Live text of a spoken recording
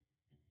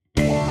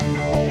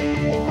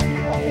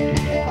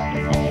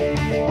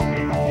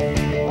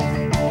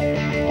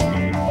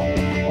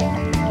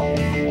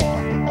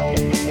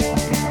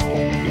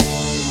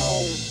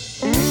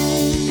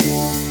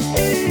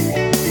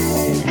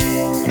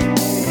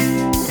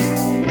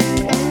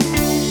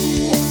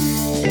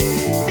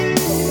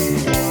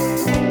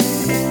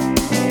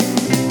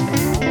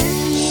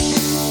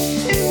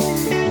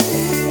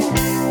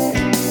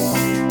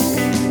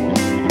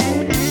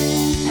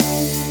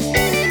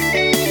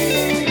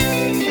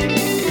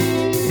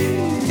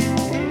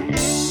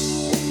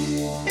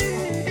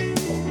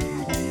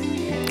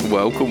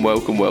welcome,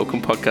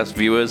 podcast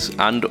viewers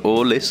and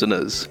or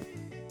listeners.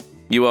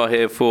 You are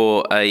here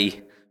for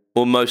a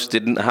almost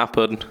didn't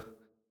happen,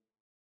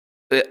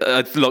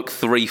 like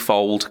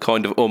threefold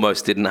kind of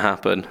almost didn't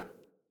happen,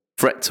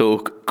 Fret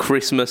Talk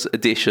Christmas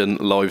edition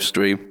live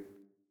stream.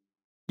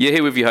 You're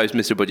here with your host,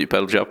 Mr. Budget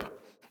Pedal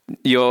Shop.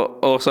 You're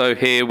also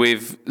here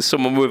with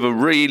someone with a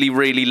really,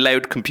 really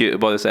loud computer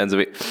by the sounds of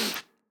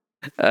it.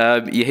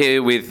 You're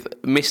here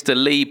with Mr.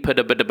 Lee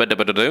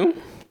Padabadabadabadoo.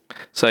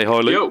 Say hi,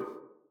 Lee. Yo.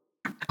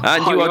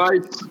 And Hi,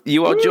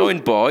 you are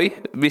joined by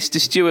Mr.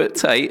 Stuart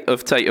Tate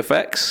of Tate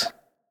Effects.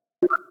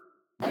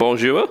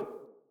 Bonjour.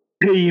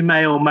 You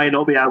may or may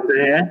not be able to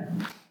hear.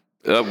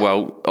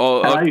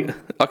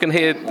 I can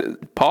hear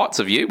parts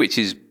of you, which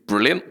is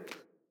brilliant.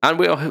 And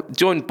we are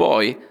joined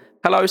by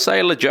Hello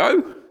Sailor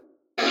Joe.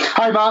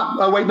 Hi, Matt.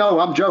 Oh, wait, no,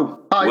 I'm Joe.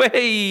 Hi.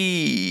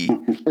 Way!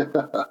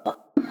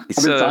 I've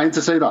been dying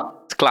to say that.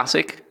 It's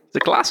classic. It's a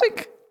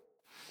classic.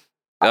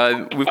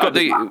 We've got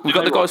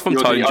the guys from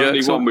Tone Jerk. You're the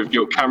only so one with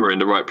your camera in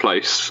the right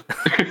place.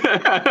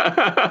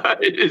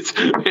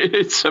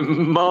 it's a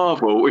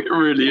marvel. It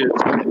really is.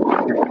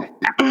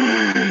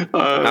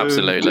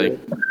 Absolutely.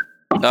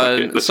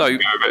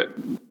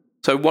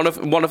 So one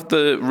of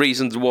the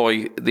reasons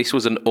why this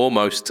was an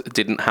almost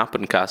didn't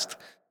happen cast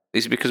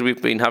is because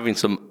we've been having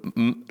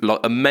some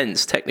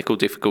immense technical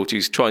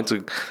difficulties trying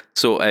to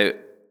sort out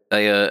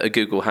a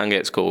Google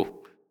Hangouts call,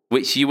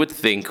 which you would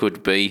think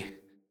would be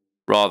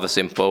rather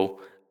simple.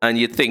 And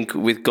you'd think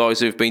with guys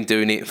who've been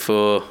doing it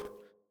for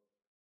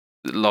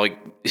like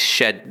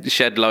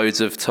shed loads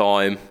of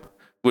time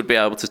would be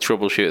able to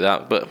troubleshoot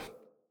that, but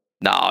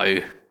no.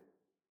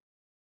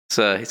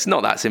 So it's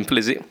not that simple,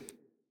 is it?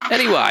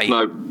 Anyway.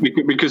 No,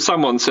 because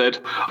someone said,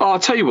 I'll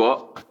tell you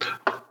what,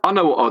 I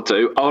know what I'll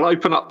do. I'll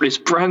open up this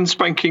brand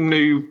spanking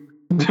new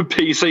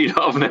PC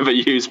that I've never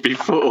used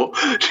before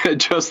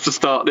just to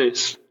start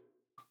this.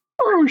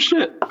 Oh,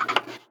 shit.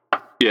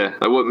 Yeah,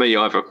 that wasn't me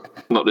either.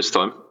 Not this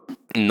time.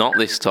 Not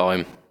this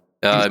time.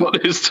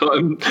 Not this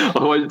time. I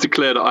won't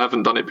declare that I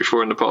haven't done it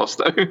before in the past,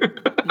 though.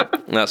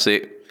 That's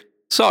it.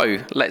 So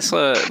let's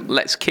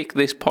kick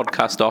this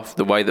podcast off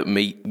the way that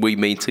we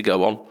mean to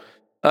go on.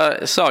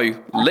 So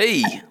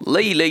Lee.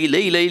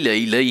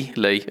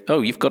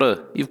 Oh, you've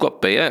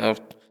got beer.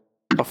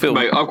 I feel.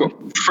 Mate, I've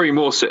got 3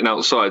 more sitting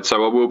outside,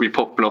 so I will be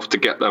popping off to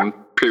get them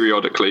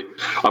periodically.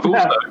 I've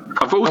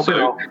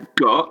also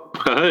got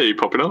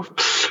popping off.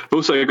 I've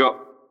also got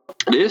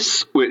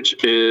this,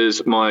 which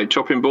is my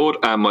chopping board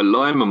and my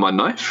lime and my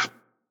knife.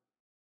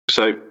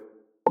 So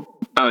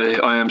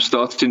I am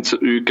starting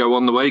to go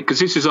on the way because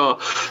this is our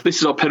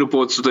pedal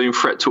boards to doing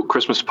Fret Talk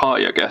Christmas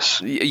party, I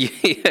guess.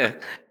 Yeah,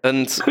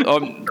 and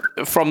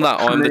from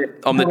that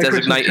I'm the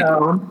designated.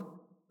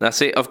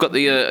 That's it. I've got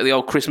the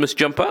old Christmas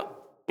jumper.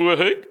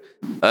 I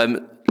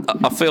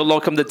feel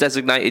like I'm the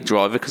designated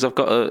driver because I've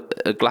got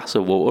a glass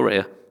of water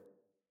here.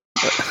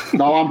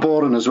 No, I'm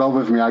boring as well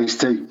with my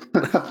iced tea.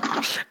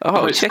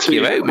 Oh, check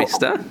you out,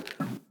 mister.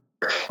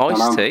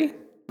 Iced tea.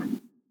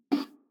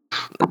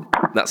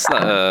 That's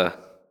that.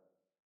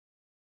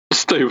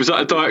 Stu, was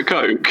that a Diet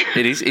Coke?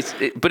 It is.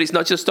 But it's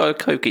not just Diet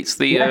Coke. It's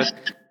the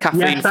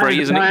caffeine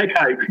free, isn't it?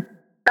 Coke.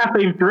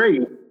 Caffeine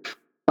free.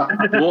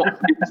 What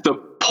is the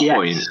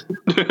point?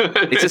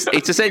 Yes.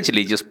 It's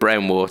essentially just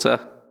brown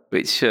water,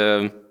 which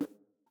Busy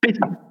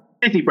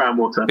brown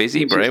water.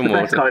 Busy brown the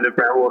water. Best kind of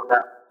brown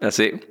water. That's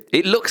it.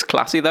 It looks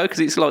classy though, because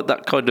it's like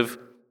that kind of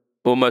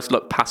almost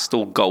like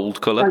pastel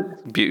gold colour.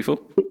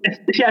 Beautiful.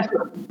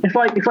 It's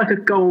like a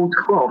gold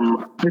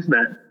clon, isn't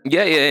it?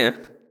 Yeah.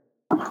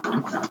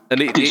 And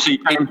Did you see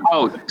Aaron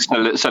Powell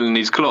selling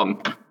his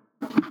clon?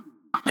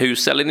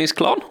 Who's selling his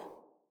clon?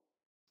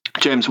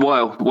 James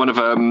Weil, one of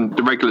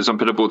the regulars on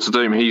Pedalboards to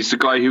Doom. He's the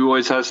guy who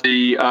always has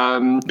the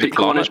Pete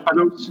Cornish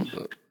pedals.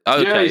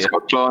 Okay, yeah, he's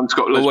got clons,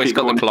 got loads always of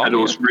got the clon,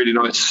 pedals, yeah. really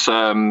nice,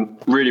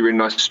 really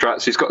nice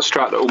strats. He's got a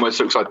strat that almost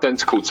looks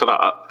identical to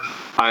that,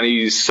 and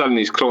he's selling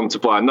his clon to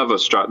buy another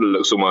strat that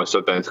looks almost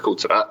identical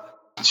to that.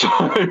 So,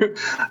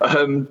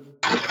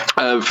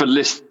 for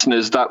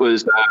listeners, that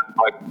was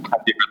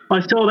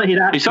I saw that he'd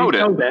actually sold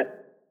it.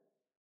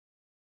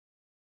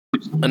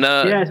 And,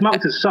 yeah, it's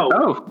marked as sold.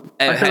 Oh,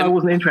 I said I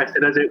wasn't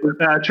interested as it was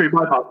true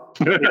bypass.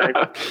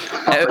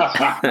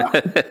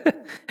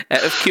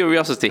 Out of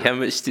curiosity, how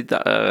much did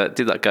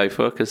that go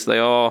for? Because they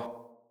are.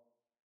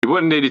 It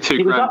wasn't nearly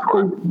 $2,000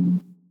 for it.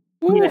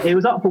 Yeah, it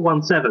was up for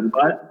 1.7,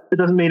 but it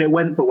doesn't mean it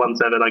went for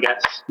 1.7. I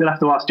guess you'll have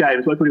to ask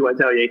James. I probably won't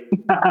tell you.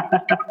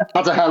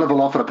 That's a hell of a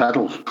lot for a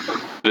pedal.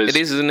 It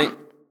is, isn't it?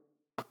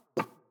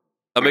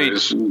 I mean,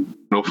 it's an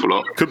awful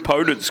lot.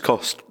 Components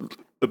cost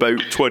about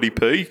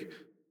 20p.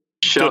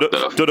 Shut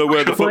up. Don't know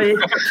where the fuck.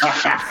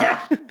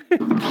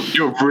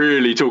 You're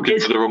really talking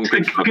to the wrong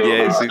people.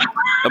 Yeah,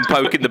 I'm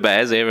poking the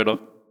bears here and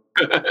all.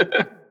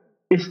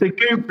 It's the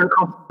goop that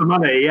costs the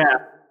money, yeah.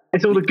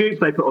 It's all the goop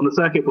they put on the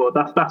circuit board.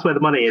 That's where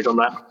the money is on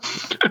that.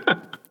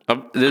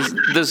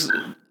 There's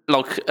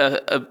like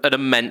an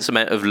immense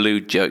amount of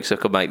lewd jokes I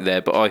could make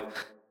there, but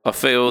I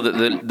feel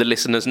that the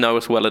listeners know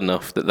us well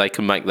enough that they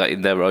can make that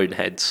in their own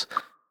heads.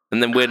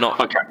 and then we're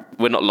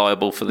not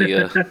liable for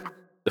the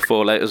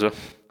fallout as well.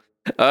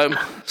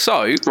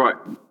 So right.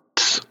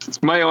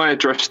 May I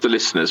address the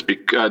listeners,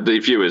 the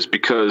viewers,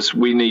 because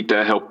we need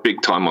their help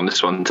big time on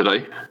this one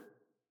today.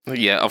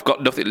 Yeah, I've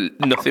got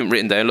nothing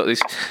written down. Look,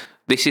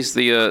 this is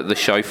the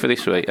show for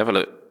this week. Have a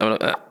look.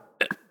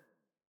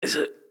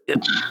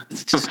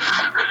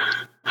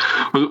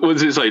 What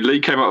does it say? Lee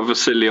came up with a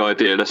silly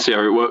idea. Let's see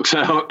how it works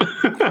out.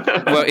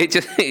 Well, it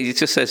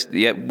just says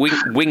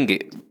wing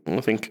it.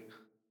 I think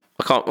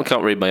I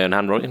can't read my own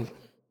handwriting.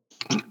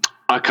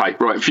 Okay,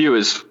 right,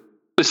 viewers,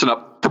 listen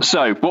up.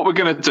 So what we're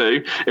going to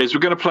do is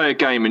we're going to play a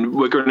game, and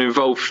we're going to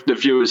involve the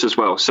viewers as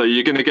well. So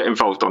you're going to get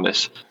involved on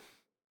this.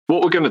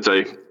 What we're going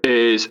to do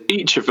is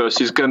each of us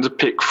is going to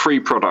pick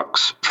 3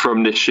 products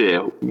from this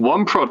year.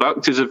 One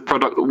product is a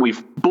product that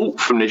we've bought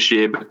from this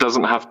year but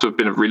doesn't have to have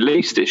been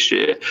released this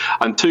year,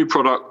 and 2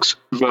 products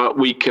that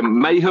we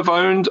may have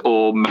owned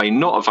or may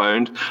not have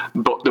owned,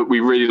 but that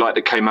we really like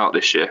that came out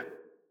this year.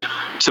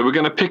 So we're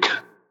going to pick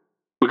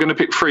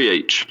 3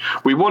 each.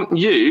 We want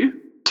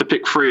you to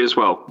pick 3 as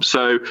well.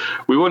 So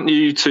we want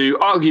you to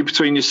argue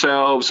between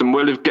yourselves, and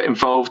we'll get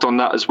involved on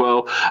that as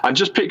well, and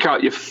just pick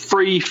out your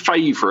 3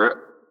 favourite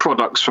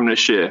products from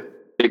this year.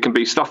 It can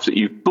be stuff that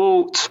you've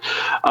bought,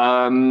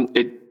 and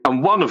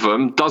one of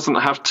them doesn't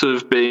have to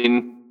have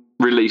been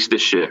released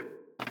this year.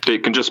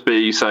 It can just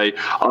be, say,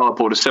 I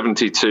bought a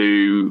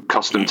 72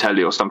 custom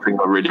telly or something,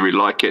 I really, really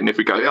like it, and if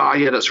we go, oh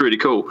yeah, that's really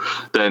cool,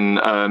 then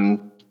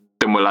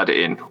we'll add it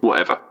in,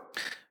 whatever.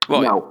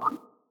 Right.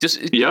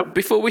 Now,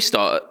 before we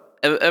start,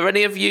 are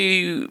any of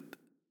you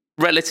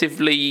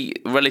relatively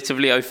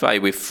au fait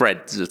with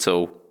Threads at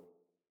all?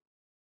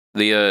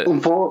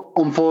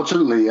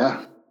 Unfortunately,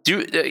 yeah.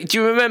 Do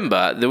you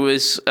remember there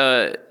was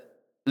an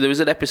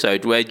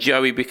episode where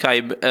Joey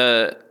became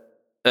a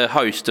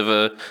host of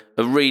a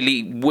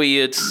really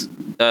weird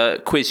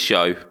quiz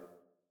show?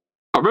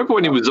 I remember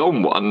when he was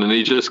on one and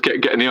he just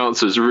kept getting the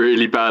answers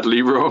really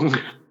badly wrong.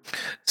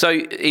 So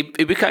he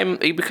became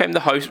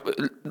the host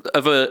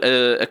of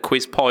a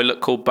quiz pilot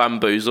called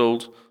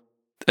Bamboozled,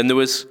 and there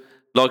was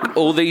like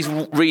all these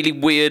really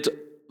weird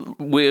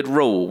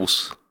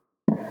rules.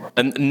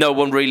 And no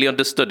one really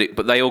understood it,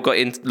 but they all got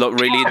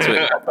really into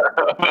it.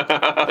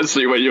 I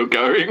see where you're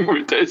going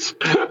with this.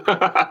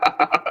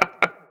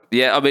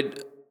 Yeah, I mean,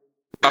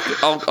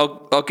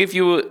 I'll give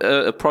you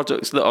a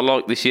product that I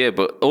like this year,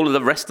 but all of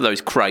the rest of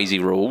those crazy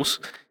rules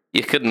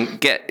you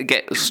couldn't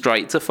get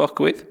straight to fuck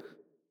with.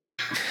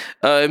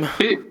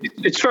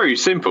 It's very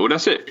simple.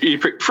 That's it. You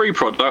pick 3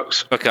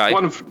 products. Okay.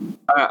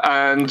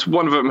 And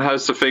one of them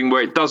has the thing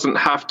where it doesn't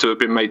have to have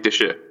been made this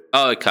year.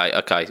 Oh, okay.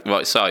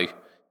 Right. So.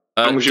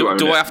 Do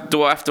I have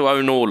to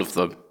own all of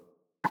them?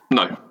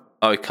 No.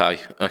 Okay.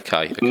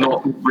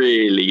 Not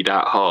really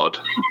that hard.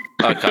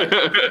 Okay.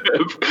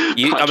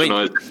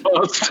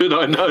 Bastard,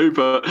 I know,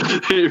 but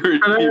it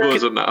really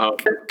wasn't that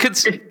hard.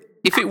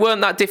 If it weren't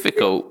that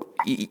difficult,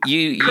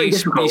 you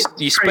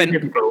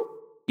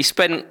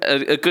spent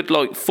a good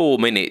like 4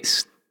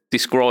 minutes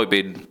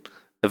describing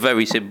a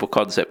very simple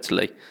concept to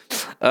Lee.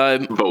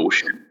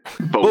 Bullshit.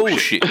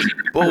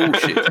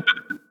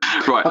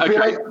 Right.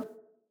 Okay.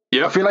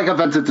 I feel like I've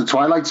entered the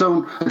Twilight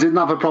Zone. I didn't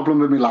have a problem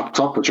with my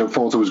laptop, which I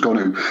thought I was going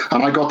to,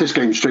 and I got this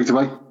game straight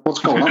away. What's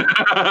going on?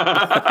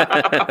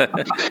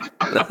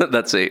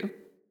 That's it.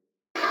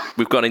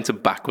 We've gone into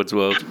backwards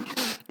world.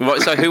 Right.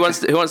 So who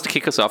wants to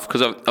kick us off?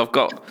 Because I've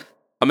got.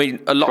 I mean,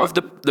 a lot of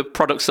the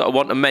products that I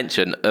want to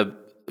mention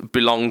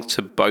belong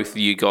to both of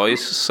you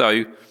guys.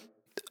 So.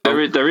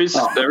 There is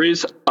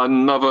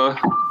another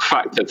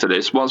factor to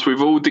this. Once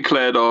we've all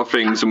declared our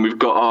things and we've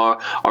got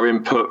our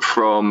input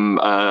from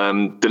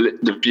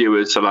the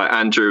viewers, so like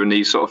Andrew and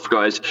these sort of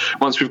guys,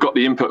 once we've got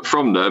the input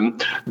from them,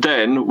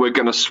 then we're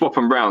going to swap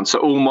them round. So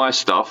all my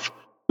stuff,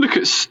 look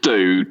at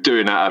Stu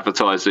doing that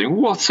advertising.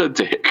 What a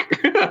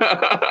dick.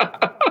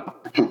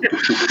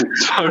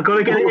 I've got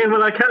to get it in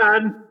when I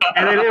can.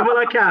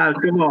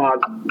 Come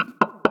on.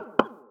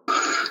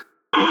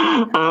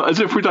 As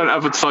if we don't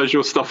advertise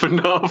your stuff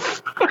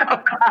enough.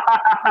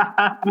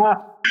 Right.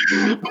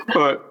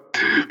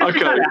 Okay.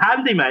 Had it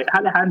handy, mate.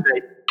 Had it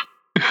handy.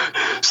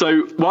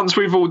 So once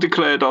we've all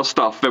declared our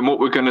stuff, then what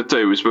we're going to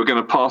do is we're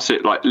going to pass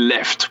it like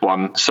left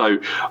one. So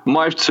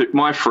my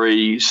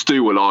 3,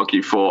 Stu will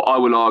argue for, I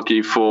will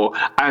argue for,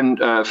 and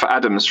for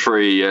Adam's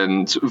 3,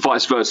 and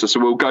vice versa. So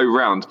we'll go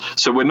round.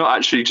 So we're not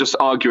actually just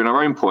arguing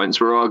our own points;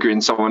 we're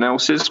arguing someone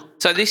else's.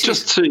 So this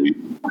is a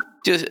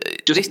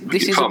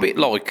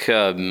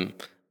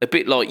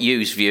bit like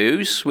Use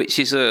Views, which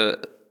is a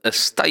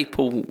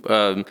staple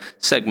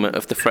segment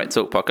of the Threat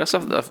Talk podcast.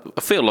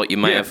 I feel like you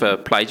may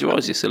have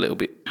plagiarised this a little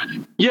bit.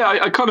 Yeah,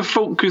 I kind of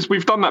thought, because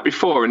we've done that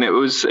before, and it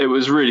was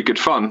really good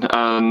fun.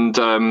 And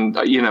I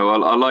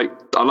like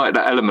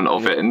that element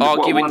of it. And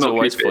arguing's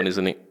always fun,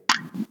 isn't it?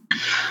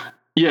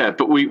 Yeah,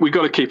 but we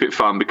got to keep it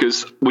fun,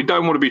 because we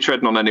don't want to be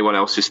treading on anyone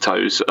else's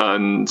toes.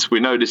 And we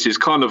know this is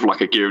kind of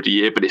like a gear of the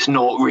year, but it's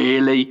not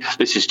really.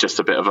 This is just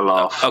a bit of a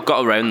laugh. I've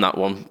got around that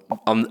one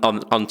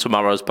on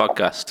tomorrow's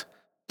podcast.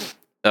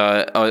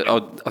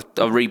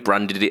 I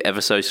rebranded it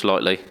ever so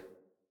slightly.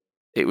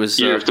 It was.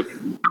 Year of the...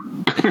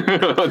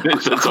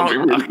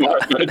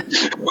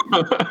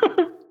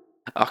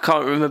 I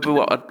can't remember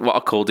what I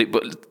called it,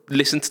 but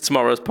listen to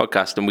tomorrow's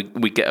podcast, and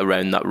we get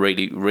around that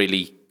really,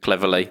 really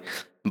cleverly.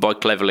 And by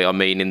cleverly, I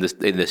mean in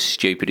the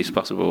stupidest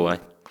possible way.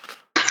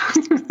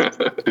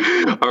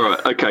 All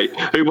right, okay.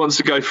 Who wants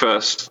to go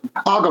first?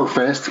 I'll go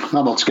first.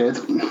 I'm not scared.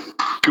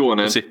 Go on,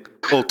 then.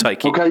 I'll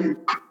take it. Okay.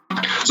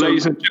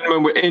 Ladies and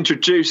gentlemen, we're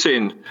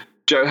introducing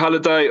Joe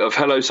Halliday of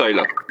Hello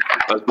Sailor.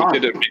 As we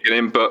did at the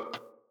beginning, but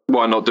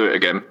why not do it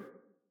again?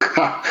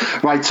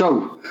 Right,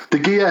 so the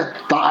gear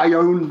that I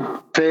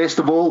own, first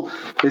of all,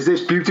 is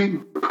this beauty.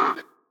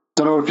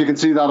 Don't know if you can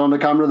see that on the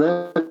camera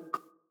there.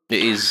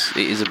 It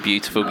is a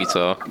beautiful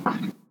guitar.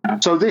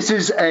 So this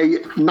is a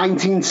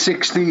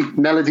 1960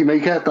 Melody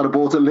Maker that I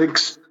bought at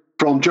Liggs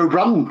from Joe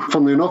Brandon,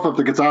 funnily enough, of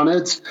the Guitar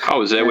Nerds. I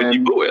was there when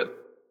you bought it.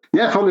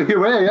 Yeah, funnily you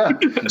were,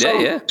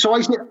 yeah. So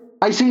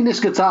I seen this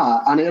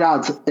guitar, and it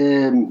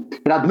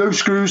had no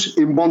screws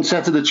in one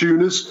set of the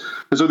tuners,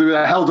 and so they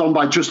were held on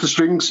by just the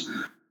strings,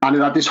 and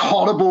it had this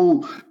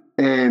horrible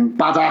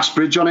badass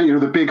bridge on it,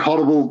 the big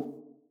horrible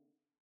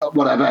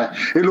whatever.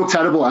 It looked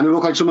terrible, and it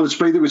looked like someone had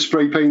sprayed it with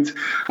spray paint,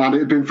 and it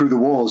had been through the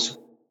wars.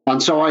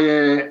 And so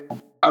I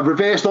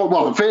reversed,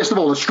 first of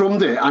all, I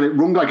strummed it, and it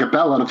rung like a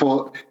bell, and I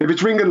thought, if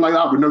it's ringing like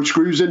that with no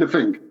screws in the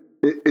thing,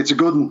 it's a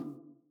good one.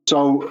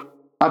 So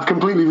I've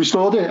completely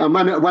restored it, and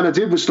when I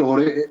did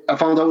restore it, I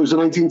found out it was a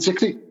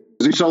 1960,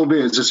 because he sold me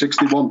it as a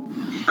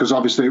 61, because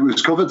obviously it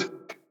was covered.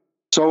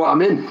 So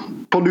I'm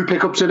in. Put new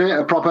pickups in it,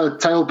 a proper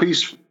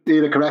tailpiece,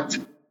 either correct,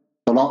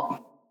 a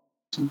lot.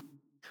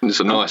 It's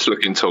a nice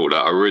looking tool,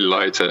 that. I really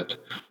liked it.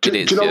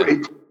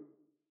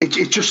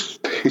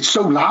 It's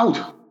so loud.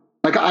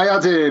 Like I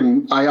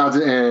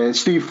had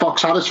Steve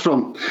Fox Harris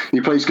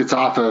he plays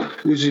guitar for,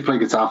 who does he play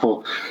guitar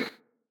for?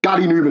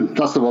 Gary Newman,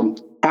 that's the one.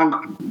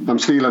 I'm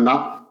stealing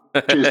that.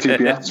 Cheers,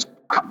 TPS.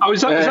 Oh,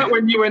 is that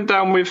when you went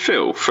down with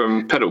Phil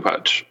from Pedal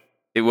Patch?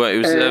 It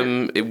was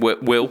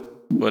Will,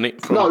 wasn't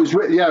it? No, it was,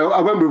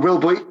 I went with Will,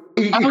 but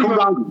he come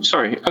round.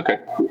 Sorry, okay.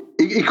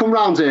 He come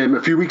round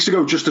a few weeks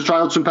ago just to try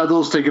out some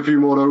pedals, take a few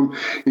more home.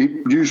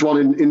 He used one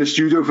in the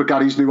studio for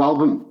Gary's new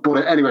album.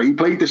 But anyway, he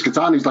played this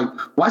guitar and he's like,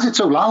 why is it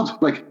so loud?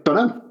 Like, don't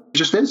know. It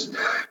just is.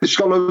 It's just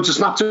got loads of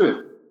snap to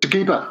it. To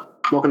keep it.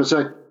 What can I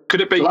say?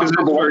 Could it be because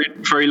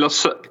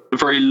there's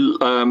very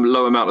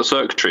low amount of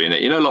circuitry in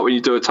it? Like when you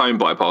do a tone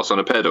bypass on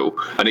a pedal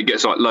and it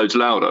gets like loads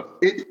louder.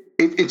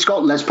 It's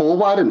got Les Paul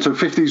wiring, so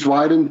 50s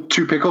wiring,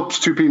 2 pickups,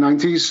 2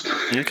 P90s.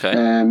 Okay.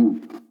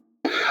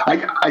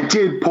 I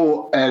did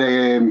put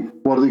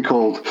what are they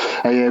called?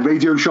 A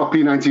Radio Shop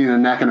P90 in the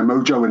neck and a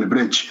Mojo in the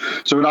bridge.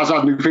 So it has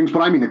had new things,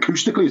 but I mean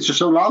acoustically, it's just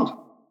so loud.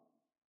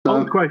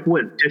 Old growth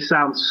wood just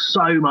sounds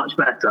so much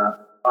better.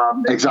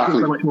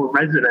 Exactly. So much more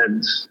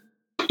resonance.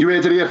 You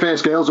heard it here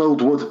first, girls.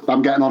 Old wood.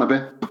 I'm getting on a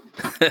bit.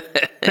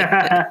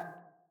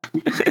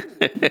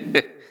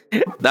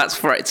 That's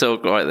fret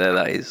talk right there.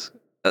 That is.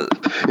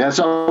 Yeah,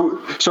 so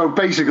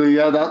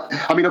basically, I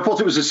thought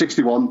it was a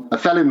 61. I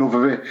fell in love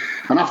with it,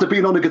 and after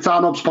being on the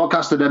Guitar Knobs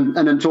podcast and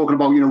then talking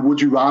about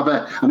would you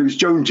rather, and it was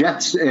Joan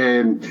Jett's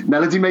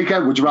Melody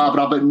Maker, would you rather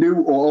have it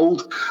new or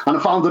old? And I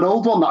found an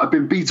old one that had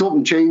been beat up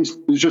and changed.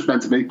 It was just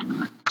meant to be.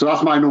 So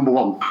that's my number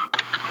one.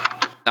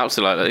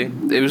 Absolutely,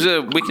 it was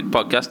a wicked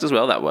podcast as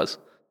well. That was.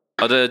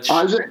 I'd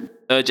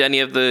urge any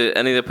of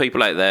the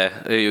people out there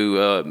who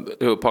are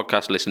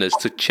podcast listeners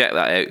to check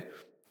that out.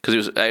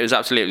 Because it was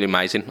absolutely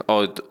amazing.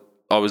 I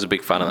was a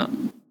big fan of that.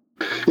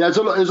 Yeah, it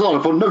was a lot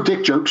of fun. No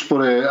dick jokes, but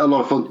a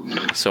lot of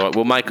fun. So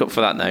we'll make up for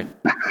that now.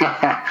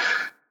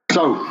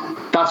 So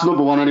that's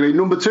number one anyway.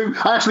 Number two,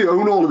 I actually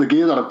own all of the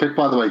gear that I've picked,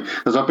 by the way,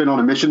 because I've been on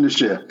a mission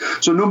this year.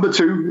 So number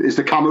two is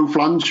the Camo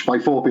Flange by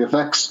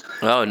 4PFX.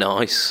 Oh,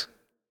 nice.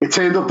 It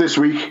turned up this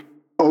week.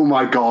 Oh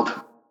my God.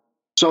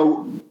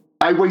 So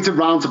I waited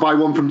round to buy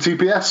one from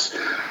TPS,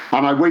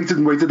 and I waited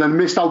and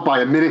missed out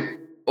by a minute.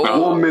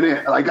 Oh. 1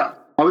 minute. Like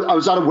I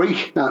was at a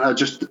wake, and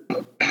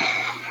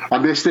I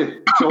missed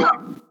it.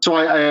 So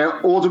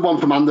I ordered one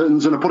from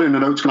Andertons, and I put in the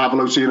notes, can I have a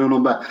low serial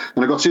number?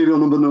 And I got serial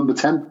number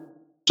 10.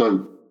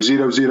 So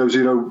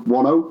 00010.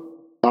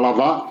 I'll have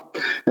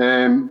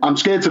that. I'm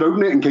scared to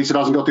open it in case it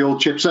hasn't got the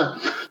old chipset.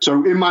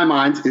 So in my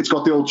mind, it's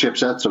got the old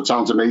chipset, so it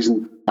sounds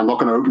amazing. I'm not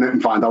going to open it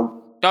and find out.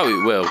 Oh,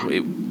 it will.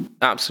 It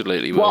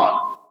absolutely will.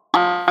 Well,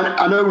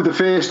 I know the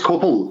first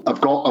couple I've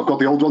got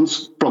the old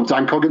ones from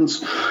Dan Coggins,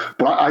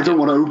 but I don't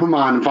want to open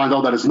mine and find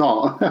out that it's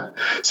not.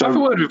 So have a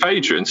word with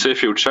Adrian, see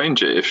if he'll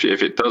change it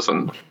if it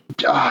doesn't.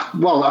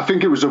 Well, I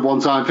think it was a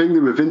one-time thing. They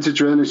were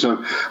vintage, really.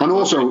 So, and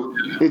also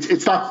it's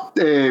that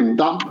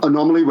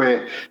anomaly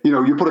where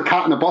you put a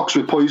cat in a box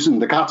with poison.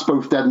 The cat's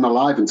both dead and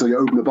alive until you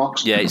open the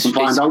box. Yeah, and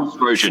find out.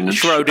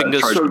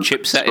 Schrodinger's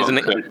chipset, isn't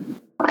it?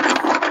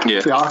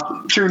 Yeah.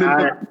 Tune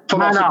in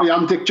philosophy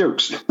and dick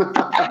jokes.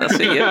 That's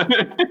it, yeah.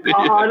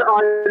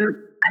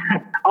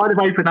 I'd have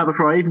opened that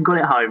before I even got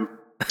it home.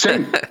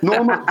 Same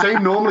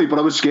normally, but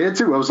I was scared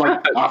to. I was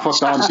like, fuck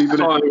that, I'm keeping it.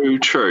 So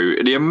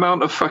true. The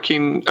amount of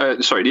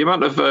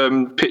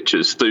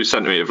pictures Stu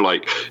sent me of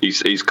like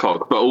his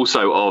cock, but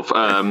also of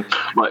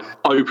like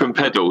open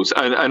pedals,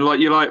 and like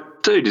you're like,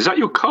 dude, is that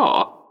your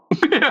car?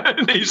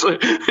 And he's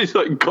like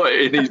got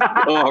it in his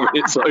car and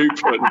it's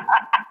open.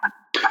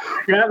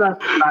 Yeah,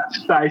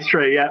 that is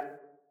true. Yeah.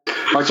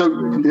 Right, so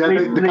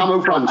the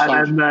camo flange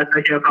and then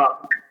take it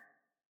apart.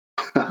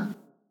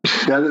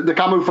 Yeah, the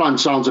camo flange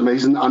sounds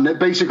amazing, and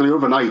basically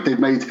overnight they've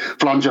made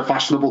flanger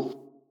fashionable.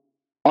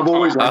 I've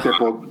always liked it,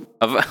 but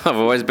I've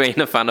always been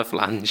a fan of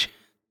flange.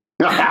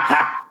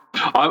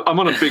 I'm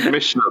on a big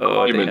mission at the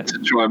moment to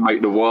try and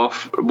make the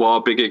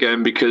WAR big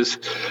again, because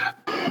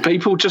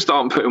people just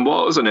aren't putting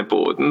WARs on their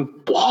board. And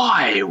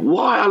why?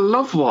 I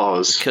love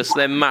WARs. Because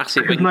they're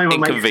massive and no one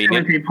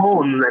inconvenient. Makes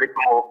porn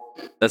anymore.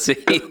 That's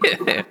it.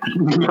 Yeah.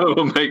 No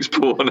one makes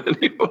porn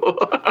anymore.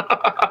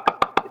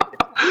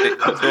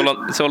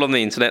 It's all on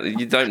the internet.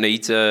 You don't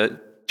need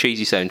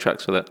cheesy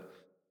soundtracks for that.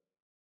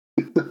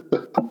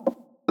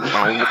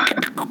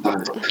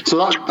 So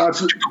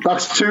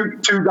that's two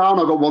down.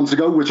 I got one to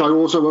go, which I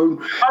also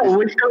own. Oh,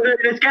 we're still doing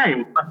this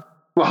game.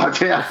 Well,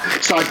 yeah,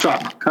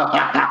 sidetrack.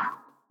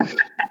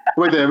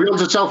 Wait there, are we on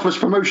to selfless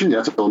promotion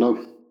yet or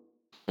no?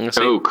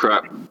 Oh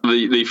crap!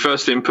 The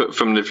first input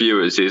from the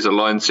viewers is a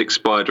Line 6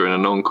 Spider and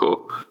an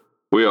Encore.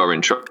 We are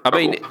in trouble. I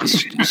mean,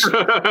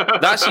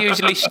 that's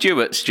usually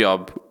Stuart's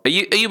job. Are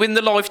you in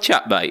the live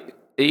chat, mate?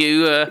 Are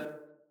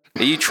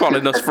you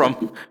trolling us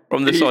from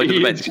the side of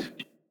the bench?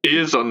 He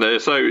is on there.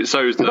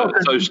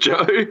 So's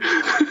Joe.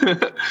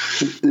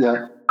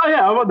 Yeah. Oh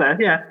yeah, I'm on there.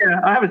 Yeah.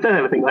 I haven't said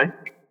anything though.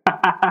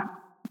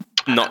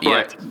 Not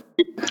yet.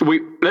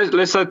 Right.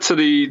 Let's add to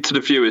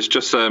the viewers.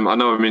 Just I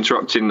know I'm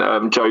interrupting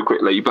Joe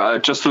quickly,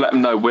 but just to let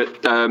them know,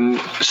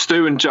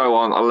 Stu and Joe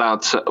aren't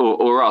allowed to,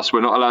 or us,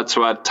 we're not allowed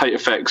to add Tate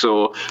Effects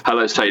or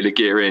Hello Taylor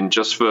gear in,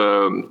 just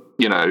for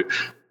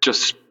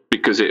just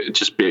because it'd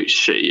just be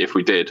shitty if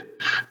we did,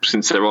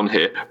 since they're on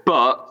here.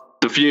 But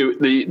the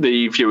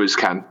viewers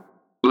can.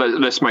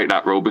 Let's make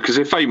that rule, because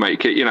if they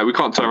make it, we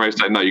can't turn around and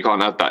say no, you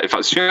can't add that if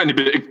that's the only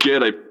bit of gear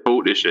they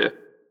bought this year.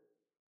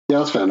 Yeah,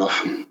 that's fair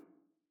enough.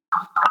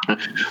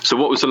 So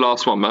what was the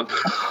last one, man?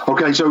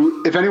 Okay,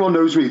 so if anyone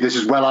knows me, this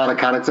is well out of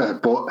character,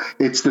 but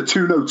it's the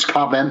Two Notes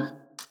Cab M.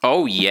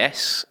 Oh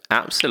yes,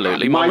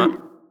 absolutely, my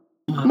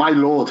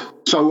lord.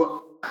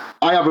 So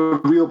I have a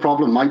real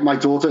problem. My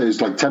daughter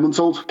is like 10 months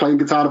old, playing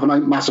guitar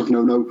overnight, massive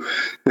no-no.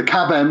 The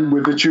Cab M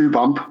with the tube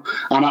amp,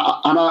 and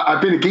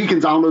I've been a geek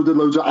and downloaded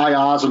loads of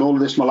IRs and all of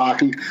this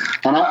malarkey,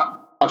 and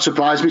I've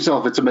surprised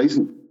myself. It's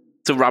amazing.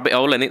 It's a rabbit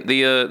hole, isn't it?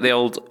 The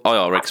old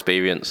IR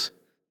experience.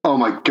 Oh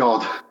my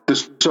god,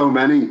 there's so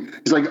many.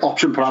 It's like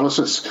option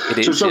paralysis.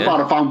 So far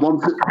I found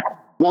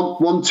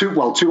two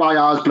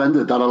IRs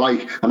blended that I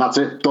like, and that's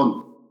it,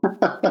 done.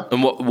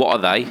 And what are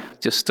they?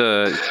 Just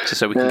so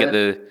we can get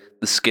the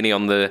skinny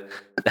on the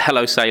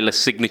Hello Sailor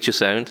signature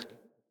sound.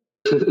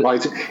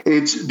 Right,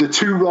 it's the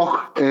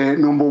 2-Rock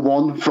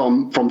 #1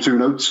 from Two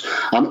Notes,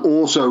 and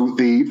also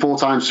the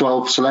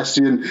 4x12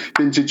 Celestion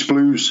Vintage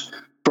Blues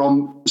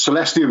from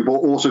Celestion, but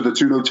also the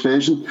Two Notes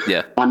version.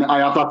 Yeah, and I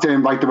have that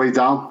turned right the way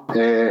down.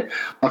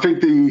 I think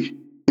the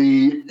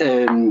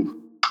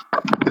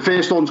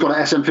first one's got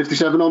an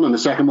SM57 on, and the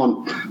second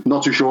one,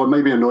 not too sure,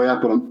 maybe a Neue,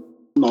 but I'm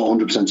not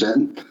 100%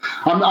 certain.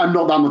 I'm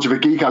not that much of a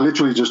geek. I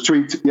literally just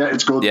tweet, yeah,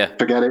 it's good,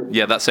 forget it.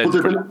 Yeah, that sounds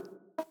brilliant.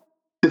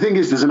 The thing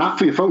is, there's an app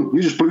for your phone.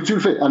 You just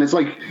Bluetooth it, and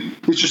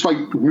it's just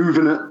like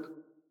moving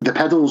the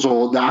pedals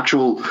or the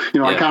actual,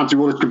 I can't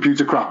do all this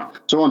computer crap.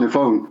 So on your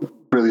phone,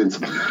 brilliant.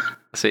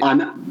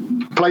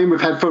 And playing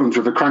with headphones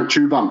with a crank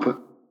tube amp,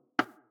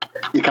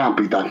 you can't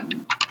beat that.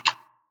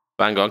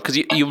 Bang on, because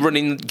you're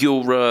running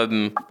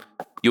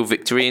your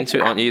Victory into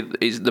it, aren't you?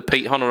 Is the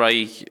Pete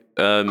Honoré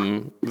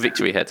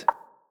Victory head?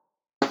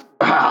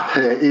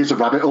 Here's a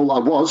rabbit hole. I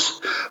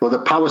was, well, the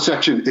power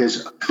section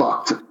is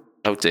fucked.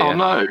 Oh dear. Oh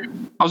no!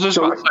 I was just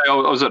about to say I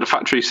was at the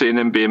factory seeing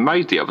them being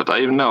made the other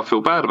day, even now I feel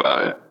bad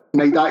about it.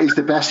 Mate, that is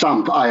the best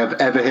amp I have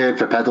ever heard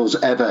for pedals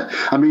ever.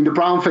 I mean, the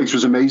brown face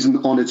was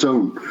amazing on its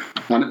own,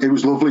 and it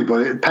was lovely,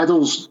 but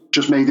pedals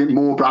just made it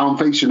more brown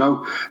face,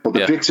 But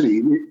the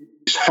Victory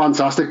is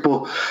fantastic.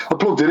 But I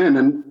plugged it in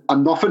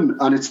and nothing,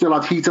 and it still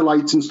had heater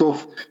lights and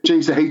stuff.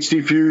 Changed the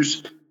HD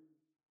fuse,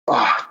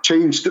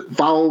 changed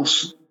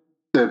valves,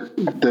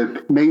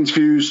 the mains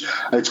fuse.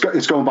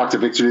 It's going back to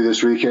Victory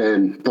this week,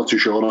 and not too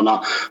sure on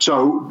that.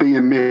 So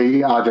being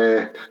me,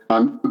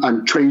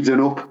 I'm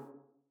trading up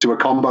to a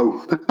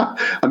combo.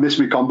 I miss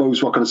me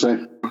combos, what can I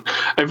say?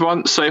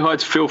 Everyone say hi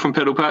to Phil from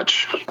Pedal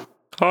Patch.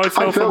 Hi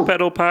Phil from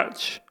Pedal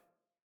Patch.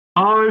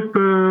 Hi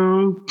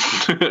Phil.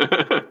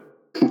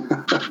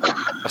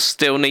 I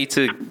still need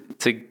to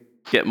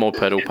get more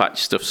Pedal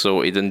Patch stuff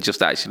sorted and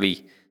just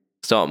actually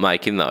start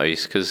making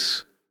those,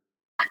 because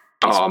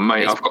oh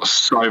mate, I've got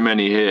so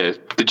many here.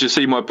 Did you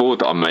see my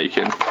board that I'm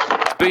making?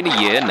 It's been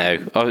a year now.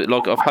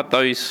 I've had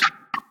those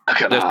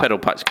Pedal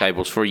Patch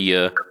cables for a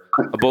year.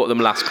 I bought them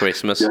last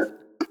Christmas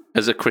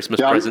as a Christmas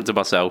present to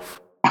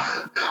myself.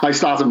 I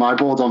started my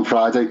board on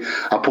Friday.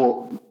 I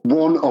put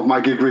one of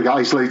my gig rig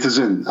isolators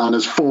in, and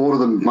there's 4 of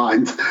them,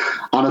 mind,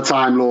 and a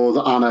Time Lord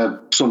and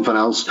a something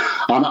else.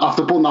 And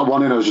after putting that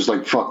one in, I was just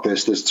like, fuck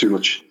this, there's too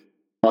much.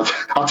 I'll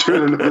do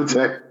it another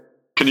day.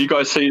 Can you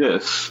guys see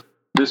this?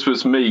 This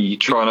was me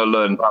trying to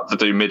learn how to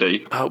do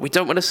MIDI. Oh, we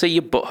don't want to see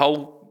your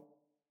butthole.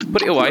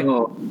 Put it away.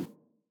 Oh,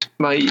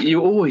 mate,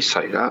 you always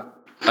say that.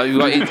 Oh,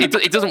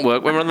 it doesn't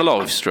work when we're on the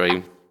live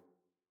stream.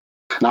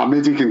 Now,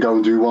 MIDI can go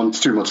and do one. It's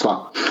too much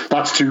that.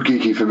 That's too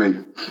geeky for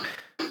me.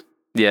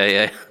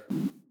 Yeah.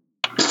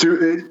 It's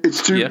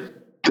too. Yeah.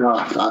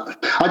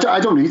 I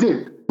don't need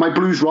it. My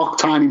blues rock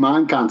tiny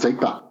mind can't take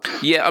that.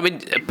 Yeah, I mean,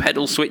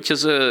 pedal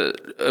switches are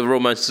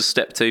almost a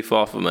step too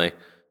far for me.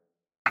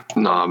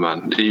 No,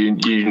 man, you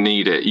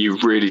need it. You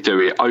really do.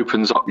 It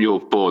opens up your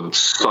board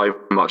so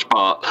much.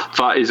 But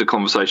that is a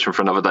conversation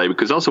for another day,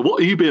 because also,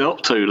 what have you been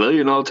up to, Lee?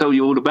 And I'll tell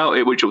you all about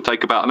it, which will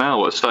take about an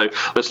hour. So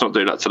let's not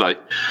do that today.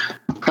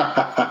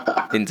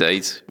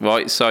 Indeed.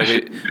 Right, so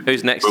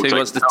who's next? Who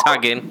wants to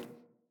tag in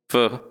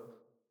for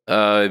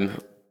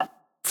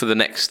the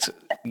next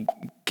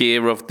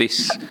gear of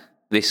this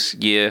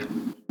year?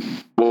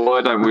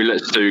 Why don't we let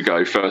Stu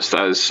go first?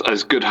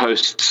 As good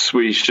hosts,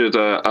 we should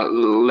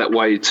let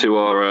way to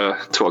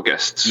our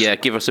guests. Yeah,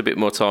 give us a bit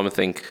more time, I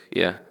think.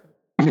 Yeah.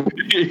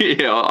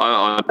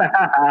 Yeah.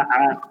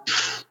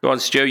 Go on,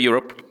 Stu, you're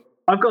up.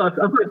 I've got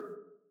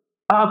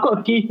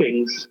a few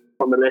things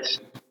on the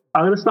list.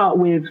 I'm going to start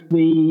with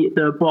the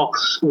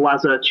Boss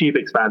Waza tube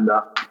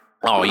expander.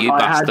 Oh, you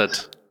bastard!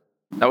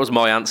 That was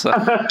my answer.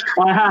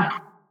 I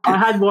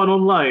had one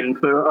on loan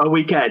for a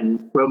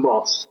weekend from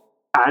Boss.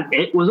 And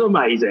it was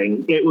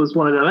amazing. It was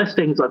one of the best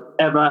things I've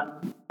ever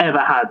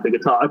had. The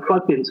guitar I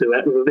plugged into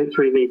it with a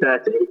Victory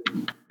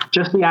V30,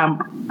 just the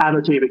amp and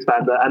the tube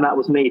expander, and that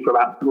was me for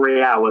about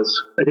 3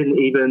 hours. I didn't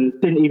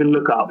even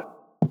look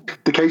up.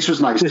 The case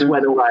was nice. Just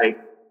went away.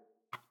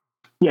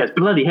 Yeah, it's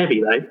bloody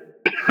heavy though.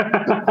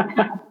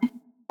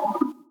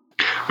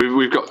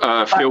 We've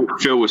got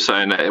Phil was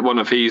saying that one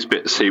of his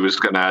bits he was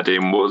going to add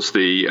in was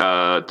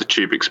the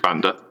tube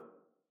expander.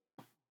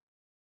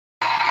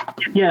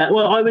 Yeah,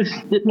 well,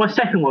 my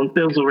second one.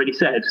 Phil's already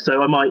said,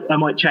 so I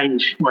might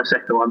change my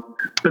second one.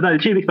 But no, the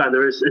tube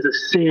expander is a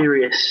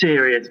serious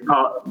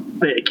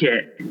bit of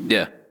kit.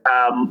 Yeah.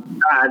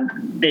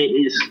 And it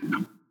is.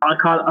 I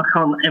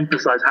can't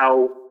emphasize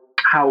how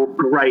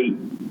great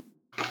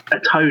a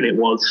tone it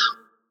was.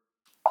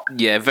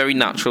 Yeah, very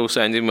natural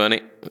sounding,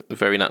 wasn't it?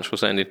 Very natural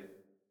sounding.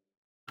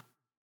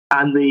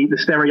 And the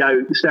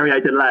stereo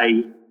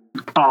delay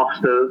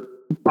after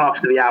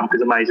the amp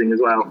is amazing as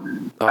well.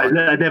 Oh.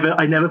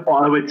 I never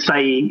thought I would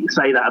say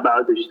that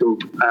about a digital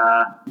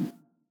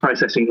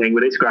processing thing,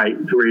 but it's great.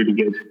 It's really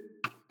good.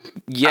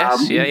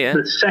 Yes, yeah.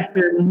 The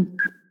second,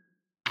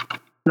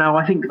 now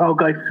I think I'll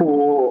go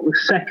for the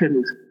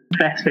second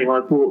best thing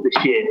I've bought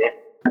this year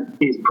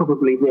is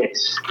probably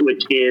this,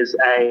 which is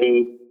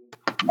a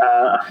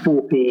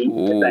 4P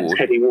Effects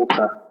Heavy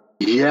Water.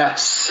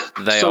 Yes,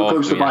 they so are.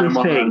 Close to this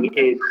thing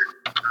is.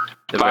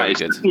 They're very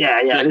good.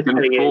 Yeah. This thing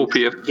 4P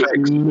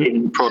Effects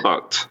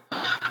product.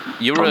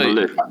 You're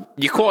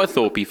quite a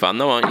Thorpe fan,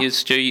 though, aren't you,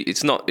 Stu?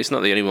 It's not the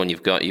only one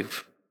you've got.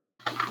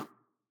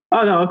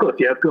 Oh no, I've got a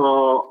few. I've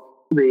got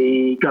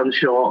the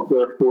Gunshot,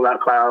 the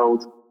Fallout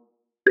Cloud,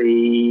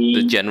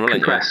 the General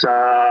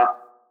compressor,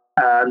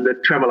 and the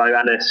Tremolo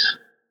Anis.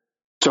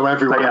 So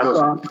everyone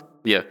does.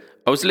 Yeah,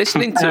 I was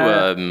listening to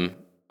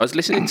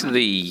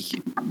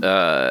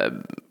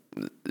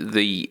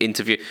the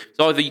interview.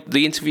 So either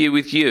the interview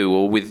with you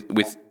or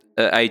with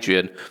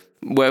Adrian,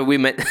 where we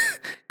met,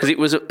 because it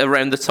was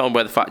around the time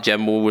where the Fat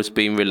General was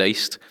being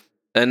released,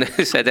 and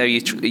they said how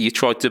you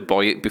tried to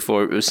buy it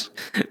before it was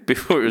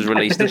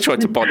released and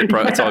tried to buy the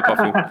prototype off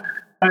him.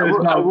 I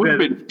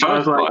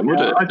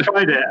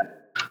tried it.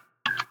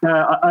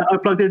 I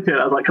plugged into it.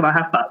 I was like, "Can I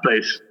have that,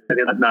 please?" And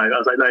he was like, "No." I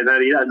was like, "No,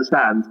 you don't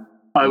understand.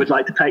 I would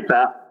like to take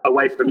that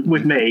away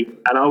with me,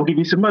 and I'll give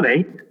you some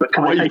money. But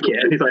can I take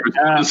it?" And he's like,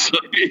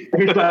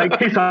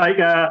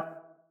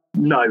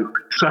 "No."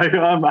 So I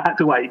had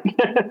to wait.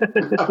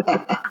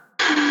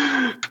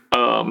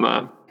 Oh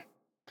man!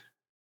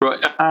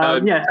 Right.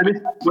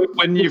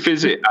 When you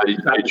visit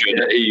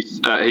Adrian at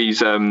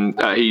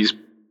his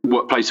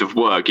place of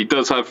work, he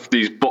does have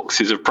these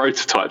boxes of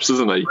prototypes,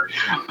 doesn't he?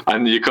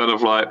 And you're kind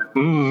of like,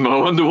 I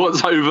wonder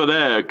what's over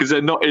there, because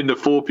they're not in the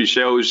 4P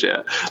shells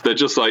yet. They're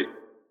just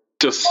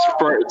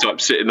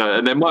prototypes sitting there,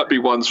 and there might be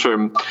ones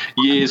from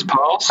years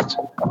past,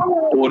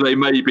 or they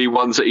may be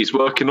ones that he's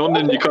working on,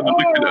 and you're kind of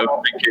looking at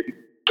them thinking,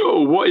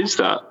 "Oh, what is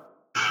that?"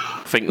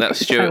 I think that's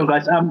Stuart.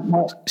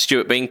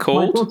 Stuart being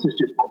called. My daughter's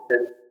just popped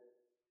in.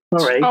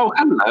 Sorry. Oh,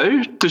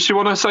 hello. Does she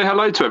want to say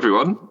hello to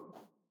everyone?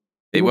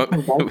 It won't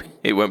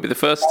be the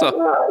first time.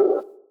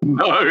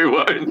 No, it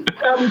won't.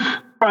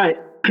 Right.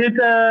 Could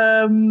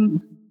I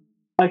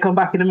come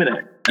back in a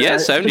minute? Yeah,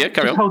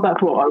 carry on. Hold that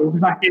thought. I'll be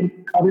back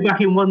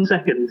in 1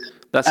 second.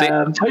 That's it.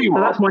 So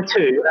that's my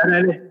two, and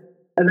then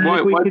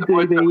if we could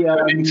do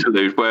the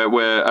interlude where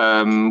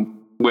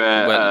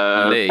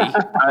where Lee.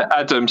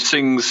 Adam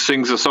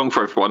sings a song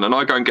for everyone, and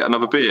I go and get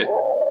another beer.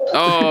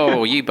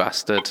 Oh, you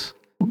bastard!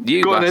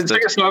 You Go on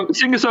bastard! then,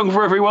 sing a song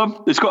for everyone.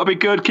 It's got to be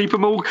good. Keep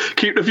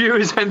the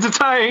viewers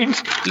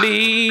entertained.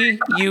 Lee,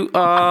 you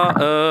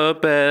are a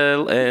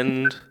bell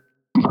end.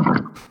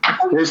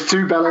 There's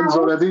 2 bell ends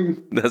already.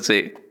 That's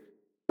it.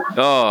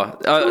 Oh,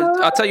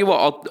 I'll tell you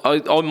what.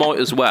 I might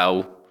as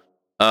well.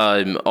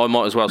 I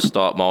might as well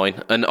start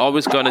mine, and I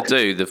was going to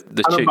do the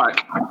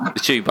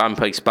tube amp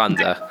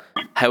expander.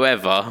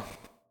 However,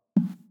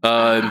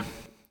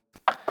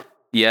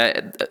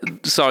 yeah.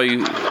 So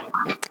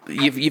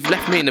you've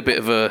left me in a bit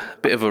of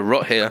a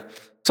rut here.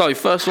 So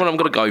first one I'm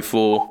going to go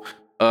for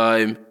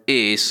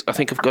is, I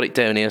think I've got it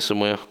down here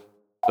somewhere.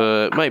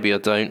 Maybe I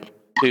don't.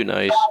 Who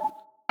knows?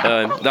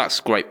 That's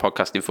great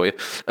podcasting for you.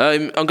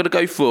 I'm going to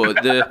go for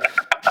the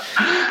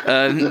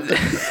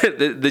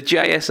the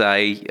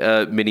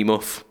JSA mini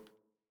muff.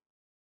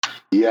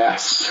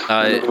 Yes.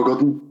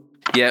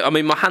 Yeah, I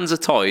mean, my hands are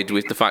tied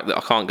with the fact that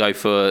I can't go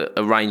for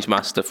a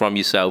Rangemaster from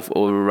yourself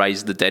or a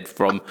Raise the Dead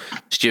from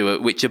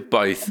Stuart, which are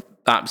both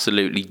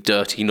absolutely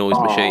dirty noise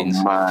machines.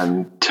 Oh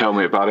man, tell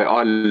me about it.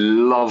 I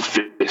love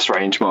this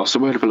Rangemaster.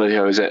 Where the bloody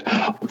hell is it?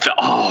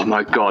 Oh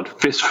my god,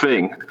 this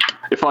thing.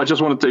 If I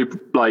just want to do,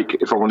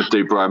 if I want to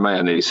do Brian May,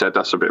 and he said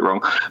that's a bit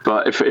wrong,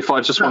 but if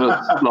I just want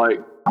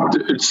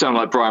to, sound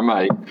like Brian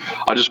May,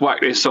 I just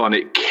whack this on,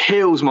 it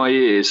kills my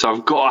ears, so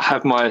I've got to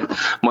have my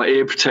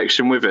ear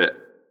protection with it.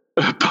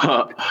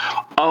 But,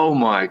 oh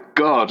my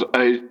God,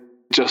 it's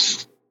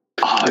just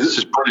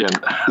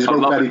brilliant. He's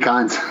been very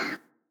kind.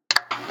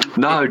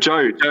 No,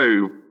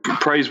 Joe,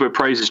 praise where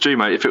praise is due,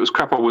 mate. If it was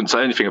crap, I wouldn't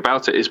say anything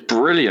about it. It's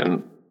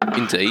brilliant.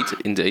 Indeed.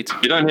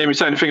 You don't hear me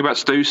say anything about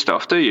Stu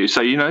stuff, do you?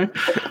 So you know.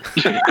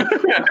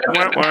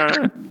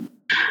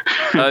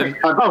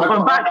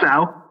 I'm back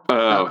now.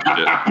 Oh,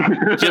 shit.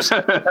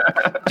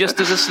 just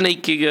as a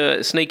sneaky,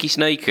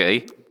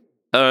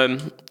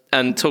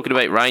 and talking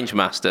about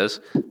Rangemasters,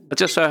 I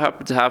just so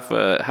happened to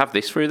have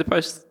this through the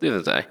post the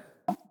other day.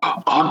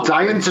 I'm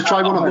dying to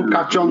try one of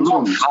Hubcap John's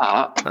ones.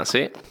 That's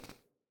it.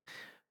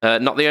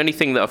 Not the only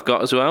thing that I've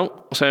got as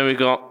well. So we've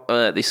got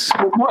this.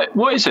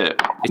 What is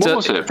it? It's a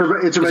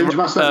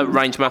Rangemaster.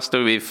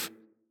 Rangemaster with.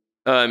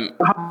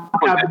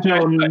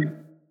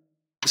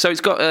 So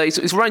it's got it's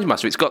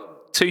Rangemaster. It's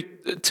got two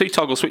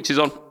toggle switches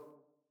on.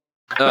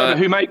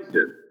 Who makes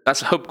it?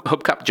 That's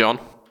Hubcap John.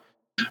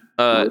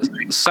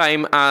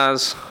 Same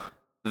as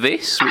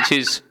this, which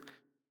is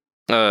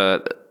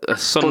a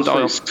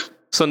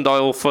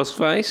sundial fuzz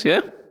face.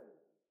 Yeah.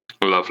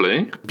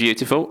 Lovely.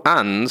 Beautiful.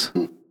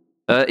 And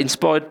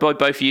inspired by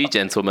both you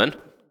gentlemen,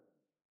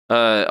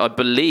 I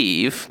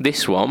believe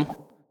this one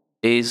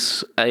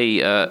is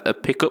a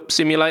pickup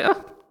simulator.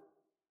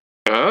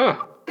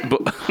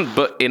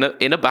 But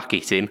in a back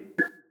eating.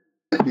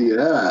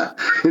 Yeah,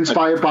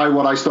 inspired by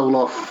what I stole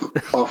off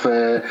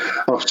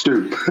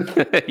Stu.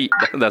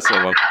 That's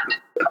the one.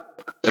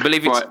 I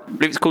believe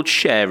it's called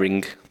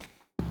sharing.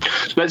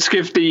 Let's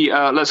give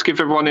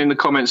everyone in the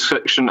comments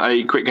section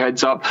a quick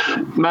heads up.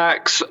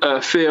 Max,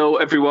 Phil,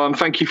 everyone,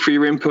 thank you for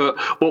your input.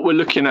 What we're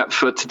looking at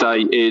for today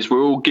is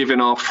we're all giving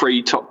our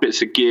 3 top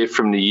bits of gear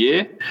from the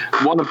year.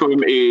 One of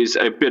them is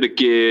a bit of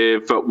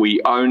gear that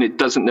we own. It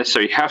doesn't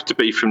necessarily have to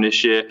be from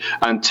this year.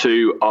 And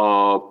 2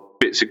 are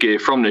bits of gear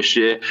from this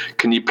year.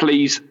 Can you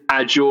please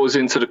add yours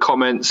into the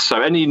comments?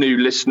 So any new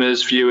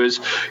listeners,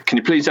 viewers, can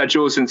you please add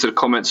yours into the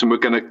comments, and we're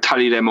going to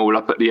tally them all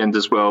up at the end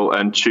as well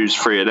and choose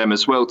 3 of them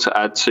as well to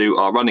add to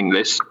our running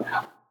list,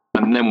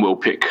 and then we'll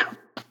pick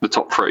the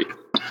top 3.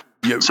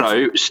 Yep.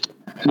 So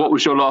what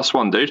was your last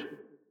one, dude?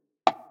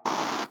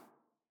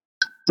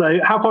 So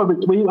how far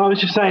I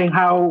was just saying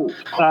how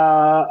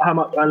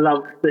much I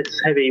love this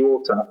Heavy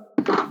Water.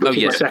 Oh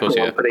yes, of course,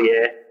 yeah. For the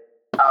year.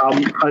 I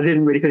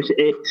didn't really finish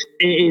it.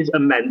 It is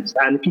immense,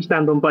 and if you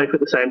stand on both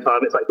at the same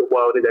time, it's like the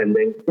world is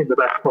ending in the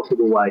best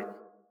possible way.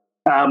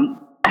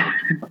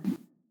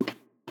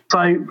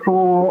 So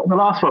for the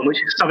last one, which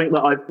is something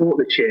that I've bought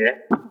this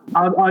year,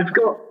 I've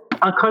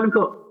kind of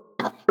got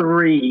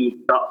 3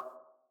 that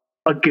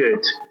are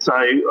good. So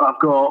I've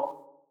got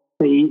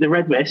the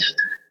Red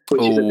Mist,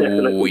 which is a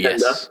definite contender.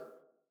 Yes.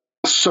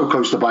 So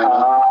close to buying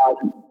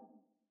that.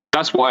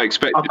 That's what I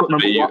expected. I've got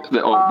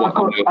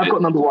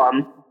number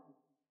 1.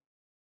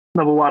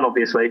 Number 1,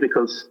 obviously,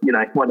 because,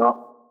 why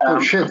not?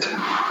 Shit.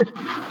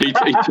 he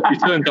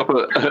turned up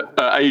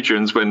at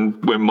Adrian's when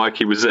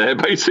Mikey was there,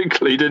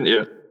 basically, didn't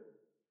you?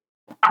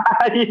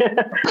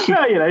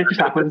 Yeah, it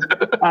just happens.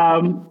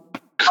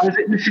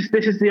 This is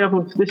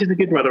the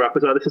good runner-up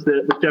as well. This is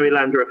the Joey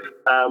Landreth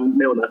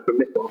Milner from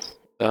Mythos.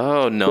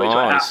 Oh,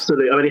 nice. Which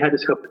I've only had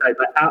this a couple of days,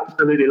 but I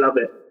absolutely love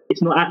it.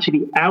 It's not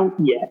actually out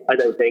yet, I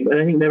don't think.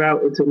 They're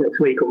out until next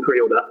week on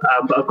pre-order,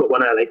 but I've got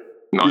one early.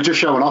 Nice. You're just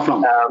showing off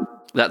now.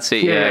 That's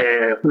it,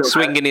 yeah.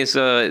 Swinging his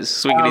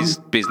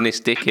business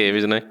dick here,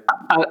 isn't he?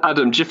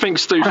 Adam, do you think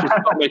Stu should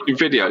start making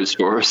videos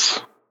for us?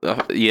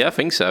 Yeah, I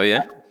think so,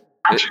 yeah.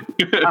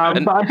 But I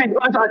think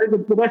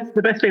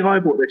the best thing I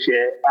bought this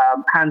year,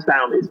 hands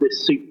down, is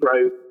this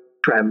Supro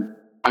Trem.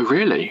 Oh,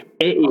 really?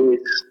 It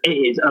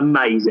is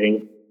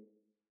amazing.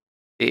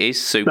 It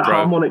is super.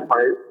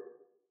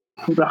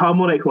 The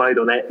harmonic mode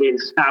on it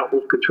is out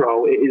of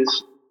control. It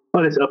is.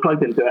 Honestly, I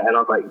plugged into it and I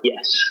was like,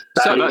 yes,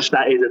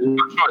 that is a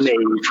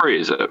need. Free,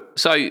 is it?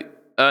 So,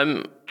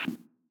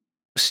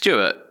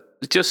 Stuart,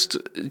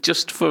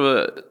 just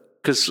for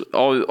because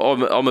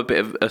I'm a bit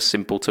of a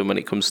simpleton when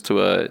it comes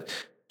to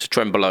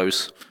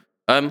tremolos.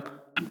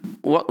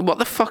 What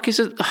the fuck is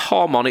a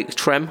harmonic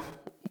trem?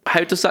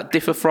 How does that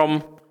differ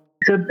from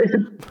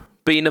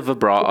being a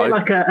vibrato? It's a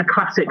bit like a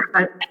classic.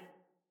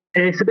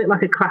 It's a bit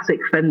like a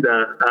classic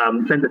Fender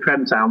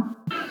trem sound.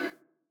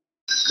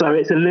 So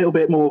it's a little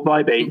bit more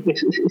vibey.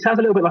 It sounds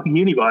a little bit like a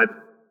uni vibe.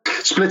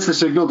 Splits the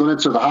signal, doesn't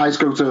it? So the highs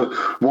go to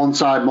one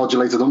side,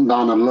 modulated up and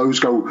down, and lows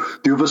go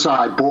the other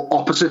side, but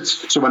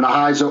opposites. So when the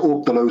highs are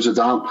up, the lows are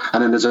down,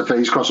 and then there's a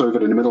phase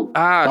crossover in the middle. Is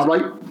that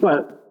right?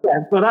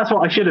 Well, that's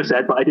what I should have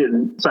said, but I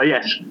didn't. So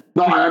yes.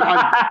 No,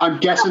 I'm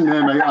guessing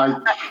there, mate.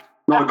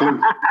 Not a clue.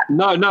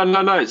 No.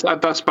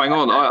 That's bang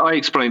on. I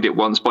explained it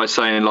once by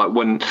saying like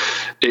when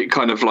it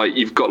kind of like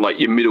you've got like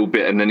your middle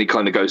bit and then it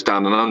kind of goes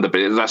down and under,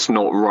 but that's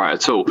not right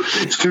at all.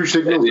 It's two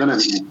signals, isn't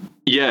it?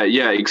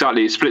 Yeah,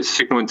 exactly. It splits the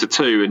signal into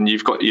two, and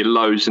you've got your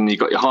lows and you've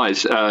got your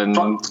highs. And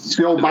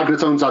the old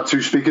Magnetones had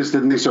two speakers,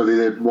 didn't they? So they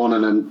did one,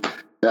 and then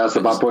that's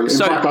the bad boy. In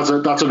fact,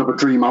 that's another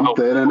dream amp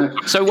there, isn't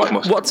it? So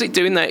what's it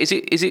doing there? Is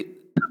it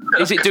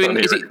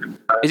doing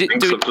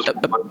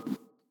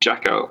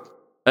jack out?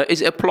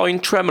 Is it applying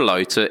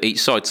tremolo to each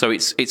side? So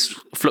it's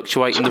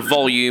fluctuating the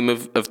volume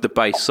of the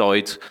bass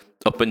side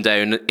up and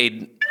down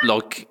in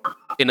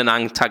an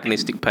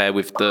antagonistic pair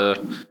with the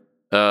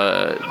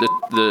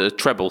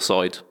treble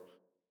side.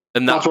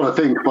 And that's what I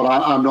think, but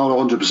I'm not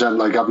 100%.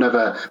 Like, I've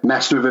never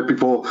messed with it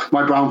before.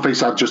 My brown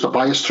face had just a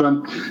bias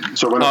trem,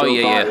 so when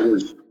I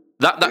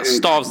that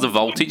starves the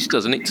voltage,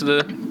 doesn't it, to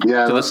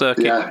the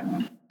circuit?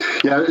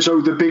 Yeah, so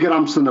the bigger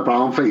amps than the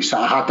brown face,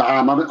 I had the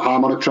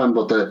harmonic trem,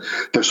 but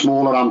the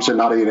smaller amps in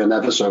that area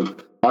never, so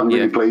I haven't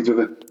really played with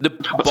it. The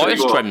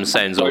bias trem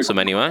sounds awesome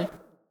anyway.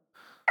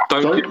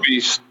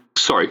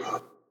 Sorry.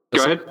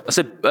 Go ahead. I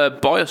said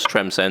bias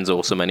trem sounds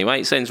awesome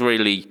anyway. It sounds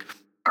really,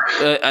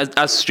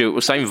 as Stuart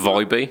was saying,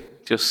 vibey.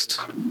 Just,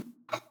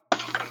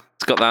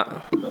 it's got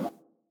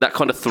that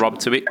kind of throb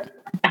to it.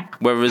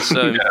 Whereas,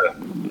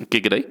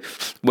 giggity.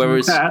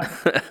 Whereas,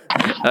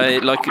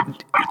 like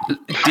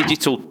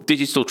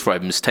digital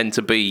trems tend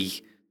to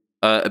be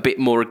a bit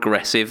more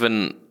aggressive,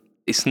 and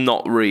it's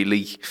not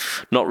really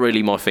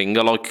my thing.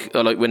 I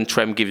like when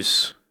trem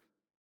gives.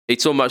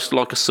 It's almost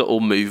like a subtle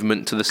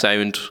movement to the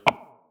sound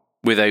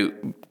without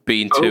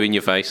being too in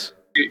your face.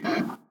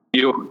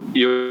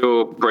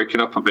 You're breaking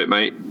up a bit,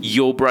 mate.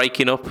 You're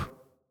breaking up.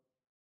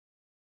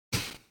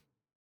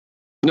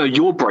 No,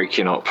 you're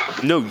breaking up.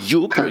 No,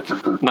 you're breaking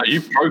up. No,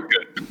 you broke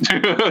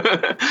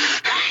it.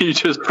 You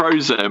just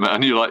froze there,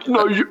 man. You're like,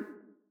 no, you.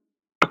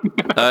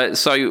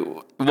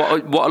 So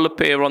what'll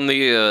appear on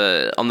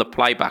the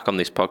playback on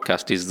this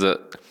podcast is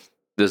that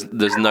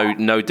there's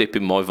no dip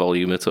in my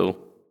volume at all.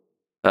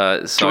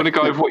 So, do you want to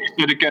go over what you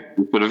did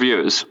again for the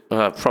viewers?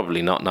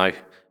 Probably not. No.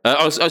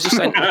 I was just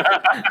saying.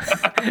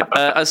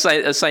 I was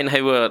saying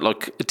how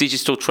like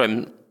digital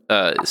trem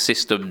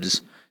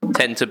systems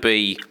tend to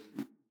be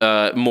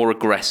more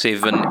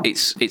aggressive, and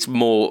it's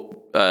more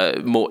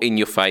in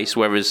your face,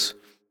 whereas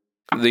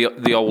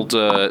the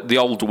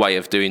old way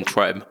of doing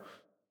trem,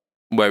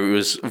 where it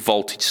was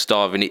voltage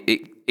starving,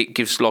 it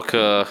gives like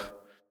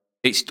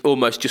it's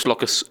almost just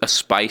like a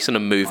space and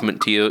a movement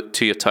to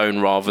your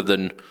tone rather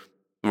than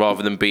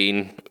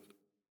being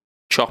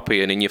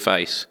choppy and in your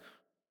face.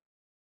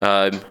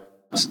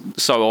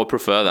 So I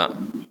prefer that.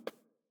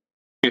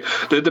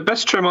 The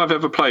best trem I've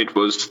ever played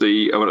was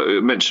I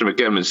mentioned him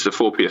again, was the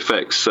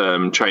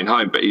 4PFX Train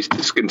Home, but he's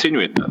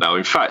discontinuing that now.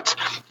 In fact,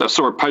 I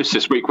saw a post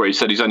this week where he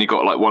said he's only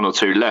got like one or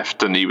two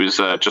left, and he was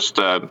just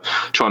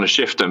trying to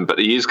shift them, but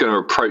he is going to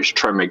approach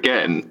trem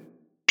again.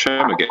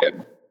 I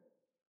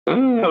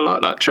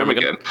like that, trem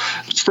again.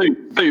 Stu,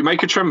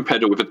 make a trem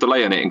pedal with a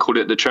delay in it and call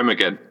it the trem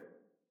again.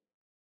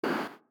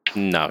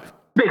 No. A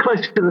bit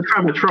closer to the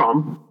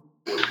Trematron.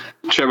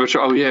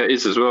 Oh yeah, it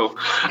is as well.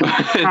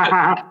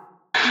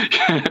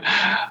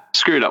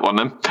 Screw that one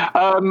then.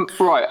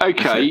 Right,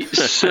 okay.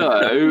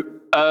 So,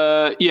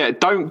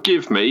 don't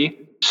give me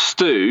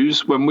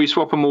stews when we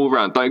swap them all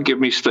around. Don't give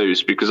me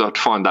stews, because I'd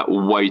find that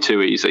way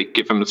too easy.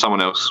 Give them to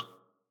someone else,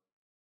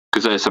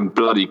 because there's some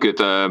bloody good.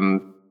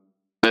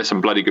 There's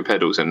some bloody good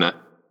pedals in there.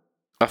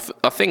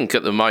 I think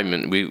at the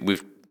moment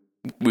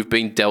we've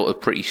been dealt a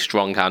pretty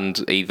strong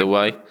hand either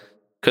way,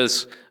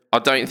 because I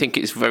don't think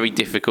it's very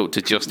difficult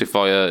to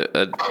justify a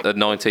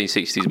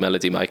 1960s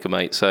Melody Maker,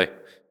 mate. So.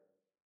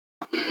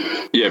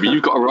 Yeah, but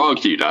you've got to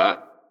argue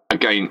that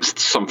against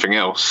something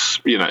else,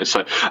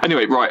 So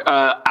anyway, right,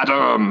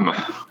 Adam.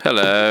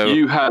 Hello.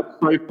 You have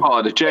so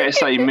far the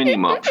JSA Mini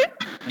Muff.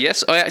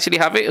 Yes, I actually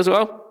have it as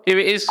well. Here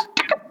it is.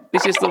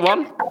 This is the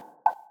one.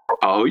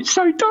 Oh, it's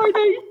so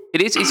tiny.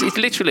 It is. It's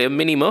literally a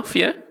mini muff,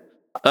 yeah.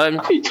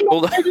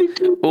 Although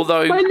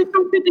my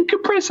little mini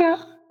compressor.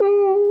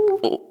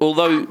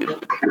 although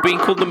being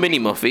called the Mini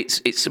Muff,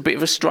 it's a bit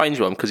of a strange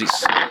one because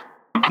it's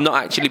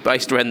not actually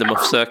based around the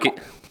Muff circuit.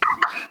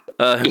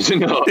 Is it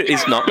not?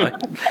 It's not.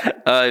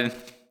 No.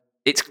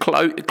 It's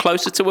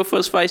closer to a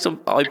fuzz face,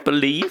 I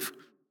believe.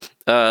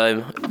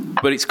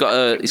 But it's got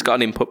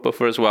an input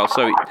buffer as well,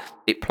 so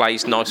it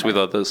plays nice with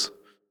others,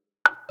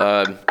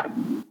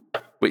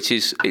 which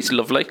is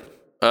lovely.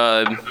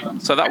 So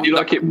that you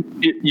like it.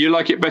 You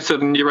like it better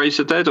than your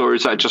Razer Dead, or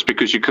is that just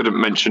because you couldn't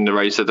mention the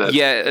Razer Dead?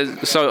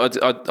 Yeah. So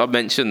I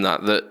mentioned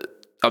that.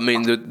 I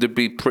mean, there'd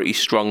be pretty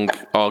strong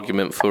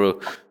argument for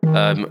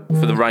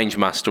the Range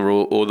Master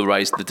or the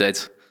Razer the Dead.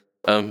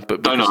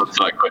 But no, it's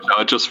that question.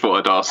 I just thought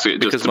I'd ask it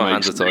because just to my make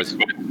hands are tied.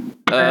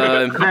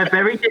 They're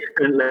very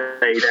different,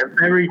 Lee. They're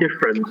very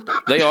different.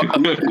 They are.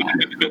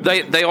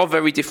 They are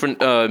very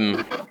different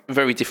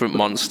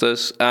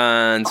monsters,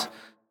 and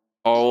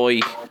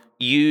I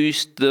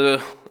used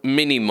the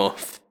Mini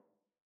Muff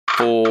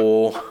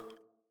for.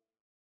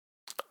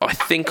 I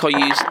think I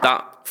used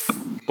that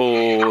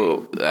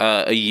for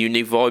a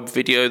Univibe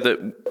video that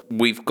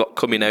we've got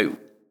coming out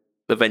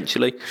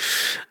eventually.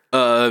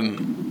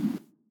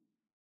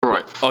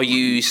 Right. I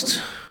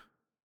used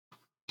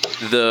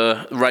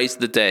the Raise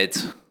the Dead.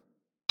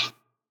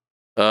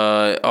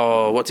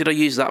 What did I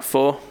use that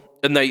for?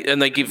 And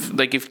they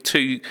give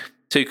two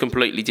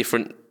completely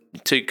different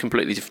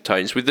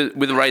tones. With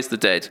the Raise the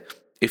Dead,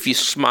 if you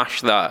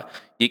smash that,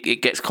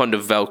 it gets kind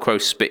of Velcro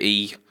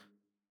spitty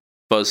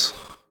buzz,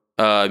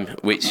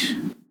 which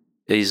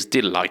is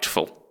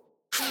delightful.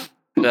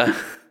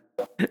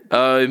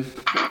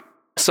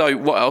 So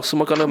what else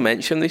am I going to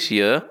mention this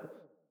year?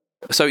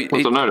 So it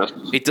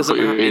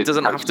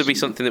doesn't have to be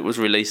something that was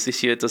released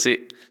this year, does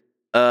it?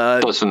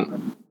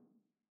 Doesn't.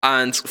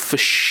 And for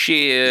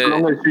sheer,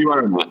 as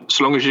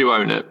long as you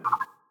own it,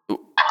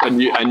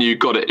 and you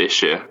got it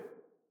this year.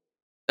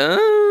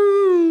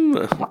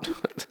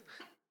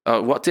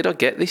 What did I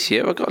get this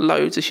year? I got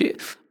loads of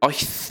shit. I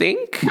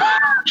think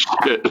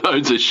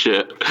loads of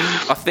shit.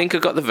 I think I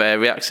got the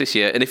Variax this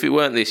year, and if it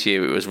weren't this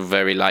year, it was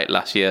very late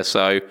last year.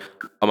 So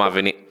I'm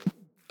having it.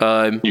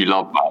 You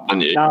love that,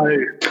 don't you? No,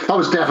 that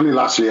was definitely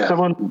last year.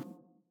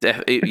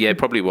 It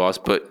probably was,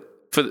 but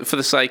for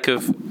the sake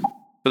of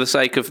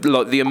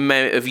like the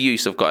amount of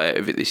use I've got out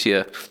of it this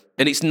year,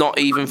 and it's not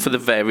even for the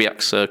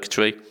Variax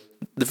circuitry.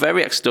 The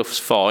Variax stuff's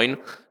fine;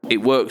 it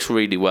works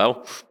really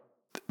well,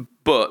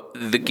 but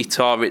the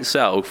guitar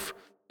itself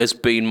has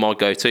been my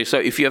go-to. So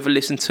if you ever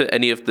listen to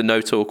any of the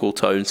No Talk or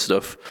Tone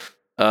stuff,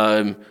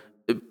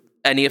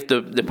 any of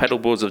the pedal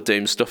boards of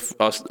Doom stuff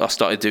I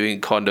started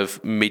doing kind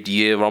of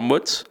mid-year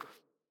onwards,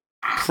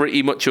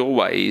 pretty much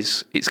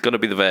always it's going to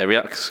be the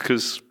Variax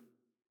because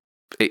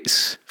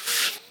it's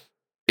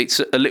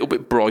a little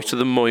bit brighter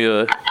than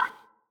my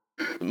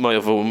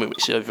other one,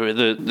 which over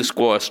the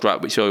Squire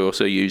Strat, which I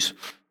also use.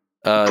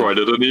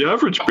 Brighter than the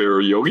average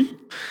beer, Yogi.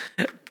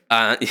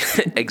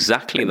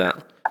 Exactly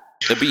that.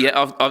 But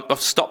yeah,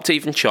 I've stopped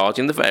even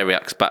charging the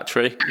Variax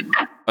battery.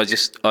 I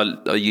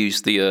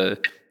use the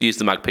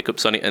mag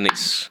pickups on it, and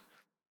it's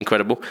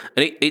incredible.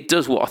 And it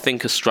does what I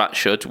think a Strat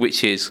should,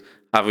 which is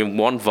having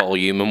one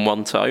volume and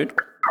one tone.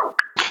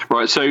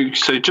 Right, so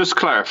just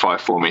clarify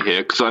for me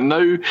here, because I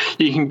know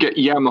you can get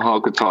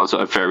Yamaha guitars that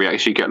are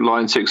Variax, you get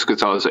Line 6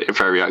 guitars that are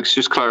Variax.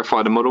 Just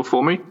clarify the model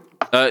for me.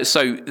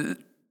 So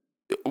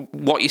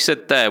what you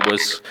said there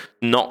was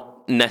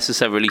not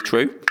necessarily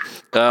true.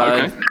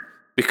 Okay.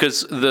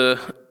 Because the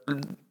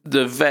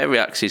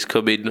Variaxes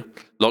come in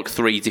like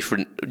 3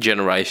 different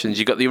generations.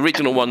 You've got the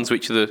original ones,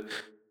 which are the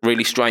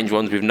really strange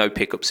ones with no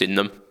pickups in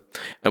them,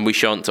 and we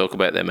shan't talk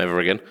about them ever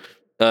again.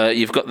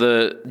 You've got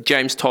the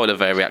James Tyler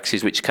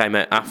Variaxes, which came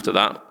out after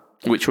that,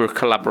 which were a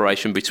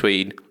collaboration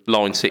between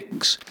Line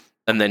 6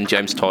 and then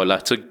James Tyler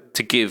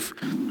to give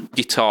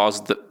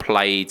guitars that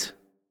played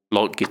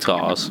like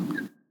guitars.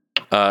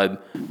 And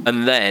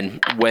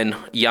then when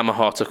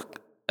Yamaha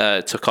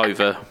took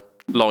over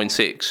Line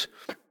 6,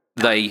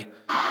 they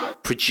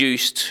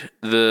produced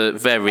the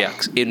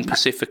Variax in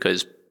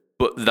Pacificas,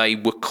 but they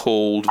were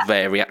called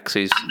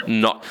Variaxes.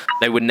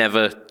 They were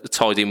never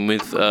tied in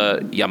with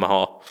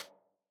Yamaha.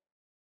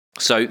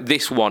 So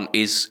this one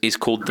is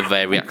called the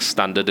Variax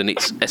Standard, and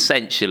it's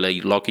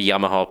essentially like a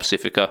Yamaha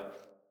Pacifica,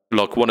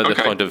 like one of the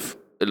kind of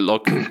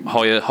like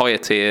higher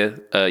tier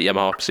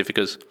Yamaha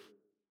Pacificas.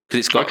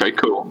 It's got okay,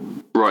 cool.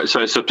 Right,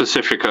 so it's a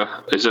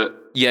Pacifica, is it?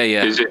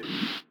 Yeah. Is it?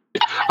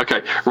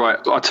 Okay, right.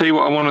 I'll tell you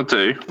what I want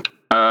to do.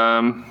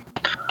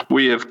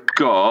 We have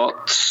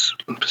got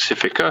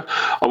Pacifica.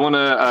 I want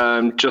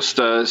to just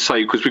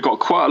say, because we've got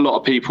quite a lot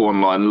of people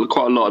online,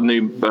 quite a lot of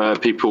new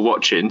people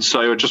watching.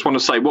 So I just want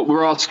to say what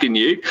we're asking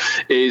you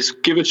is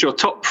give us your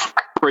top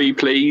 3,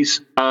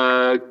 please,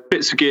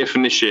 bits of gear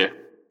from this year.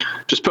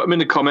 Just put them in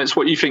the comments.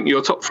 What you think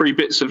your top 3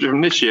 bits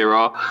from this year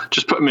are.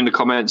 Just put them in the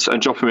comments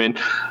and drop them in.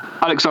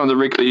 Alexander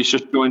Wrigley's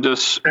just joined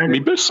us. Me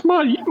best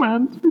mate,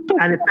 man.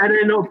 And it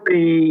better not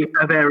be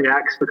a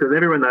Variax, because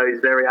everyone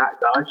knows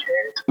Variax are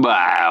shit.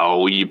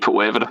 Wow, you put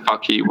whatever the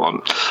fuck you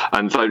want.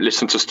 And don't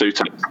listen to Stu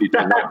Tate. He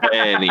doesn't know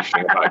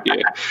anything about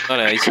you. I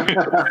know,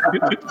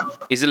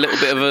 he's a little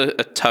bit of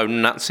a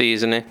tone Nazi,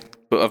 isn't he?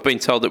 But I've been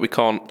told that we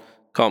can't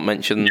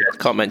mention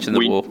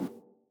the war.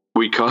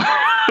 We can't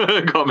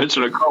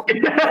mention a cop.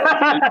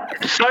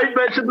 Don't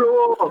mention the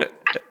war.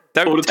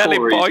 Don't tell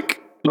him, Mike.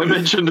 Don't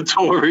mention the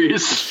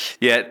Tories.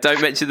 Yeah,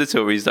 don't mention the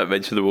Tories. Don't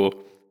mention the war.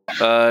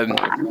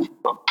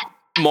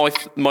 My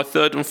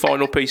third and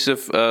final piece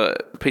of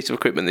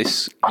equipment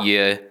this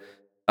year,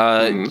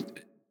 and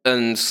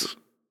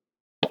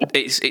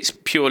it's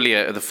purely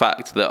out of the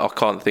fact that I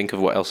can't think of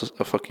what else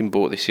I fucking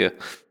bought this year.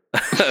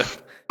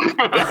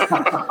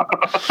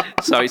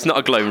 So it's not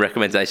a glowing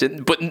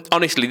recommendation, but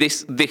honestly,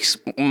 this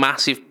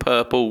massive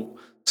purple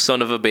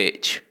son of a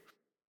bitch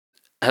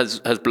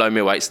has blown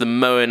me away. It's the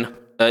Moen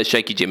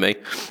Shaky Jimmy.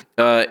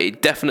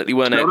 It definitely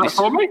weren't out this.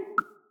 For me?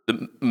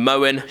 The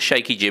Moen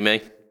Shaky Jimmy.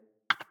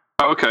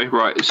 Oh, okay,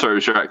 right. Sorry, it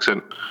was your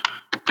accent.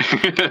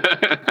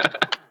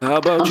 How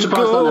about I'm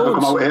surprised that never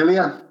come out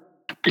earlier.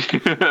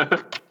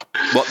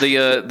 What,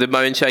 the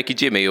Moen Shaky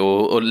Jimmy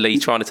or Lee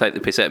trying to take the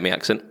piss out of me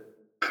accent?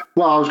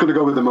 Well, I was going to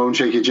go with the Moan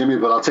Shaky Jimmy,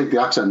 but I'll take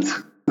the accent.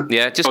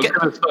 Yeah, I was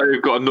going to say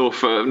we've got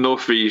a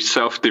north v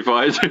south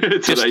divide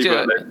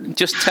today.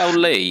 Just tell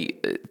Lee,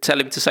 tell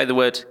him to say the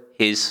word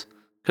his,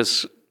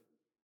 because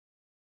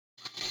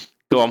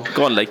go on,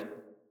 Lee.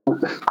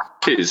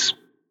 His.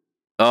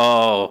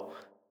 Oh,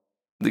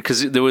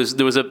 because there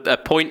was a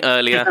point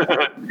earlier.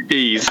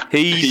 He's.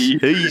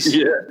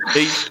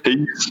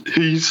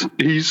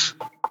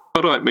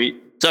 All right, mate.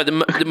 So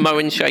the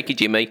Moen Shaky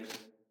Jimmy,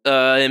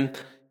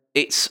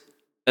 it's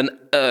an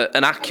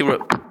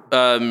accurate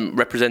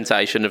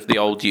representation of the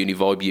old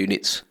Univibe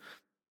units.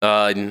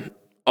 I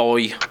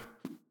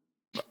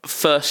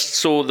first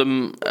saw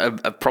them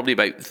probably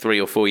about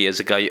 3 or 4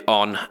 years ago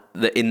on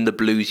the In the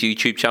Blues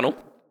YouTube channel.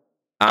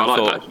 And I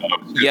like that.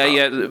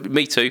 Yeah,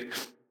 me too.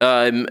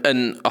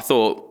 And I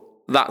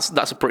thought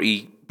that's a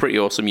pretty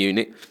awesome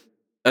unit.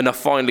 And I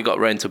finally got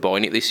around to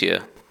buying it this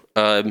year.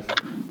 And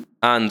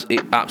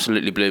it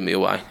absolutely blew me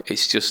away.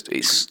 It's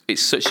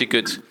such a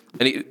good,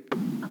 and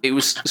it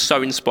was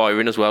so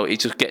inspiring as well. It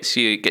just gets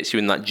you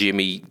in that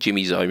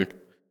Jimmy zone.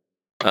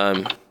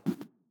 And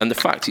the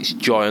fact it's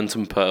giant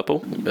and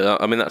purple,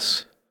 I mean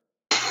that's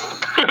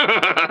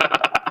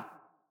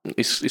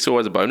it's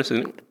always a bonus,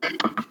 isn't it?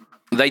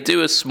 They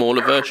do a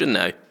smaller version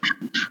now.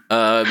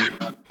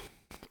 And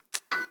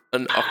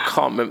I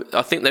can't remember.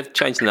 I think they've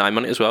changed the name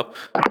on it as well.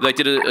 They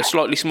did a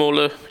slightly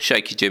smaller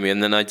Shaky Jimmy,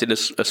 and then they did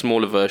a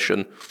smaller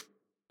version.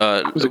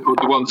 Was it called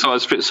the one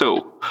size fits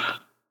all?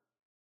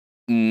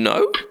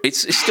 No,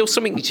 it's still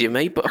something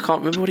Jimmy, but I can't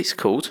remember what it's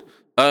called.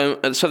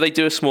 And so they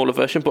do a smaller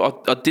version,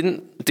 but I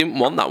didn't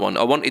want that one.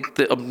 I wanted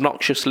the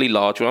obnoxiously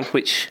large one,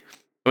 which,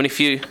 I mean,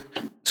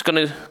 it's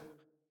going to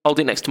hold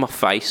it next to my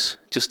face,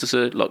 just as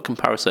a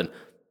comparison,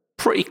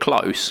 pretty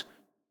close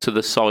to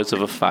the size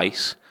of a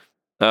face.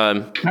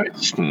 No,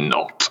 it's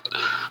not.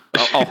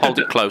 I'll hold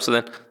it closer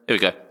then. Here we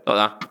go,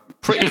 like that.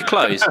 Pretty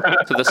close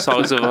to the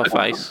size of her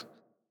face.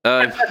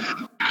 Hang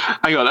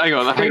on a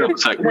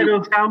sec.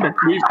 Pedals sound better.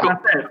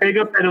 That's it.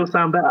 Bigger pedals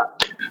sound better.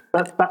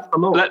 That's the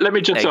law. Let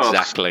me just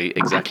ask.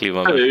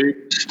 Exactly.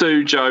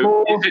 Stu,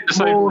 Joe, is it the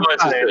same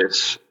size as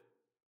this?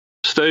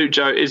 Stu,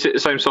 Joe, is it the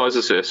same size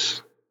as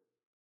this?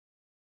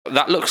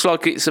 That looks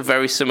like it's a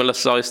very similar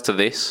size to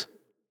this.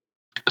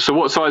 So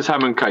what size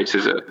Hammond case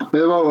is it?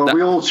 Are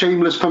we all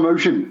shameless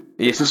promotion?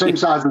 It's the same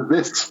size as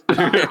this.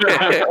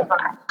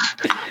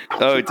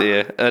 Oh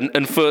dear.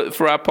 And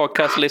for our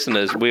podcast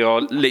listeners, we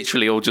are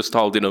literally all just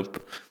holding up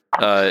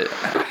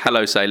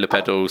Hello Sailor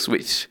pedals,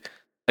 which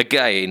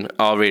again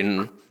are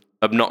in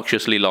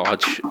obnoxiously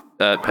large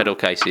pedal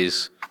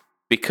cases,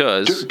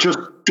 because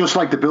just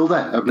like the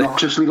builder,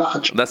 obnoxiously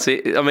large. That's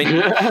it. I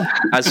mean,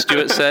 as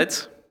Stuart said,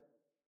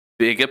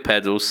 bigger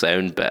pedals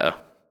sound better.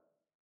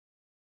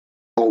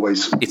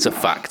 Always. It's a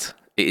fact.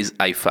 It is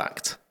a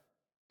fact.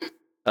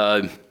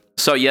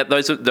 So yeah,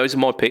 those are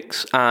my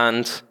picks,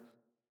 and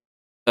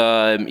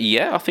I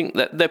think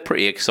that they're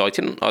pretty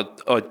exciting. I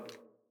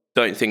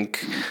don't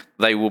think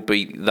they will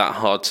be that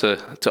hard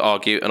to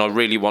argue, and I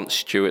really want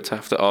Stuart to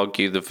have to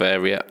argue the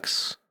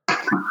Variax.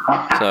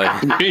 So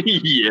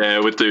yeah,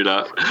 we'll do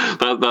that.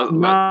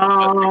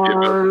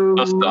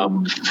 That's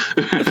dumb.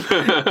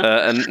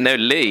 And now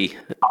Lee.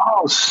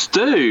 Oh,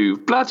 Stu!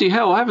 Bloody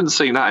hell! I haven't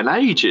seen that in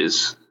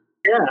ages.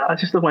 Yeah, I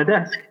just on my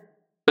desk.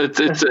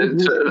 It's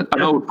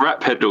an old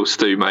rap pedal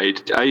Stu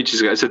made ages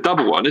ago. It's a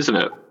double one, isn't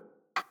it?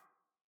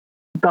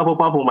 Double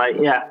bubble, mate,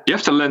 yeah. You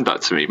have to lend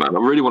that to me, man. I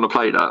really want to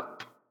play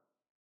that.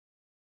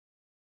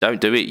 Don't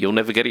do it. You'll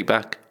never get it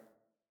back.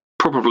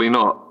 Probably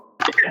not.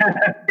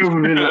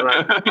 Probably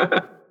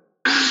not.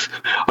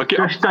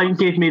 Just don't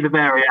give me the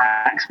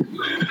Variax.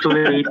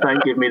 Please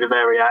don't give me the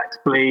Variax,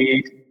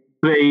 please.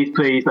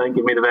 Please don't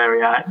give me the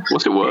Variax.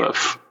 What's it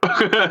worth?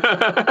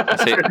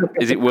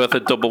 Is it worth a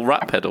double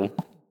rat pedal?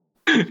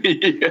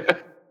 Yeah.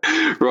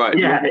 Right.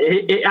 Yeah,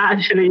 it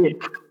actually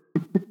is.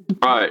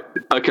 Right.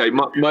 Okay.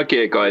 My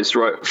gear, guys.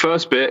 Right.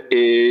 First bit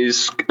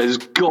has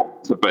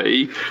got to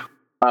be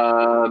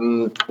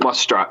my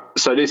strap.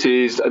 So this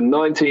is a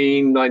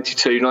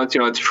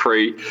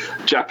 1993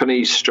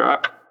 Japanese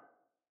strap.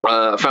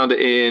 I found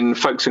it in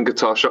Folks and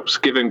Guitar Shops.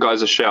 Give them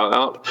guys a shout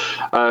out.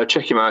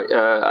 Check him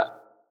out.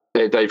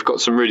 They've got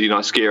some really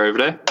nice gear over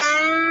there.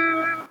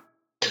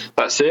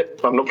 That's it.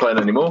 I'm not playing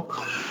anymore.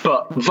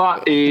 But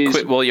that is.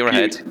 Quit while you're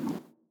ahead.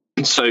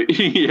 So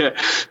yeah.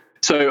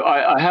 So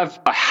I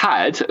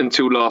had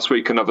until last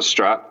week another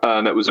strap,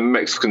 and it was a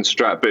Mexican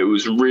strap, but it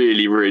was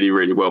really, really,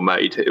 really well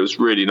made. It was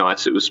really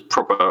nice. It was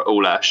proper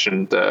all ash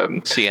and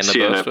Sienna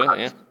burst, right?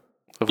 Yeah.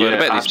 I've heard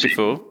about this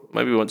before.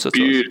 Maybe once or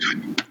twice.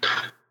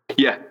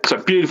 Yeah, so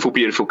beautiful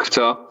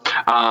guitar.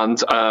 And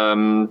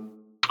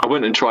I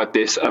went and tried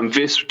this, and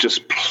this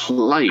just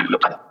played.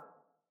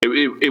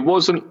 It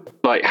wasn't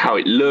like how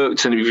it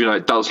looked, and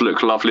it does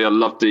look lovely. I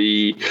love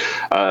the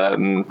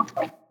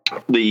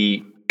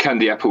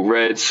candy apple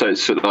red, so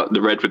it's sort of like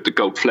the red with the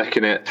gold fleck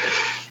in it.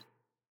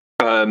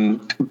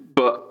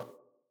 But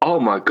oh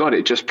my god,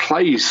 it just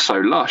plays so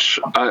lush.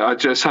 I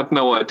just had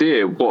no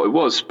idea what it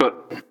was, but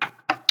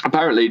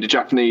apparently the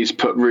Japanese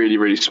put really,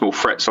 really small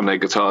frets on their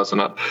guitars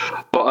and that.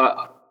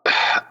 But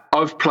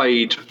I've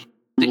played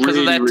because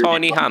of their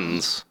tiny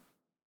hands.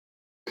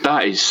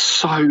 That is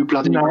so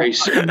bloody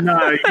racist.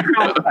 No, you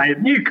can't say it.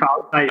 You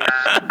can't say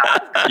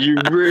that. You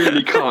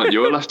really can't.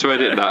 You'll have to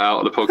edit that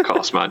out of the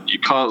podcast, man. You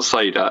can't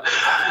say that.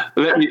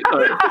 Let me.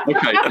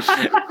 Okay.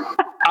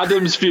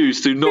 Adam's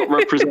views do not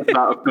represent that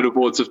of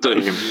Billboards of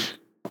Doom.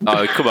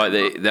 Oh, come on!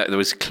 There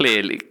was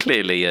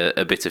clearly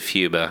a bit of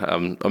humour.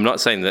 I'm not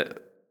saying that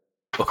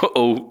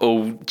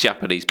all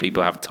Japanese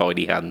people have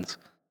tiny hands.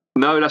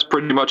 No, that's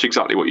pretty much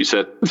exactly what you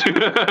said. That's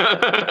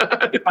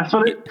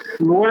what it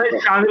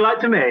sounded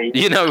like to me.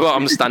 You know what?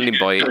 I'm standing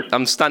by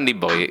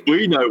it.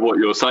 We know what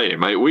you're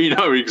saying, mate. We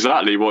know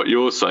exactly what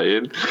you're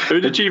saying.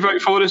 Who did you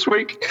vote for this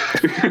week?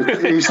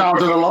 He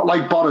sounded a lot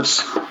like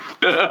Boris.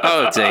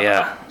 Oh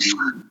dear.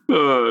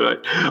 Right.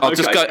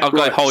 I'll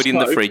go hide in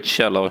the fridge,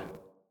 shall I?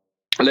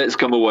 Let's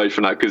come away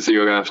from that because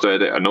you're going to have to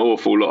edit an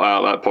awful lot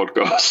out of that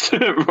podcast.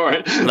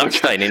 Right. Not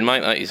staying in,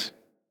 mate. That is.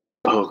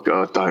 Oh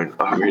God, don't!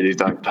 I really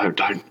don't.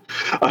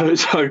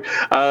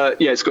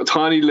 It's got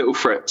tiny little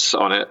frets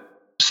on it.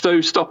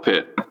 Stu, stop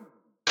it!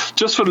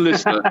 Just for the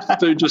listener,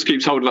 Stu just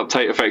keeps holding up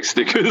Tate Effect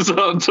stickers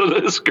onto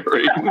the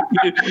screen.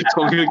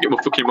 So I'm going to get my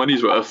fucking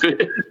money's worth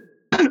here.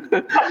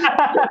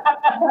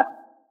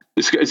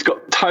 It's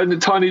got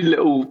tiny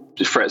little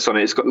frets on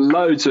it. It's got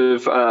loads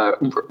of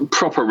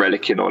proper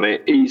relicing on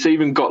it. It's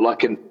even got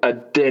like a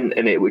dent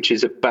in it, which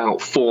is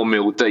about 4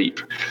 mil deep.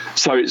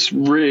 So it's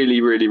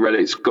really, really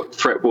relic. It's got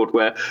fretboard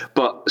wear,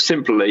 but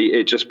simply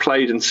it just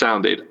played and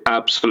sounded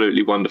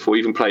absolutely wonderful.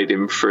 Even played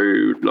in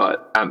through like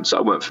amps that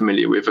I weren't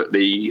familiar with at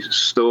the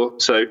store.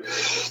 So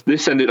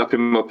this ended up in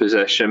my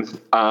possession,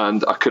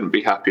 and I couldn't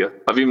be happier.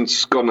 I've even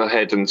gone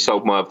ahead and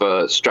sold my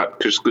other strap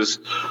because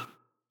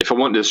if I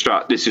wanted a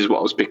strap, this is what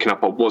I was picking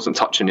up. I wasn't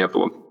touching the other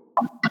one.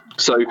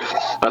 So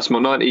that's my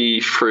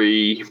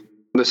 93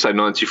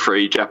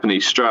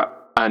 Japanese strap,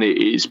 and it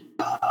is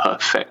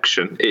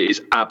perfection. It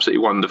is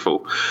absolutely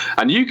wonderful.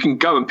 And you can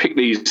go and pick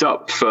these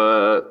up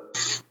for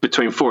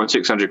between 400 and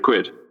 600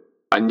 quid,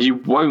 and you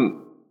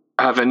won't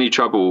have any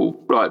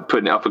trouble like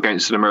putting it up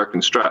against an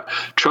American strap.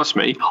 Trust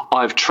me,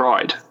 I've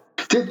tried.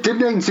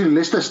 Didn't Ainsley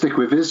Lister stick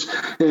with his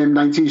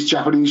 90s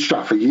Japanese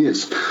strap for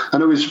years? I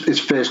know his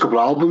first couple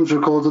of albums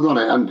recorded on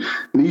it, and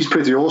he's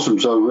pretty awesome,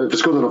 so if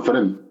it's good enough for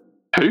him.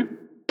 Who?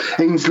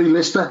 Ainsley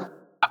Lister.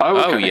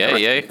 Oh,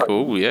 yeah,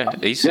 cool, yeah.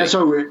 Yeah,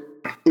 so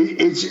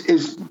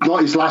it's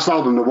not his last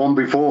album, the one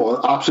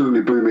before,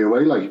 absolutely blew me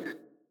away, like.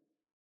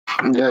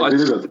 Yeah, really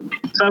good.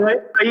 So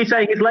are you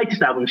saying his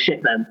latest album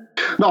shit then?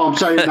 No, I'm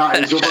saying that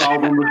his other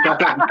album was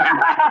better.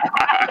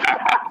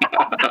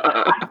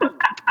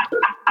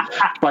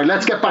 Right,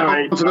 let's get back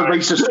onto the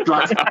racist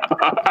strap.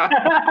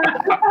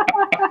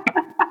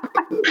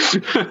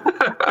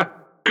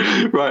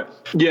 Right,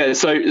 yeah.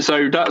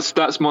 So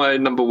that's my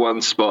number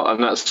one spot,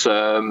 and that's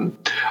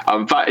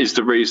that is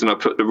the reason I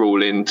put the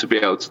rule in to be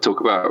able to talk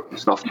about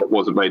stuff that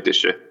wasn't made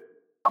this year.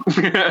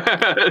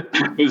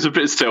 It was a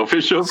bit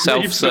selfish of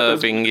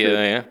self-serving,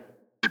 yeah.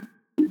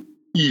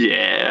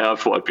 Yeah, I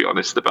thought I'd be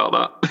honest about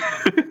that.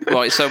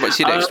 Right, so what's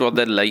your next one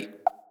then, Lee?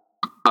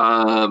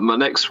 My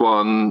next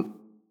one,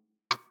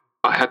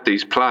 I had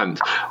these planned.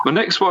 My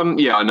next one,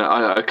 yeah, I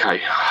know.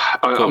 Okay,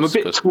 I'm a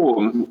bit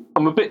torn.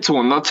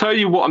 I'll tell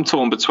you what I'm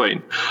torn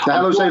between. The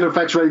Hello Sailor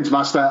Effects Range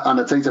Master and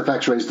the Tate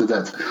Effects Raise the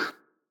Dead.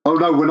 Oh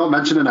no, we're not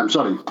mentioning them.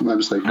 Sorry, my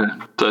mistake.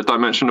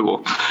 Don't mention the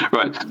war.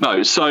 Right.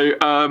 No. So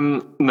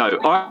no,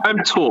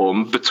 I'm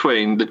torn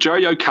between the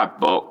Joyo Cab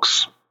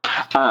Box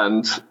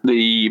and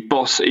the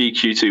Boss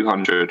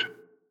EQ200.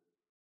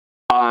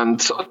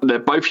 and they're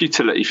both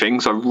utility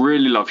things. I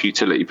really love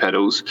utility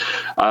pedals.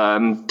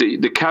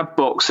 The cab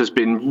box has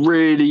been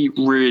really,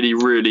 really,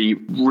 really,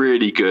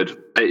 really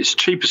good. It's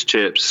cheap as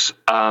chips,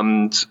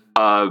 and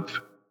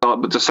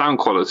but the sound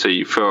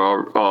quality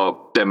for our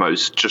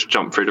demos just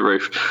jumped through the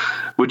roof.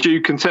 Would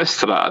you contest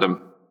to that,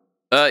 Adam?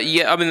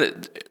 Yeah, I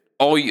mean,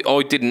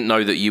 I didn't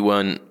know that you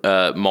weren't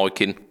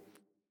micing,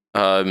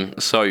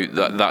 so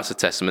that's a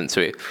testament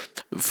to it.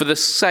 For the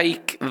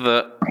sake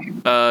that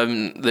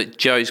that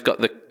Joe's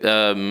got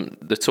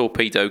the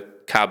Torpedo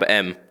Cab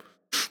M,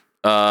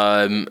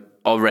 I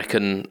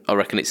reckon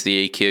it's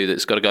the EQ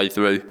that's got to go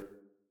through.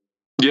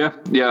 Yeah,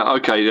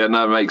 okay, yeah,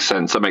 no, that makes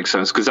sense.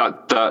 Because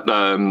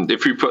that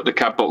if you put the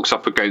cab box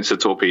up against the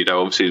Torpedo,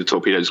 obviously the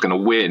Torpedo is going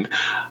to win.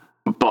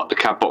 But the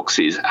cab box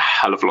is a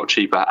hell of a lot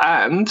cheaper.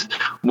 And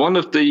one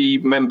of the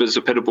members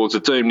of Pedalboards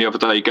of Doom the other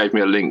day gave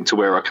me a link to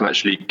where I can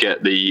actually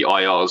get the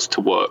IRs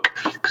to work,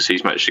 because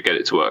he's managed to get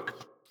it to work.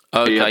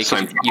 Okay,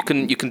 you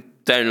can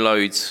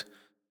download.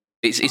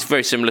 It's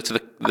very similar to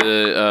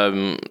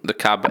the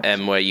Cab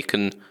M, where you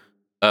can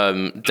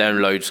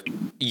download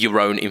your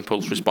own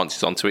impulse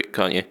responses onto it,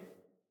 can't you?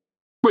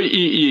 Well,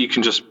 you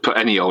can just put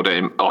any old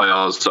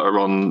IRs that are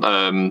on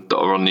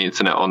the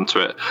internet onto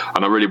it,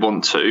 and I really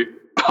want to,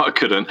 but I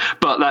couldn't.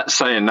 But that's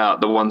saying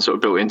that the ones that were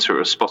built into it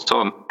are spot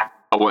on.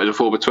 I wanted a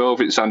 4x12.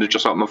 It sounded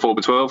just like my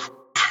 4x12.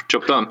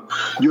 Job done.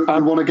 You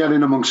want to get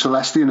in amongst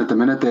Celestion at the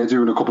minute? They're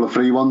doing a couple of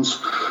free ones.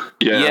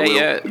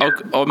 Yeah.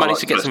 I managed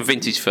to get some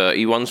vintage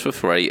 30 ones for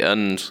free,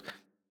 and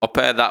I'll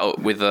pair that up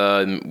with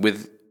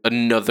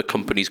another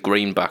company's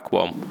greenback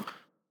one,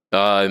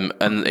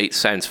 and it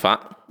sounds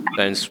fat.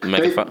 Sounds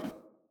mega fat.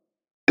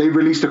 They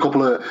released a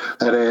couple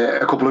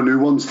of new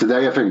ones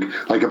today, I think,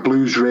 like a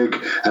blues rig,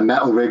 a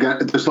metal rig.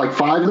 There's like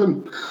 5 of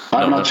them. I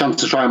haven't had a chance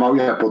to try them out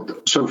yet,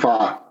 but so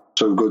far,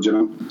 so good, you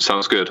know.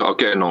 Sounds good. I'll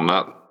get in on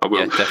that. I will.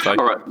 Yeah, definitely.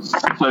 All right.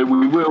 So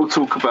we will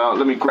talk about.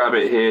 Let me grab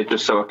it here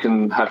just so I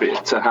can have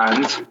it to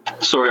hand.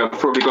 Sorry, I've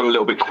probably gone a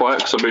little bit quiet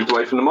because I moved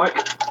away from the mic.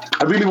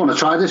 I really want to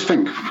try this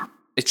thing.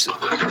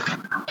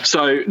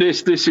 So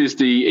this is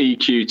the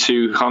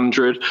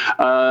EQ200.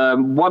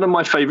 One of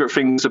my favourite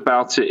things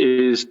about it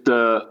is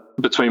that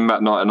between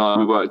Matt Knight and I,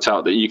 we worked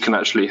out that you can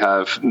actually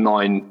have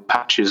 9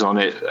 patches on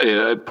it.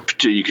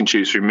 You can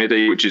choose through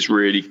MIDI, which is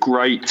really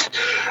great.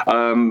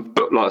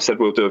 But like I said,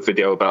 we'll do a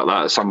video about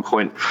that at some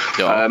point.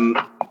 Yeah.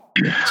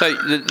 So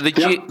the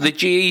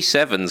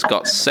GE7's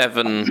got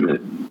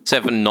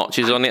seven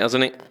notches on it,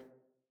 hasn't it?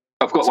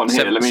 I've got one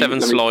here.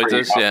 Seven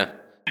sliders, yeah.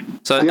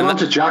 So the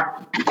amount of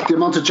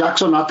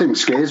jacks on that thing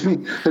scares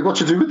me. Like, what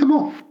you do with them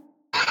all?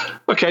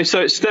 Okay, so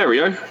it's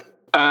stereo,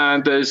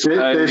 and there's 4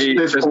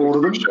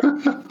 of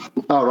them.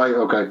 Oh, right,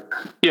 okay.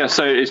 Yeah,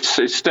 so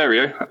it's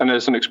stereo, and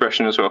there's an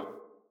expression as well.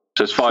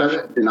 So it's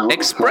 5.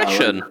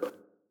 Expression.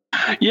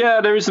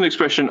 Yeah, there is an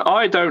expression.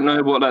 I don't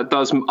know what that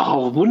does.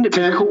 Oh, wouldn't it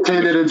be cool?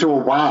 Turn it into a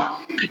wah.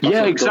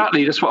 Yeah,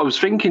 exactly. That's what I was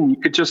thinking. You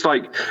could just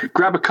like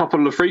grab a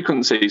couple of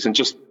frequencies and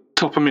just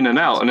top them in and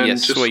out, and then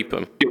just sweep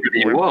them. Get rid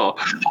of your wah.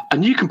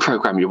 And you can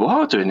program your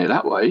wah doing it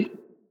that way.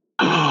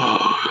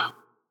 Oh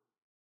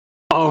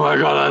my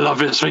god, I love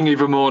this thing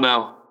even more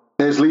now.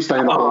 There's Lee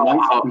staying up all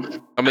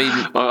night. I mean,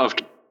 I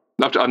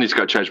need to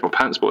go change my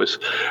pants, boys.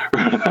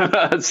 Did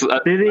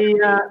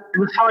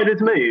the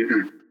sliders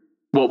move?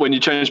 What, when you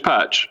change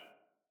patch?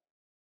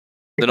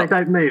 If they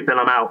don't move, then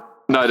I'm out.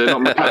 No, they're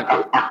not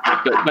mechanical.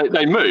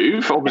 they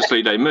move,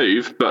 obviously they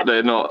move, but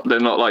they're not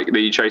like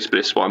the Chase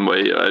Bliss one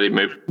where they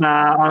move.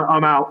 Nah,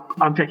 I'm out.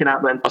 I'm checking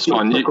out then. That's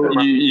fine.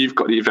 You've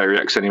got your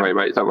Variax anyway,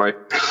 mate. Don't worry.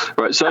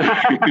 Right, so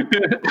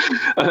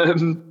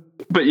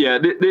but yeah,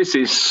 this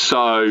is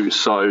so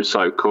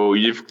cool.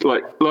 You've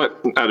like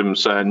Adam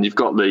saying, you've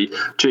got the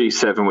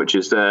G7, which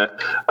is there.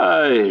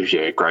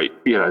 Yeah, great.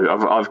 You know,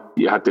 I've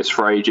had this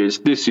for ages.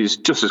 This is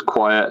just as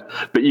quiet,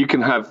 but you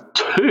can have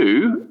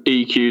 2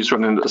 EQs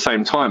running at the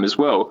same time as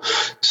well.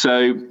 So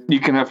you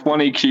can have one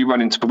EQ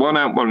run into one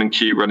amp, one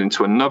EQ run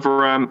into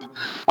another amp,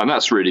 and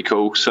that's really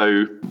cool. So,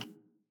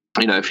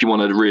 you know, if you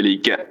want to really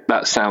get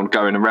that sound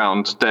going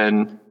around,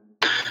 then.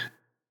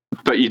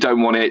 But you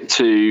don't want it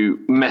to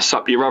mess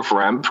up your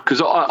other amp,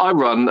 because I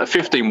run a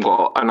 15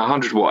 watt and a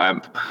 100 watt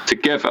amp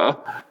together,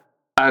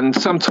 and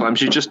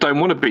sometimes you just don't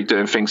want to be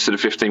doing things to the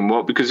 15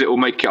 watt because it will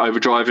make it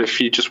overdrive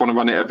if you just want to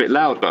run it a bit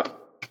louder.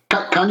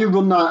 Can you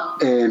run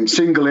that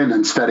single in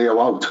and stereo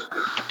out?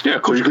 Yeah,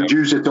 of course. So you could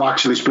use it to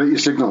actually split your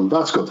signal.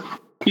 That's good.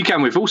 You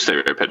can with all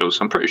stereo pedals,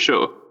 I'm pretty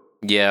sure.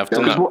 Yeah, I've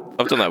done that.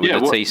 I've done that with the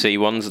TC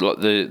ones, like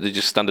the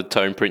just standard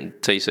tone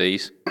print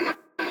TCs.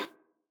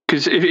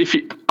 Because if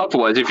you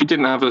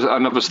didn't have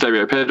another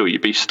stereo pedal,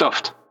 you'd be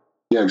stuffed.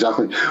 Yeah,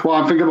 exactly. Well,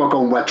 I'm thinking about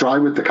going wet dry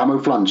with the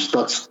camouflage.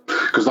 That's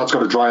because that's got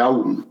to dry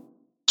out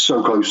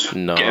so close.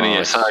 No, get an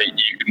ESA,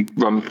 you can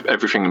run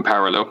everything in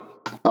parallel.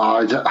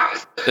 I'm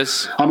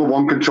a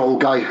one control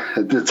guy.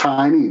 The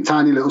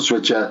tiny little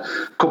switcher,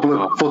 couple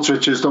of foot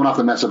switches. Don't have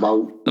to mess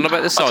about. It's not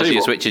about the size of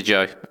your switcher,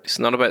 Joe. It's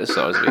not about the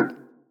size of it.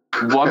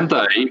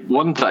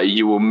 One day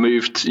you will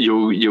move.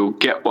 You'll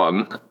get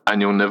one,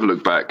 and you'll never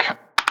look back.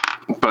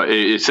 but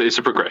it's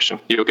a progression.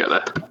 You'll get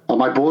there. Well,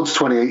 my board's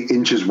 28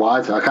 inches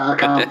wide. I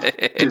can't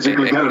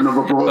physically get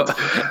another board.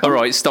 All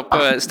right, stop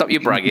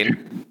your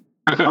bragging.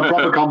 I'm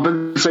probably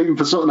compensating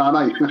for something, aren't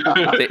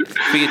I?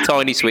 For your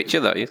tiny switcher,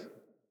 that is.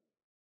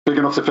 Big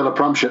enough to fill a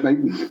pram ship,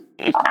 mate.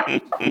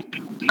 Okay.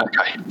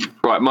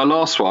 Right, my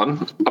last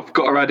one. I've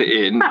got to add it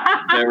in.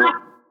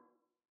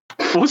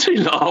 What's he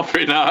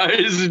laughing at?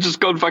 He's just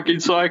gone fucking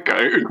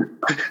psycho.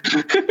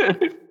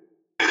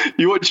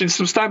 You watching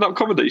some stand-up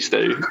comedy,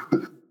 Steve?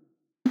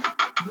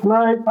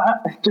 No,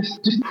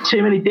 just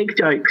too many dick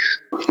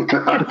jokes.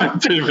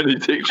 Too many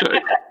dick jokes.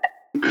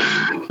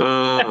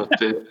 Oh,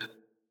 dear.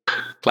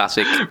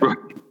 Classic. Right.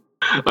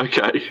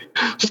 Okay.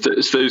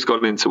 Stu's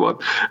gone into one.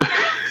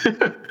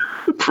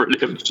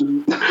 Brilliant.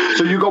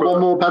 So you got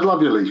one more pedal,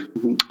 have you, Lee?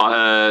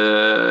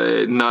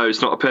 No,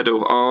 it's not a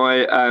pedal.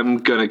 I am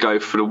going to go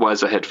for the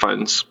Wazza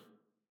headphones.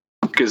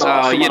 You're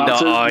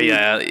not. Oh,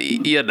 yeah.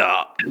 You're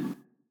not.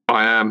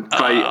 I am.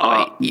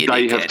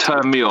 They have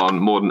turned me on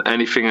more than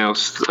anything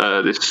else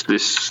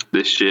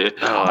this year.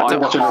 I'm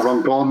watching the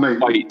wrong porn, mate.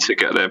 Wait to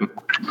get them.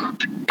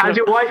 How's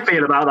your wife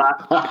feel about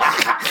that?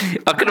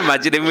 I can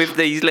imagine him with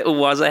these little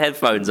Wazza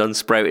headphones on,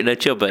 sprouting a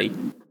chubby.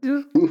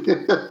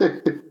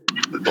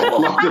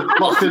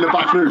 Locked in the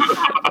back room.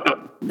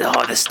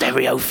 Oh, the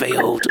stereo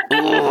field.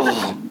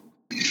 Oh.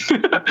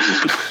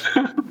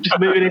 Just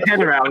moving his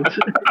head around.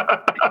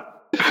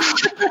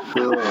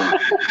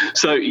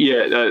 So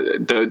yeah,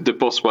 the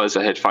Boss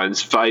Wazza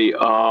headphones, they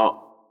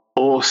are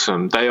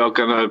awesome. They are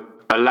going to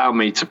allow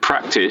me to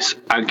practice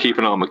and keep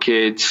an eye on my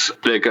kids.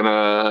 They're going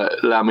to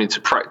allow me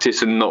to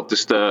practice and not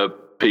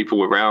disturb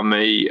people around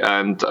me,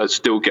 and I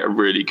still get a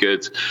really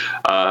good,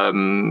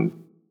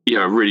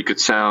 really good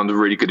sound, a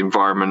really good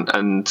environment.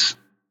 And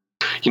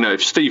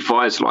if Steve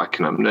Vai's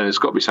liking them, then there's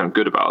got to be something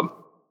good about them.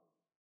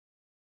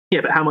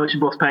 Yeah, but how much is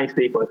Boss paying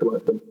Steve Vai to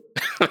like them?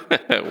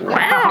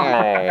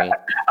 Wow.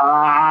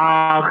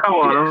 Come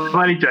on, I'm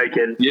only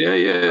joking.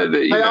 Yeah.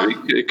 They are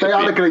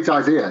a great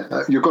idea.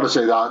 You've got to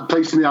say that.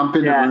 Placing the amp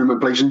in the room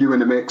and placing you in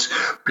the mix.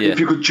 Yeah.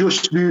 If you could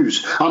just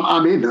use,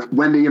 I'm in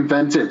when they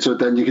invent it, so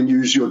then you can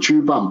use your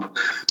tube amp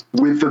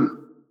with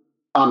them.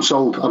 I'm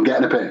sold. I'm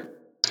getting a pair.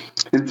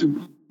 With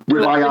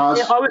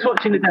IRs. I was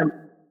watching the demo.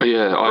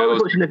 Yeah, I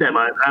was watching the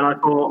demo, and I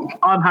thought,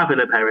 I'm having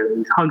a pair of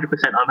these. 100%,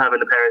 I'm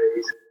having a pair of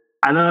these.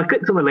 And then I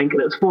clicked on the link,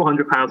 and it was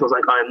 £400. I was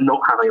like, I am not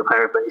having a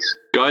pair of these.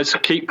 Guys,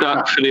 keep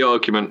that for the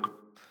argument.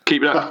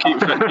 Keep that for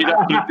the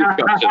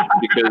discussion,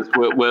 because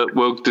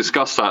we'll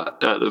discuss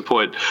that at the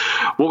point.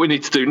 What we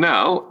need to do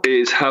now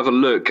is have a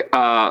look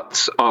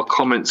at our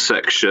comments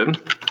section.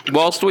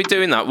 Whilst we're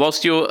doing that,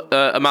 whilst you're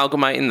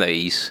amalgamating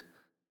these,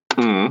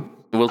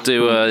 we'll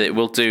do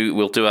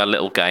our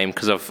little game,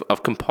 because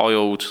I've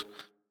compiled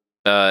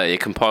a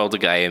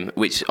game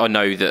which I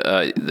know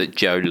that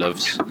Joe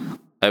loves.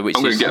 I do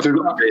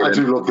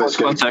love this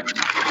game.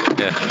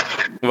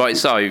 Yeah. Right.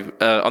 So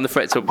on the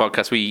Fret Talk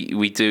podcast,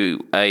 we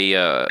do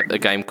a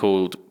game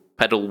called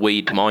Pedal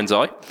Weed Mind's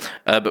Eye,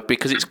 but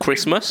because it's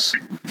Christmas,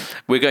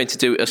 we're going to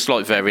do a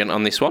slight variant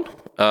on this one.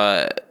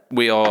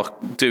 We are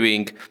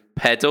doing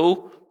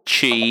Pedal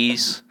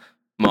Cheese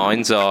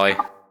Mind's Eye,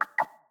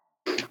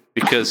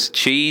 because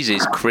cheese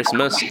is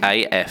Christmas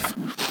AF.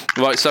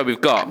 Right. So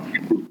we've got.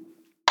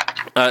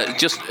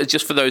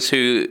 Just for those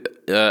who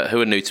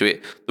are new to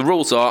it, the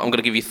rules are: I'm going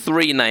to give you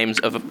 3 names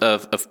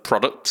of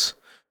products.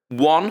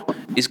 One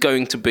is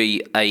going to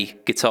be a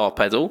guitar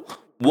pedal.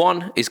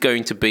 One is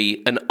going to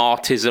be an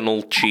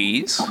artisanal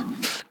cheese,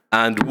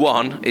 and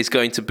one is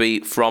going to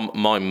be from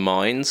my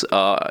mind's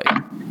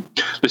eye.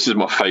 This is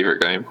my favourite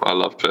game. I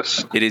love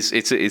this. It is.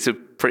 It's a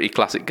pretty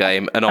classic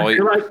game, and I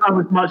feel like I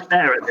was much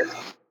better at this.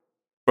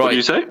 Right. What did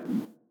you say?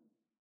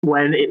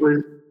 When it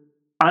was.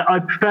 I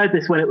preferred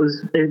this when it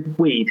was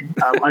weed.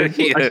 I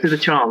stood a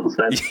chance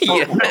then.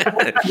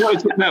 What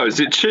is it now? Is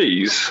it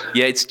cheese?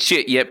 Yeah, it's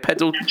cheese. Yeah,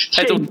 pedal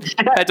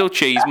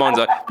cheese, mind's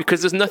eye.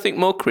 Because there's nothing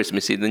more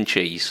Christmassy than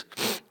cheese.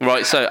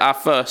 Right, so our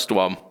first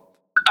one.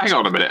 Hang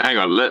on a minute.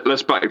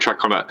 Let's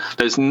backtrack on that.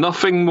 There's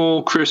nothing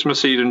more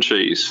Christmassy than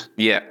cheese.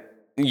 Yeah.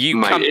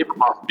 It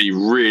must be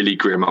really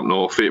grim up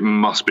north. It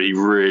must be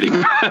really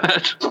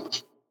bad.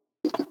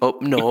 Up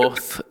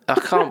north. I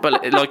can't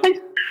believe it. Like,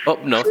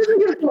 up north.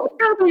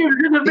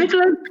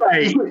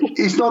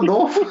 He's not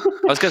north.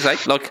 I was going to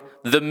say, like,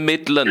 the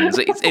Midlands.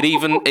 It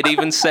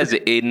even says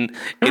it in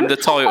the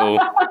title.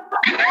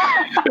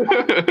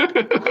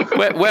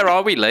 Where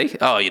are we, Lee?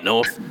 Oh, you're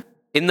north.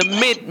 In the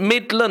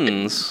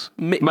Midlands.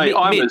 Mate,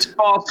 I'm as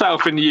far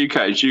south in the UK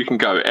as you can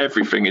go.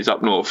 Everything is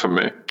up north from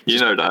me. You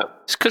know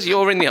that. It's because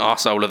you're in the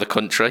arsehole of the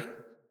country.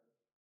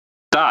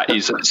 That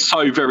is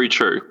so very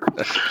true.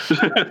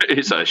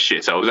 It's a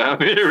shithole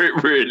down here.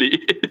 It really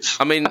is.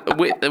 I mean,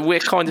 we're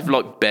kind of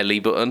like belly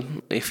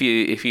button. If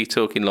you're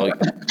talking like.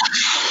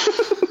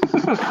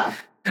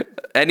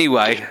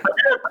 Anyway,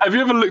 have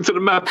you ever looked at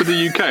the map of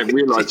the UK and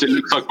realised it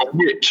looks like a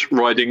witch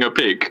riding a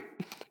pig?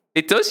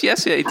 It does.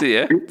 Yes, yeah, it does.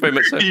 Yeah, very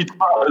much so. It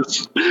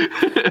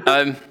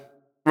does.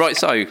 Right.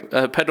 So,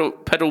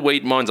 pedal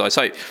weed mind's eye.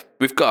 So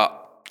we've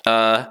got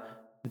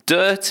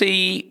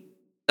dirty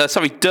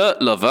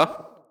Dirt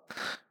Lover.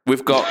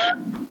 We've got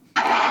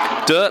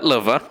Dirt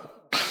Lover.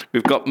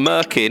 We've got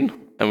Merkin,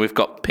 and we've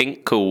got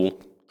Pink Cool.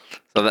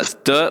 So that's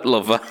Dirt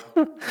Lover,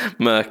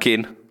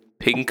 Merkin,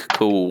 Pink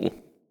Cool.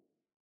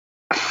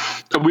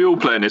 Are we all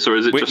playing this, or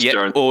is it just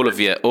Darren? All of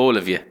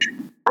you.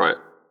 Right.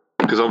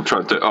 Because I'm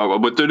trying to.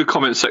 We'll do the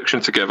comment section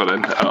together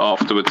then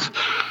afterwards.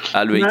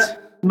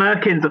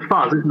 Merkin's a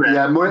fuzz, isn't it?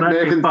 Yeah,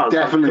 Merkin's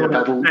definitely a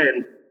pedal.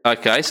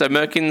 Okay, so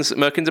Merkin's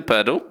a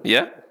pedal.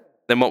 Yeah.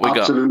 Then what we got?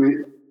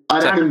 Absolutely.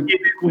 I reckon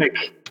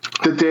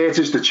the dirt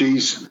is the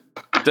cheese.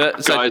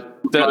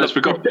 Guys,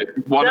 we've got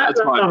one at a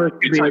time.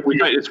 We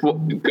take this.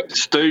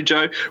 Stu,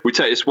 Joe, we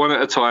take this one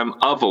at a time.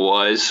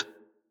 Otherwise,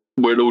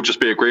 we'll all just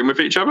be agreeing with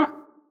each other,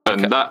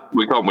 and that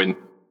we can't win.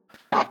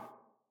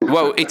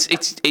 Well,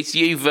 it's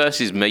you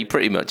versus me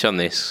pretty much on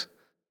this.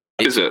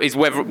 It's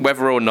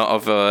whether or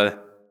not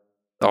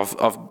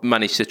I've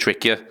managed to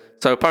trick you.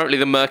 So apparently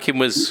the Merkin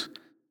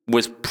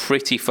was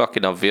pretty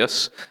fucking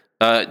obvious.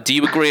 Do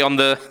you agree on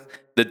the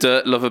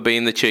Dirt Lover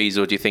being the cheese,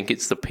 or do you think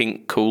it's the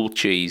Pink Cool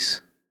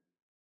cheese?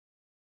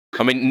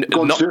 I mean,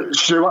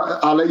 Stu,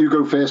 I'll let you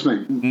go first,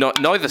 mate.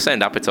 Neither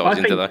sound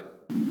appetizing, do they?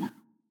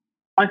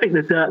 I think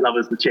the Dirt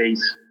Lover's the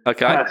cheese.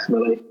 Okay.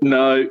 Personally.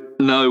 No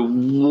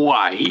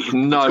way.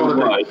 No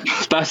way.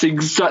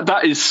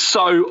 That is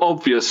so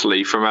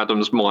obviously from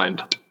Adam's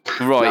mind.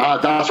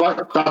 Right. That's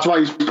why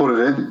he's put it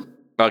in.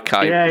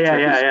 Okay.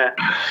 Yeah.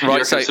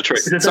 Right. So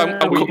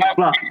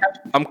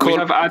we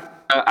have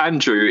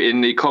Andrew in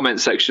the comment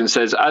section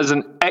says, as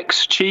an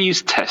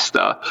ex-cheese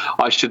tester,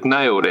 I should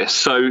nail this.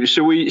 So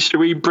should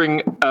we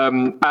bring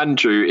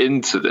Andrew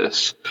into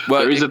this?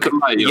 Well, there is a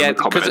delay. Yeah,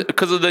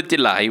 because of the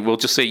delay, we'll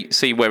just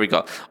see where we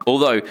got.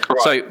 Although,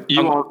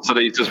 answer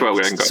these as well.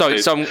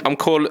 I'm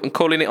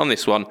calling it on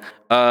this one.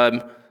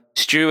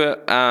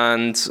 Stuart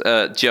and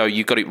Joe,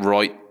 you got it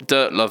right.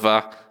 Dirt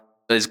Lover,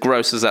 as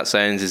gross as that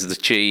sounds, is the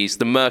cheese.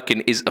 The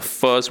Merkin is a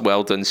fuzz.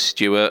 Well done,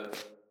 Stuart.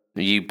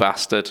 You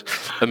bastard.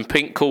 And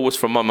Pink Cool was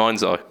from my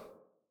mind's eye.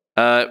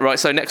 Right,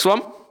 so next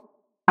one.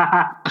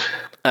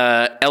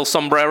 El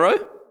Sombrero,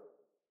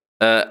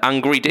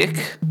 Angry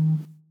Dick,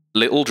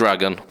 Little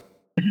Dragon.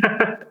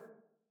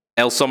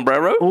 El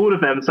Sombrero. All of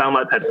them sound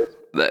like pedals.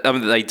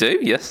 They do,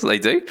 yes, they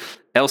do.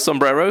 El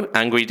Sombrero,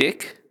 Angry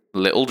Dick,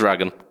 Little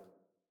Dragon.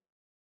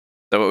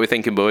 So what are we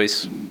thinking,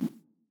 boys?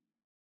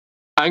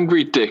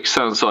 Angry Dick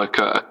sounds like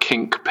a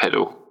kink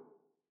pedal.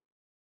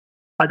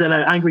 I don't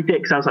know. Angry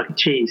Dick sounds like a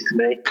cheese to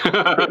me.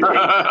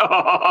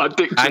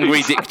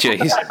 Angry Dick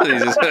cheese.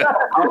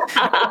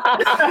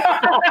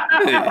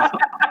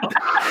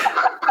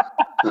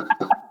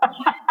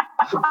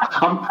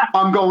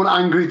 I'm going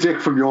Angry Dick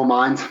from your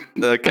mind.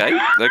 Okay.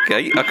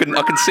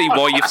 I can see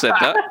why you've said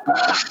that.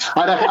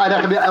 I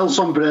reckon the El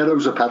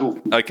Sombrero's a pedal.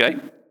 Okay.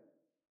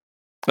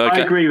 I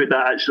agree with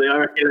that, actually. I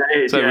reckon that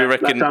is. So we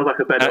reckon that sounds like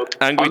a pedal.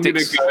 I'm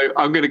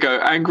going to go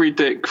Angry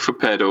Dick for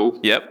pedal.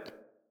 Yep.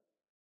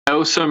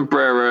 El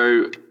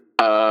Sombrero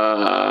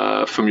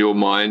from your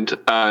mind,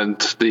 and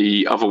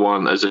the other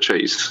one as a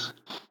cheese.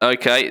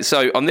 Okay,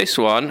 so on this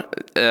one,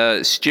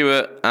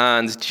 Stuart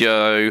and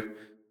Joe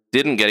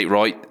didn't get it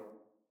right.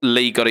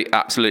 Lee got it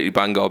absolutely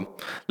bang on.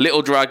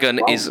 Little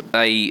Dragon is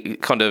a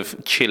kind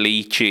of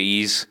chili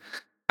cheese.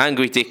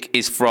 Angry Dick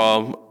is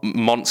from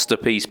Monster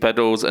Peace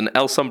Pedals, and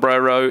El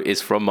Sombrero is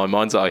from my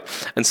mind's eye,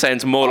 and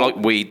sounds more like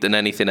weed than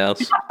anything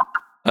else.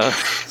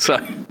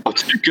 I'm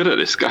too good at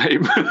this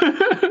game.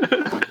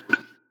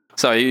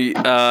 So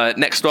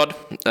next one,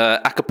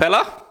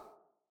 Acapella,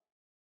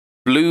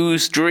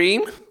 Blues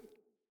Dream,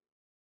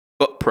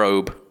 Butt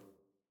Probe.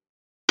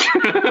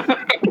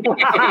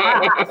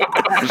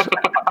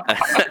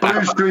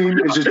 Blues Dream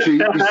is a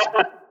cheese.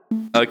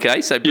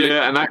 Okay, so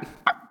and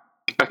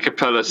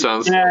Acapella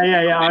sounds.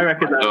 Yeah. I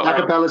reckon that.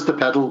 Acapella's the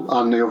pedal,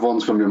 and the other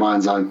one's from your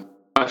mind's eye.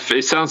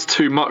 It sounds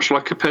too much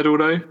like a pedal,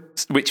 though.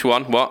 Which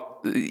one?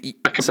 What?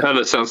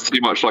 Acapella sounds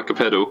too much like a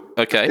pedal.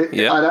 Okay,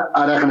 yeah.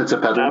 I reckon it's a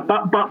pedal.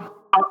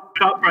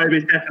 Butt Probe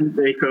is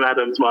definitely from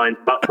Adam's mind.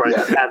 Butt Probe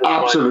is Adam's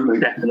absolutely.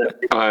 mind.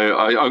 Definitely.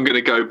 I'm going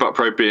to go Butt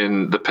Probe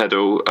being the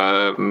pedal,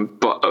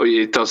 but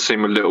it does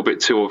seem a little bit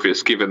too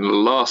obvious given the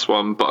last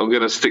one, but I'm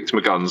going to stick to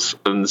my guns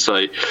and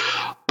say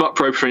Butt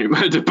Probe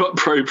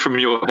from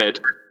your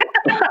head.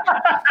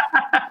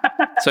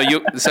 So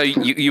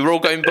you're all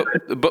going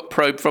butt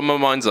probe from my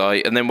mind's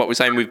eye, and then what we're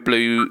saying with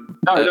blue.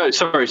 No,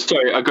 sorry,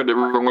 I got it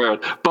wrong way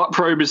around. Butt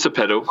Probe is the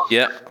pedal.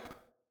 Yeah.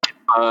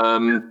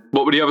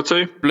 What were the other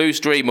two? Blue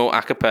Stream or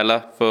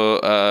Acapella for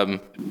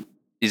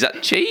is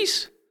that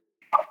cheese?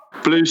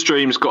 Blue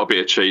Stream's got to be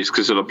a cheese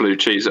because of the blue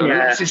cheese.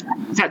 Yeah. Is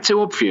that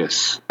too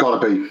obvious? Gotta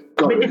be.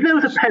 If there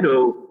was a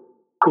pedal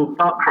called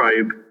Butt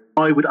Probe,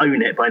 I would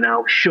own it by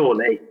now,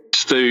 surely.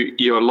 Stu,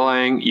 you're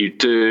lying. You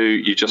do.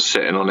 You're just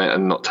sitting on it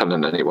and not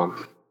telling anyone.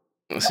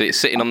 See, it's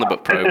sitting on the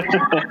butt probe.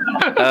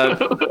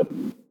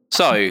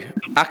 So,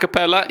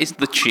 Acapella is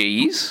the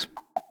cheese.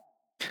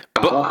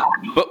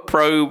 Butt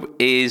probe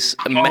is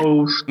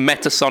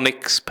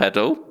Metasonic's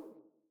pedal.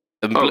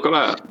 And got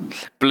that.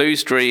 Blue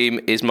Stream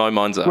is my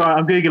mind's eye. Right,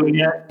 I'm googling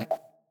it.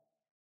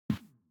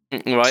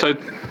 Right. So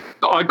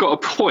I got a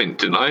point,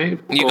 didn't I?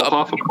 You got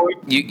half a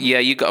point.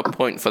 You got a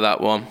point for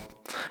that one.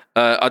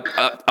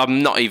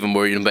 I'm not even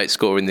worried about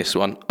scoring this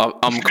one.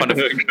 I'm kind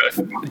of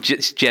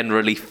just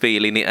generally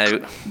feeling it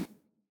out.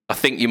 I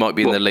think you might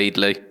be in the lead,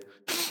 Lee.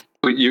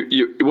 What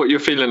you're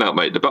feeling out,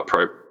 mate? The butt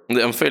probe.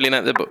 I'm feeling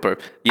out the butt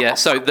probe. Yeah.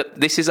 So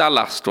this is our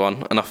last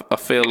one, and I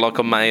feel like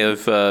I may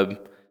have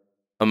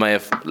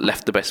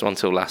left the best one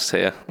till last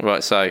here.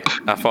 Right. So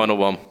our final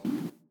one.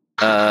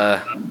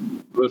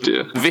 Oh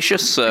dear.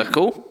 Vicious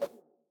Circle.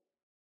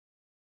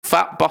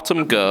 Fat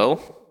Bottom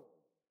Girl.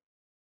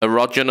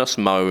 Erogenous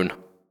Moan.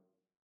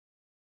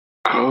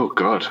 Oh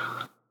God.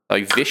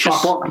 A vicious.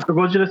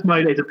 Erogenous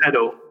Moan is a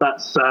pedal.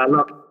 That's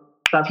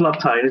Love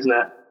Tone, isn't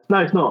it? No,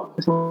 it's not.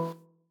 It's not.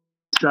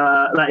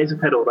 That is a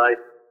pedal, though.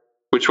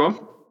 Which one?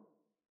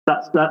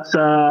 That's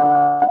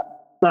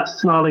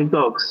Snarling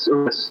Dog's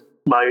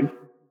Moan.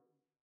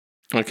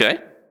 Okay.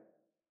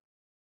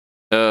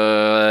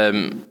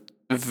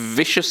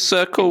 Vicious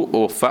Circle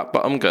or Fat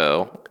Bottom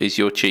Girl is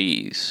your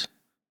cheese.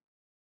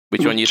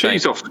 Which one you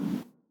think?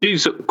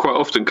 Cheese quite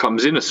often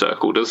comes in a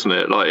circle, doesn't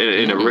it? Like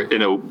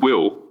in a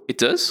wheel. It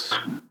does.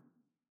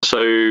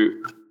 So,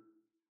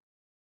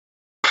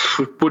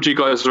 what do you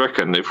guys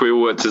reckon? If we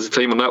all worked as a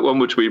team on that one,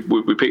 would we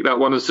pick that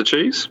one as the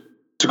cheese?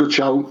 It's a good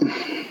shout.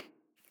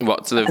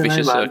 What's the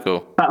Vicious Circle?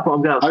 Fat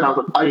Bottom Girl sounds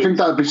like I think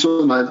that'd be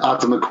something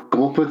Adam would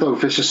come up with, though.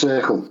 Vicious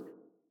Circle.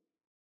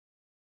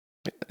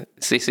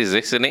 This is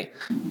this, isn't it?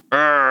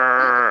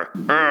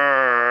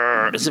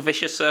 It's a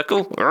Vicious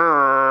Circle.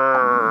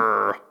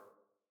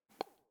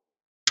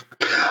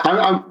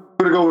 I'm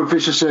going to go with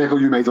Vicious Circle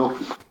you made up.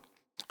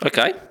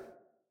 Okay.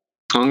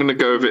 I'm going to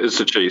go with it as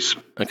the cheese.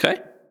 Okay.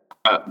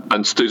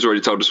 And Stu's already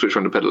told us which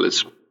one the pedal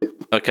is.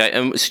 Okay,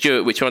 and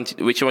Stuart, which one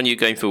are you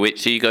going for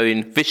which? Are you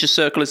going Vicious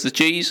Circle as the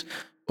cheese,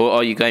 or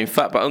are you going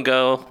Fat Bottom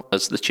Girl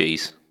as the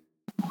cheese?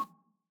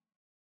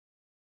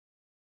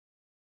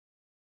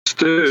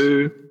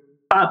 Stu.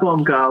 Fat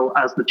Bottom Girl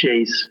as the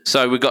cheese.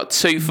 So we've got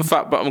 2 for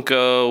Fat Bottom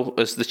Girl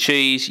as the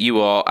cheese. You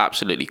are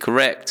absolutely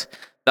correct.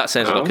 That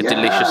sounds like a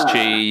delicious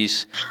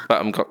cheese.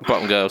 Bottom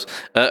Girls.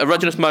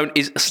 Erogenous Moan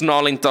is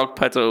Snarling Dog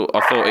pedal.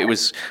 I thought it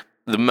was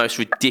the most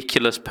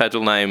ridiculous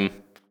pedal name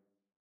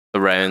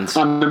around.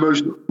 And the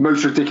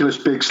most ridiculous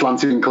big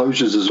slanting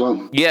enclosures as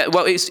well. Yeah,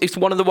 well, it's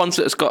one of the ones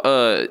that's got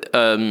a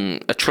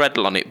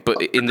treadle on it,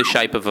 but in the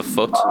shape of a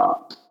foot.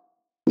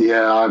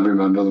 Yeah, I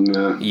remember them,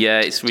 yeah. Yeah,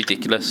 it's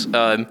ridiculous.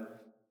 I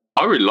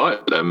really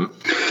like them.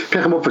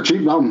 Pick them up for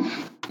cheap now.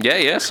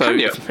 Yeah, so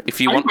if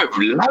you want... I have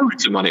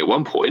loads of money at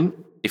one point.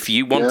 If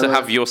you want to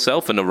have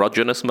yourself an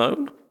erogenous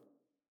moan...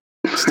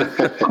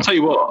 I'll tell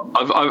you what,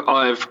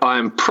 I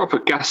am proper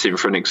gassing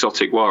for an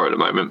exotic wire at the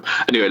moment.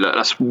 Anyway, look,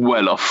 that's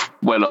well off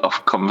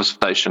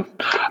conversation.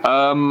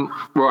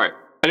 Right,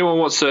 anyone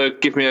wants to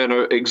give me an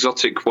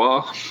exotic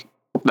wire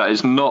that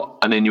is not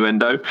an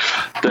innuendo?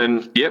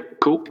 Then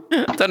yep, cool.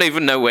 I don't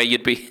even know where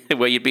you'd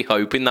be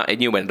hoping that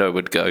innuendo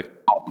would go.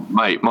 Oh,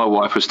 mate, my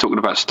wife was talking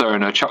about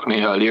stirring her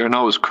chutney earlier, and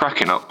I was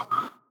cracking up.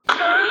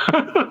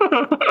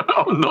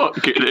 I'm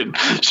not kidding.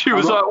 She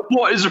was like,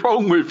 "What is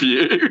wrong with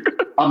you?"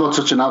 I'm not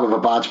touching that with a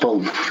barge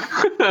pole.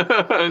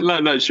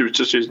 No, she was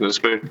just using a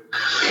spoon.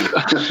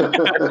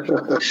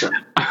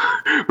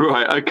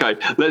 Right, okay.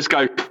 Let's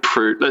go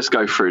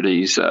through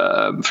these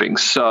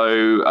things.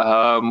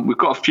 So we've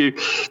got a few.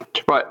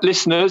 Right,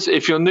 listeners,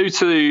 if you're new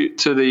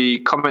to the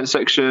comment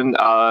section,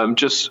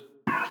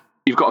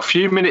 you've got a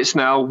few minutes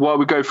now while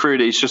we go through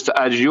these, just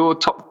to add your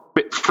top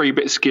 3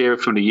 bits of gear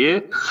from the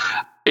year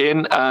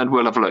in, and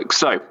we'll have a look.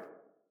 So,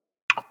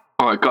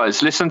 all right,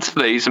 guys, listen to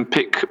these and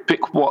pick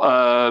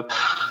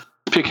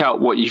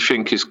out what you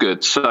think is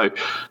good. So,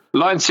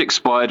 Line 6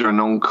 Spider and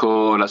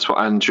Encore, that's what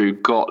Andrew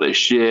got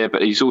this year,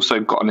 but he's also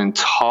got an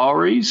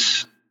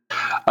Antares.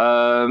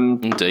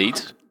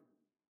 Indeed.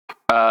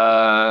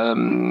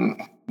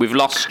 We've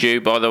lost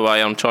Stu, by the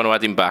way. I'm trying to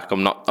add him back.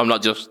 I'm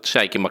not just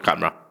shaking my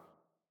camera.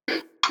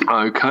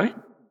 Okay.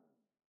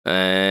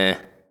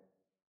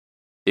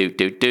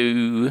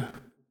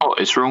 What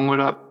is wrong with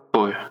that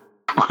boy?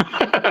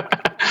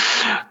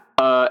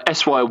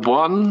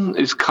 SY1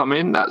 is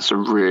coming. That's a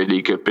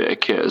really good bit of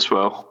kit as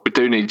well. We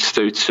do need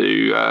to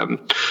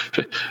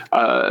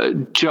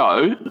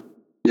Joe.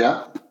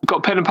 Yeah. Got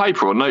a pen and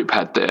paper or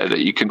notepad there that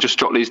you can just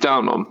jot these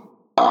down on?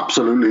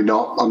 Absolutely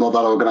not. I'm not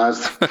that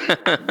organised.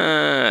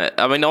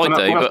 I mean, I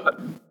do, but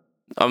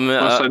I'm.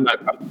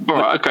 All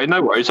right, okay,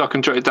 no worries. I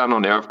can jot it down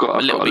on here. I've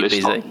got a list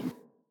busy. On.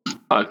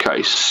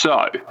 Okay,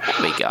 so there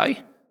we go.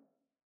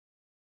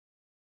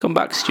 Come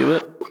back,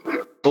 Stuart.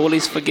 All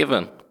is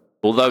forgiven.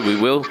 Although we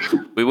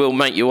will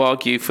make you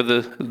argue for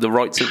the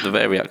rights of the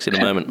Variax in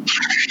a moment.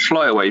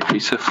 Fly away,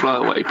 Peter. Fly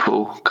away,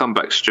 Paul. Come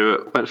back,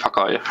 Stuart. Where the fuck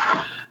are you?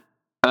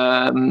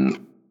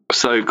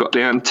 So got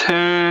the antennas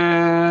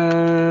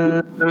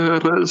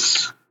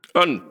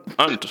and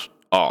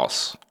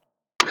arse.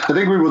 I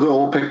think we would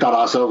all pick that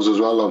ourselves as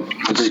well, though.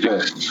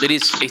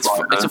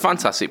 It's a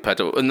fantastic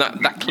pedal, and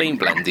that clean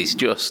blend is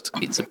just,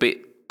 it's a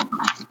bit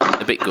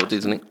a bit good,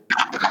 isn't it?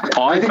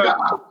 I've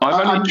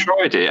only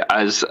tried it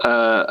as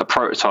a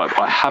prototype.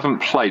 I haven't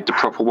played the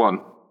proper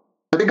one.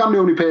 I think I'm the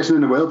only person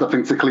in the world that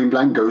thinks the clean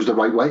blend goes the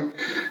right way.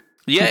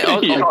 Yeah, I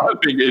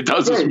think it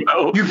does as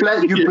well. You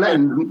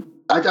blend.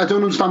 I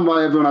don't understand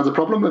why everyone has a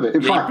problem with it.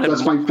 In fact,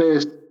 that's my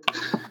first.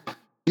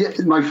 Yeah,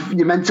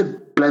 you're meant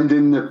to blend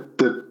in the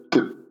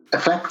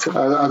effect.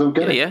 I don't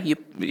get it.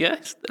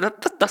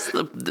 That's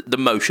the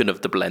motion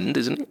of the blend,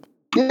 isn't it?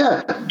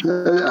 Yeah.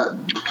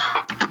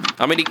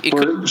 I mean, it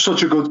could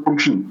such a good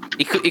function.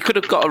 He could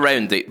have got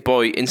around it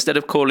by, instead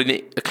of calling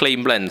it a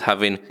clean blend,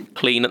 having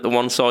clean at the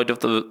one side of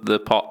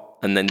the pot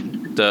and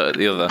then dirt at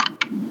the other.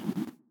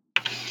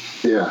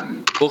 Yeah.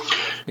 Or,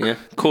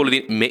 calling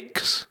it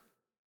mix.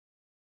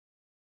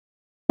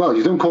 Well,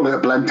 you don't call it a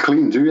blend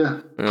clean, do you?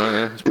 Oh,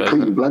 yeah. The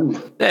clean blend.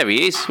 There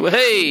he is. Well,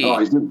 hey! Oh,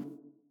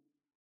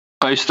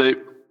 Hey, Steve.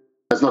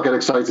 Let's not get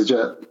excited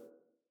yet.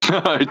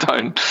 I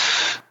don't.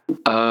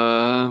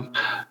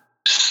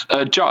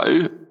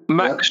 Joe,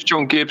 Max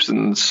John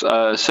Gibson's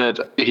said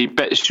he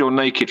bets you're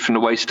naked from the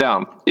waist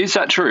down. Is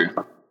that true?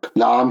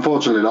 No,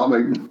 unfortunately not,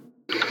 mate.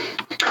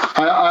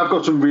 I've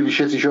got some really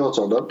shitty shorts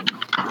on, though.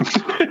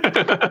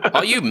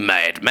 Are you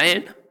mad,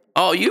 man?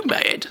 Are you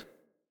mad?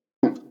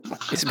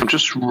 It's I'm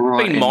just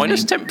been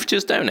minus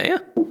temperatures down here.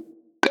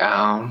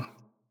 Down.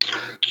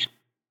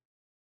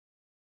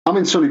 I'm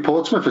in sunny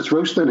Portsmouth. It's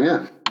roasting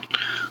here.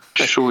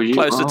 Sure you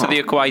Closer are. to the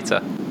equator.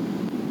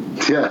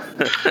 Yeah.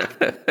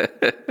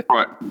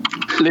 Right.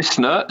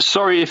 Listener,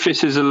 sorry if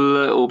this is a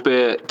little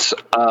bit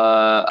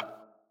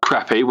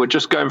crappy. We're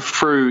just going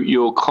through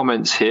your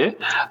comments here,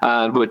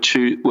 and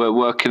we're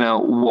working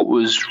out what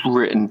was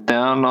written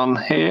down on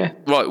here.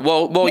 Right,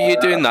 while you're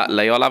doing that,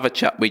 Lee, I'll have a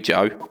chat with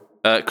Joe.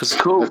 Because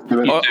Cool.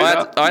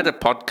 I had a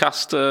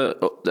podcast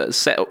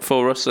set up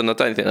for us, and I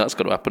don't think that's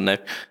going to happen now.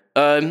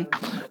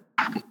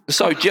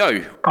 So,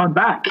 Joe. I'm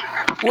back.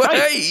 Well,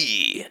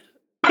 hey!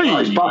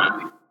 He's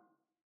back.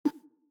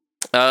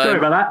 Sorry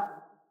about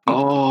that.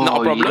 Oh,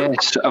 not a problem.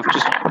 Yes, I've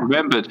just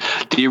remembered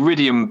the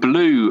Iridium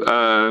Blue.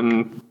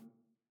 The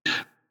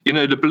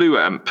Blue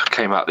amp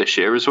came out this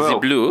year as well.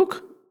 The Blue?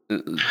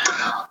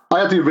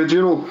 I had the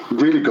original,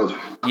 really good.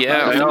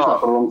 Yeah, I've used that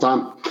for a long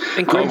time.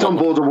 Great on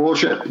board a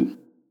warship.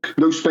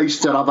 No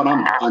space to have an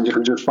amp, and you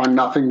can just find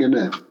nothing in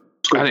there.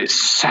 And it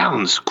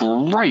sounds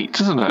great,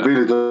 doesn't it? It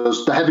really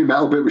does. The heavy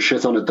metal bit was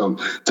shit on it, though,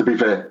 to be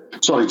fair.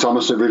 Sorry,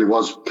 Thomas, it really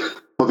was.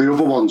 But the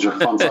other ones are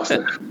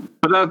fantastic.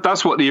 But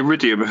that's what the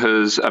Iridium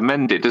has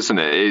amended, isn't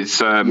it?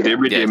 The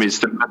Iridium is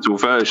the metal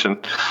version.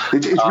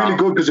 It's really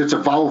good because it's a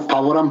valve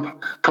power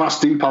amp, Class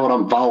D power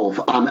amp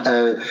valve, and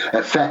a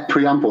FET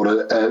preamp or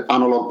an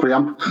analog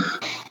preamp.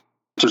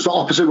 So it's the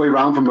opposite way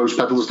around from most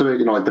pedals do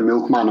it, like the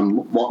Milkman and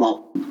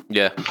whatnot.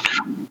 Yeah. Do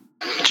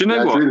you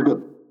know what? It's really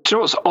good. Do you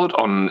know what's odd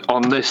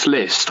on this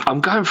list?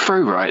 I'm going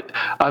through, right?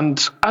 And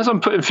as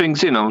I'm putting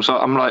things in, I'm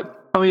like,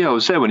 oh yeah, I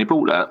was there when he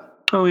bought that.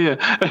 Oh yeah,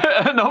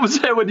 and I was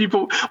there when you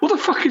bought. What the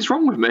fuck is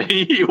wrong with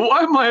me?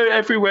 Why am I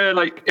everywhere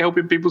like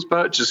helping people's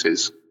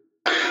purchases?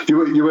 You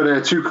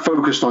were too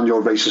focused on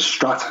your racist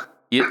strat.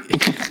 You're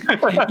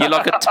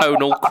like a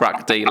tonal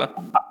crack dealer.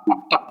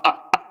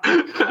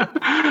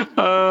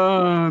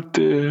 Oh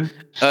dear.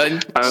 Joe.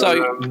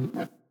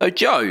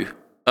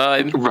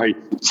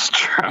 Racist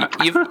strat.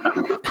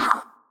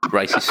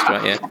 Racist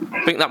strat. Yeah,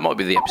 I think that might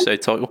be the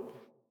episode title.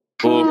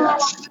 Or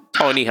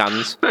Tiny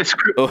Hands. Let's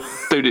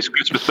do this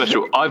Christmas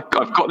special. I've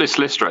got this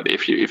list ready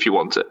if you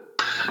want it.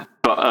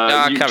 But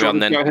carry on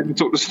then. Go ahead and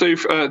talk to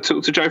Steve.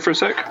 Talk to Joe for a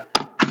sec.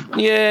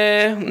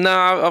 Yeah,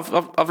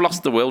 no, I've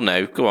lost the will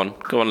now. Go on,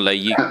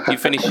 Lee. You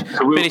finish.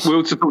 The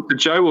will to talk to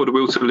Joe or the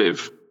will to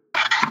live?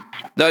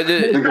 No,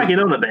 it's dragging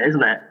on a bit,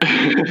 isn't it?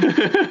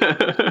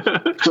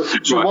 So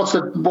right. what's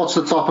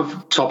the top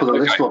of the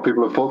list? What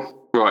people have put?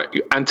 Right,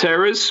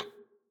 Antares.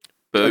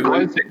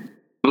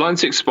 Line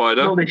 6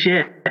 Spider. Not this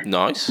year.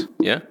 Nice,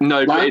 yeah.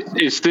 No,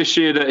 but it's this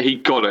year that he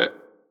got it.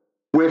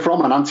 Where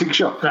from? An antique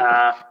shop?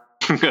 Nice.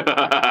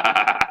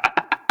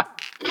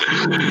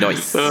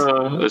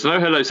 There's no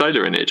Hello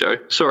Sailor in here, Joe.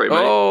 Sorry,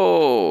 mate.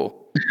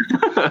 Oh.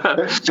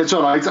 It's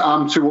all right.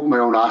 I'm too up my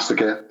own ass to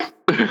care.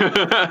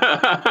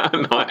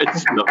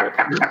 Nice.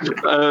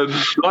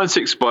 Line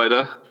 6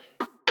 Spider.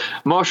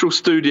 Marshall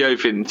Studio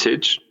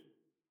Vintage.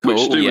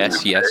 Cool.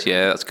 Yes, yeah,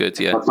 that's good,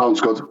 yeah. That sounds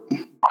good.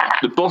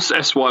 The Boss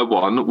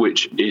SY1,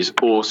 which is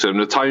awesome.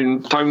 The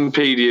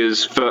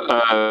Tonepedia's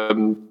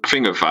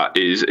thing of that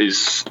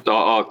is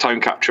our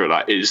tone capture of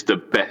that is the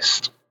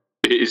best.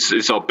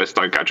 It's our best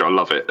tone capture. I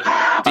love it.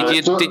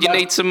 Did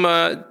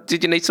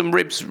you need some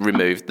ribs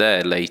removed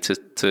there, Lee, to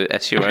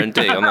SURND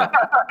on that?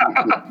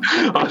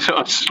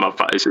 I just love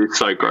that. It's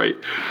so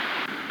great.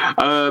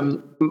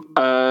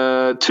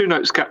 2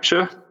 notes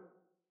capture.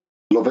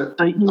 Love it.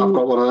 I've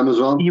got one of them as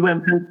well. You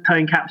went for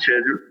tone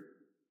captured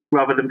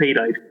rather than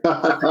pedoed.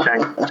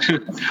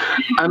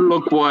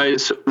 Analog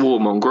Wise War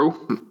Mongrel.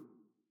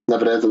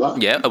 Never heard of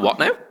that. Yeah, a what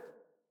now?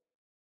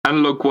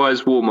 Analog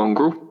Wise War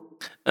Mongrel.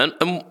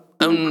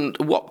 And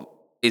what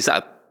is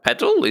that? A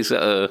pedal? Is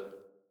that a?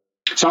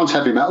 Sounds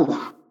heavy metal.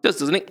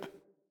 Doesn't it?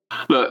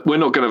 Look, we're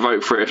not going to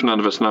vote for it if none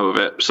of us know of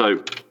it,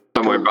 so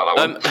don't worry about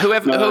that one.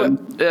 Whoever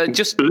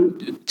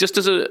just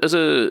as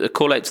a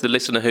call out to the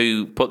listener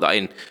who put that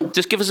in,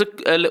 just give us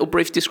a little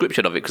brief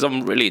description of it, because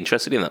I'm really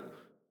interested in that.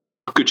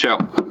 Good shout.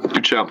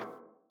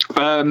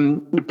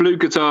 Blue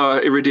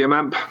guitar Iridium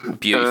amp.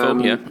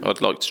 Beautiful, yeah.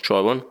 I'd like to try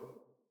one.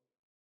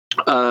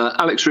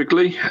 Alex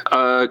Wrigley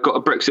got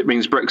a Brexit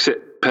means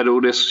Brexit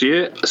pedal this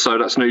year, so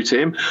that's new to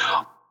him.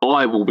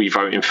 I will be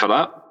voting for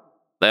that.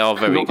 They are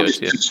very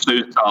good. Yeah.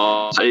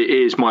 It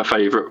is my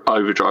favourite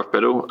overdrive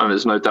pedal, and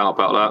there's no doubt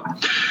about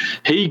that.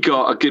 He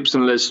got a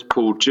Gibson Les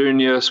Paul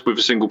Junior with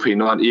a single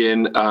P90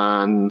 in,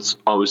 and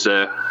I was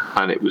there,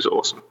 and it was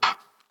awesome.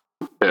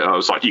 I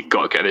was like, you've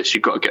got to get this.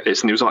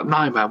 And he was like,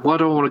 no, man, why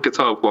do I want a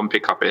guitar with one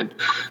pickup in?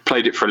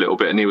 Played it for a little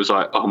bit, and he was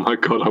like, oh my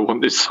God, I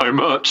want this so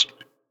much.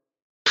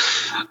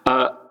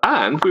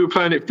 And we were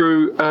playing it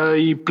through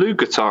a blue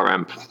guitar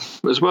amp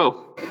as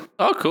well.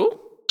 Oh, cool.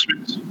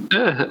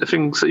 Yeah,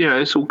 things,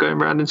 it's all going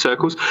around in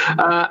circles.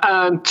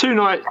 And two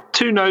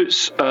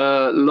notes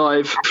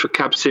live for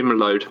Cab Sim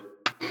Load.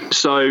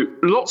 So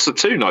lots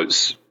and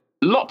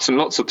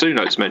lots of two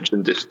notes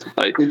mentioned this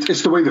day.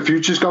 It's the way the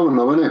future's going,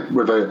 though, isn't it?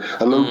 With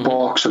a load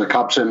box and a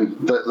Cab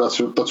Sim.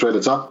 That's where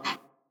it's at.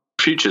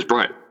 Future's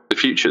bright. The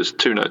future's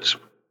two notes.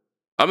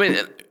 I mean,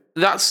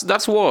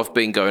 that's what I've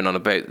been going on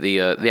about the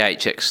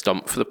HX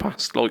Stomp for the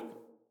past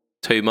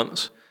 2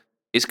 months.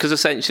 It's because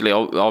essentially I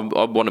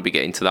want to be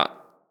getting to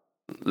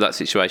that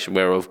situation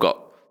where I've got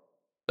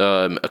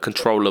a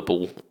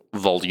controllable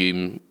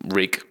volume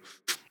rig,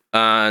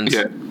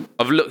 and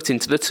I've looked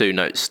into the two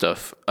note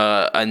stuff,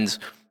 and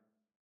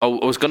I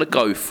was going to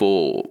go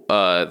for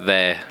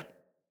their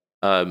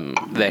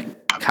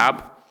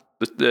cab,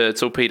 the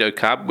torpedo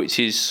cab, which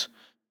is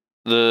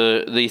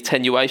the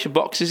attenuation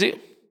box, is it?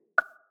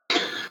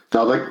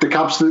 No, the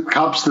cab's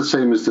the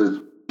same as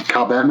the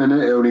Cab M, in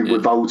it, only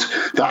without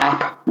the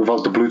app,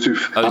 without the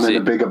Bluetooth, and in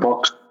a bigger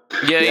box.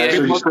 Yeah.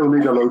 So you still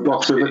need a load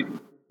box with it.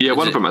 Yeah,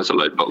 one of them has a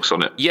load box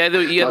on it. Yeah, go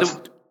on.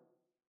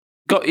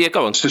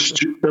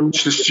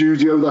 It's the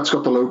Studio that's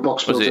got the load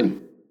box built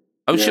in.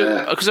 I'm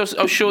sure, because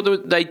I was sure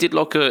that they did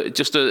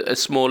just a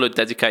smaller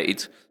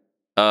dedicated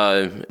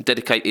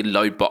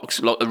load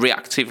box, like a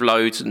reactive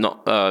load,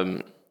 not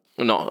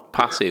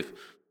passive.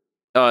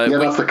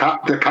 That's the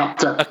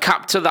Captor. A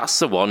Captor, that's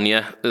the one.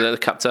 Yeah, the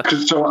Captor.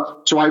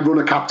 So I run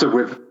a Captor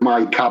with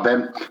my Cab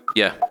M.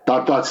 Yeah,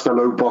 that's the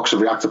load box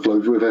of reactive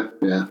load with it.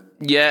 Yeah.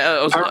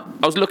 Yeah,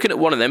 I was looking at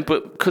one of them,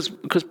 but because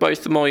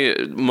both of my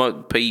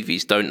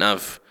PVs don't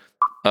have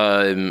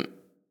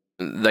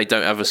they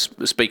don't have a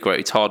speaker.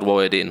 It's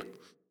hardwired in.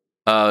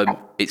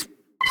 It's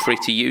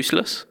pretty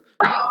useless.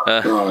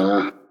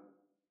 And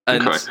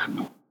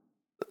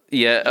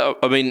yeah,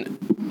 I mean,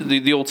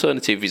 the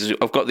alternative is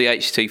I've got the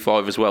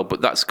HT5 as well, but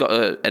that's got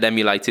an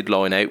emulated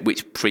line out,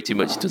 which pretty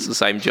much does the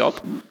same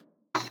job.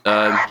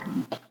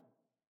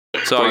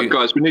 So, right,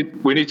 guys,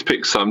 we need to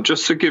pick some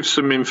just to give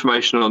some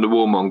information on the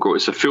Warmonger.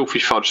 It's a filthy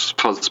fuzz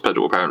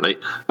pedal, apparently.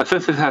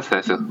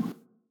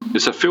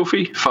 It's a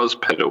filthy fuzz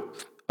pedal.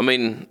 I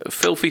mean,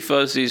 filthy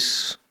fuzz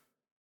is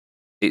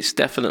it's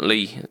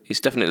definitely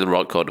the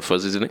right kind of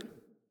fuzz, isn't it?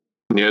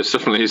 Yeah, it's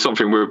definitely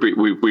something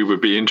we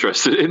would be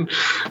interested in.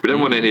 We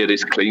don't want any of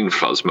this clean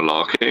fuzz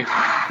malarkey.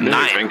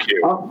 No, thank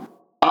you.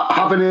 I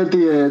haven't heard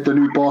the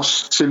new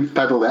Boss synth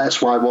pedal, the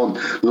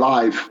SY1,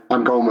 live.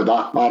 I'm going with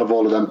that out of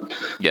all of them.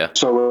 Yeah.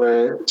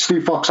 So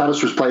Steve Fox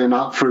Harris was playing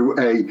that through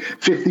a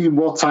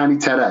 15-watt Tiny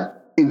Terror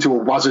into a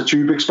Wazza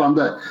tube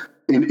expander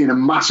in a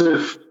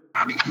massive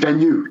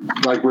venue,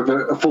 like with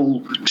a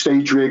full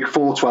stage rig,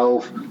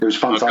 412. It was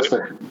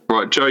fantastic. Okay.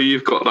 Right, Joe,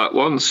 you've got that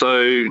one.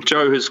 So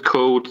Joe has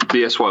called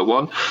the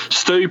SY1.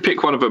 Stu,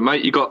 pick one of them,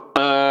 mate. You got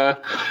Entera.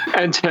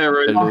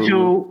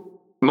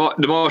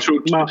 The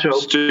Marshall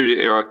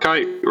Studio.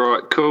 Okay,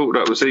 right, cool.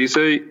 That was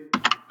easy.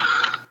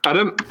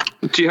 Adam,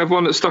 do you have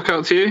one that stuck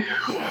out to you?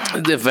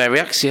 The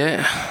Variax,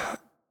 yeah.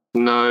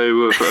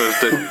 No,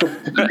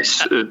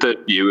 the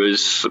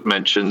viewers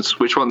mentions.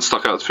 Which one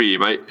stuck out for you,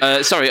 mate?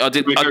 Sorry, I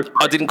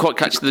didn't quite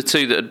catch the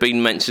two that had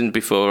been mentioned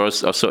before. I was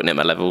sorting out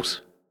my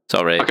levels.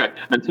 Sorry. Okay,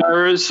 and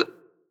Terra's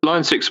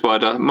Line 6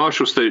 Spider,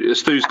 Marshall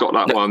Stu's got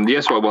that one. The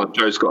SY1,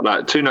 Joe's got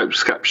that. Two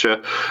Notes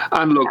Capture,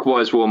 Analog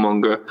Wise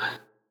Warmonger.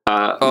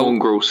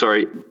 Mongrel,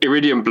 sorry,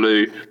 Iridium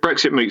Blue,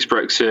 Brexit Meets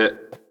Brexit,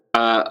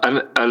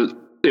 and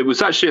it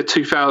was actually a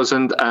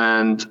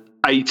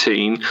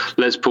 2018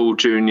 Les Paul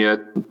Jr.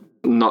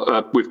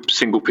 With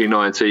single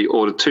P90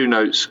 or the Two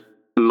Notes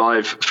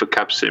live for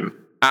Cab Sim.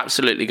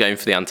 Absolutely going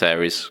for the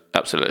Antares.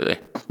 Absolutely.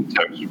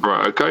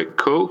 Right. Okay.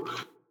 Cool.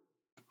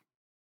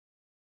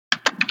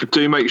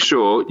 Do make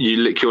sure you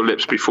lick your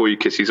lips before you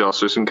kiss his ass,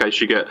 just in case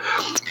you get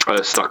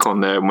stuck on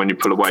there, and when you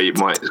pull away, you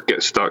might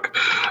get stuck.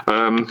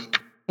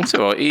 That's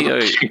all right. He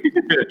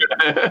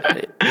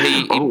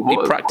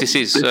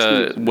practices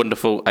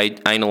wonderful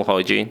anal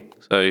hygiene.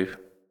 So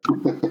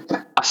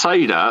I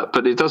say that,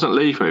 but it doesn't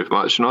leave me with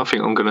much, and I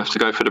think I'm going to have to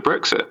go for the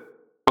Brexit.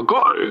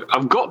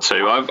 I've got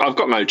to. I've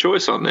got no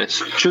choice on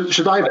this.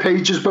 Should I have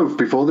pages both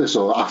before this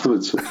or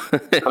afterwards?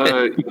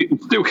 You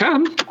still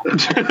can.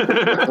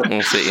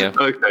 We'll see, yeah.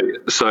 Okay,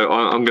 so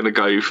I'm going to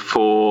go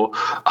for.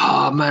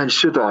 Oh man,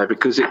 should I?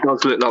 Because it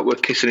does look like we're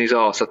kissing his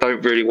ass. I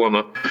don't really want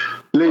to.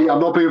 Lee, I'm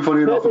not being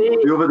funny enough.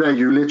 The other day,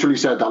 you literally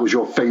said that was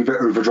your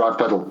favourite overdrive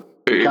pedal.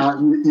 You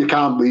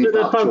can't leave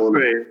that,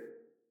 surely.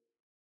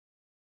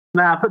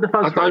 Nah, put the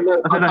fuzz through. I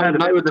don't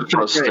know what the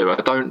fuzz do.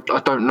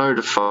 I don't know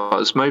the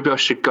fuzz. Maybe I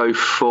should go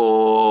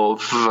for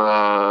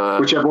the...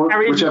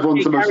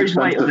 Whichever's the most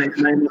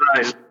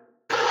expensive.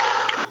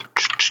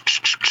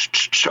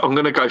 I'm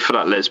going to go for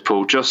that Les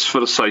Paul, just for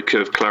the sake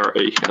of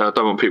clarity. I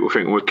don't want people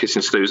thinking we're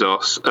kissing Stu's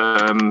ass.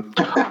 I'm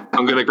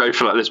going to go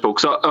for that Les Paul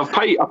because I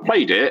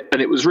played it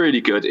and it was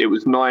really good. It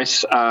was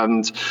nice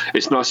and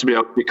it's nice to be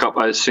able to pick up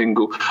a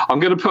single. I'm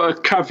going to put a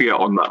caveat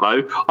on that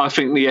though. I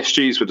think the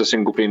SGs with the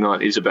single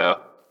P90s are better.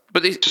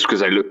 But just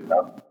because they look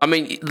better. I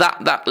mean,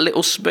 that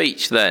little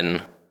speech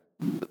then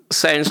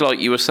sounds like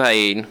you were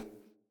saying,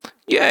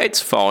 yeah,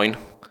 it's fine.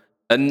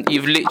 And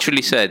you've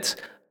literally said,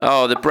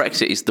 oh, the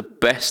Brexit is the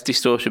best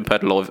distortion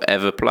pedal I've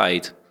ever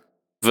played.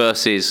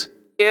 Versus,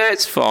 yeah,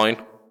 it's fine.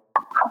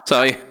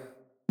 So...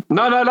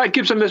 No, that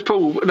Gibson Les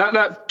Paul,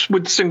 that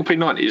with the single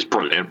P90 is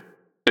brilliant.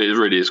 It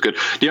really is good.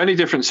 The only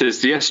difference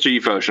is the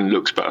SG version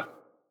looks better.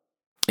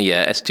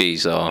 Yeah,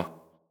 SGs are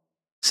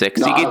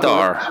sexy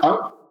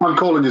guitar. I'm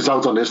calling you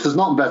out on this. There's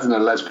nothing better than a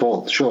Les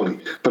Paul,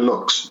 surely, for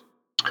looks.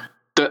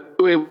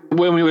 When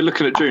we were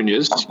looking at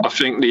juniors, I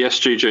think the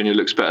SG Junior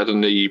looks better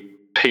than the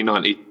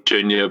P90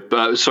 Junior.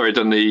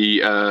 Than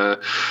the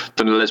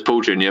Les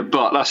Paul Junior.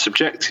 But that's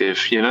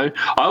subjective, you know.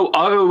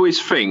 I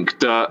always think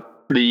that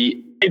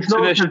it's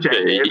not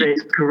subjective.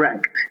 It's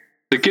correct.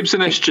 The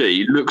Gibson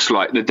SG looks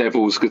like the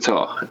devil's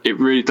guitar. It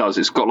really does.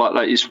 It's got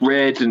like it's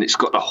red and it's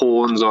got the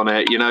horns on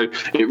it. You know,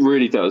 it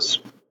really does.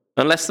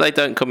 Unless they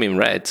don't come in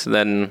red,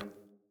 then.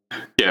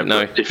 Yeah,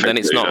 no, then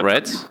it's not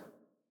red.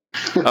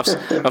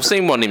 I've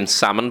seen one in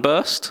salmon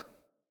burst.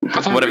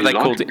 Whatever they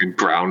called it, in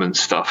brown and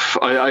stuff.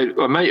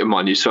 A mate of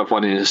mine used to have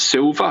one in a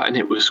silver, and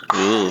it was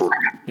cool.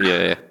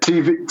 Yeah.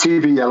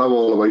 TV yellow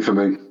all the way for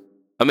me.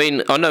 I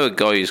mean, I know a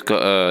guy who's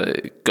got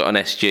an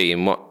SG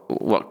in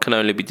what can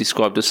only be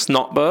described as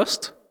snot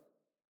burst.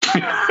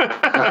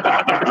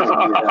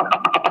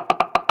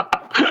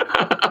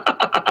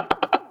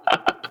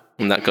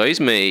 And that guy's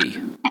me.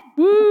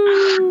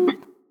 Woo!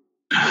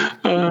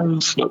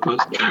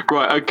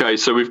 Right, okay,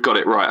 so we've got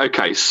it right.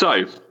 Okay,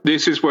 so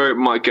this is where it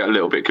might get a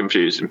little bit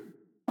confusing.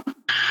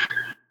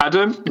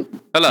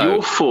 Adam,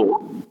 hello.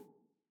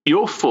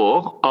 Your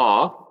four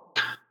are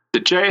the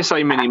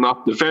JSA Mini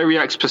Muff, the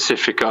Variax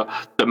Pacifica,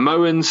 the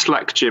Moen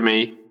Slack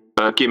Gimme,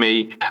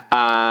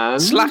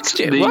 and Slack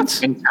Jimmy. What?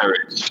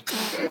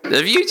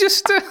 Have you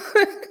just?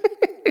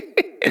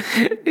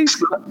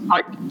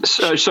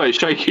 Sorry,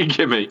 Shaky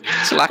Gimme.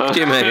 Slack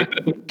Jimmy.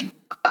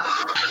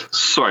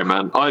 Sorry,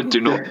 man. I do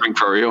not drink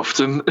very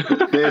often.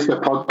 There's the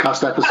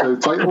podcast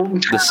episode title.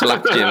 The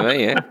Slack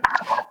Jimmy, yeah.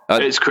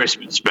 It's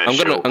Christmas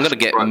special. I'm gonna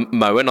get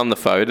Moen on the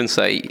phone and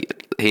say,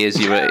 here's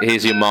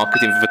your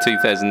marketing for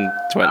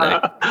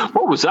 2020.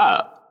 What was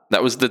that?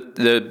 That was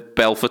the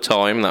bell for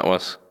time. That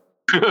was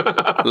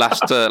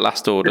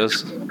last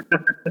orders.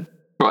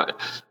 Right,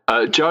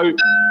 Joe.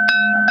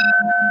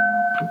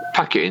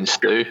 Pack it in,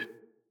 Stu.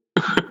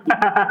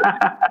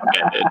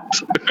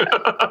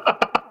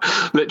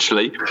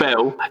 Literally,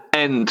 bell,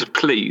 end,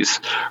 please.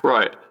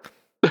 Right.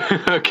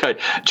 Okay,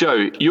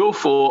 Joe, your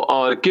four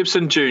are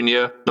Gibson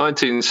Junior,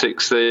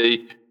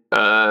 1960,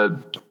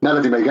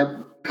 Melody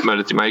Maker,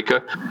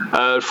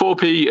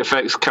 4P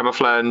effects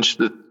camouflage,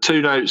 the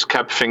 2 notes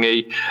cab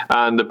thingy,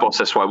 and the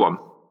Boss SY1.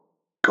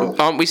 Cool.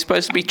 Aren't we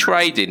supposed to be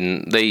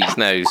trading these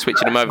now,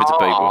 switching them over to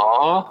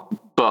people?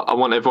 But I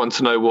want everyone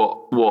to know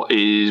what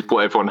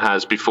everyone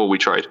has before we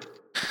trade.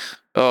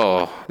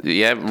 Oh,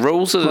 yeah,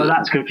 rules are... Well,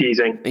 that's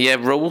confusing. Yeah,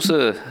 rules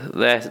are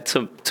there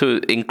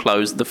to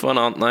enclose the fun,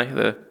 aren't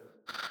they?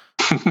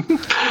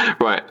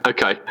 Right,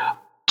 okay. Do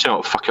you know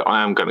what? Fuck it,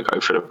 I am going to go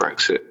for the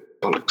Brexit.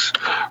 Bollocks.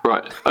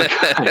 Right,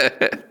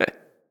 okay.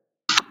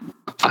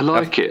 I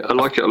like it a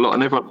lot,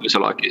 and everyone knows I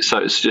like it, so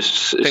it's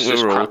just... I think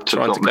we were all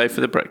trying to go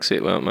for the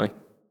Brexit, weren't we?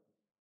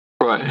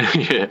 Right,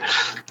 yeah.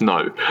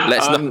 No.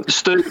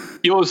 Stu,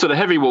 yours are the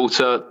Heavy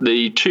Water,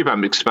 the Tube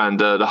Amp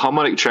Expander, the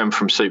Harmonic Trem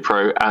from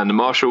Supro, and the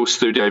Marshall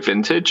Studio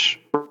Vintage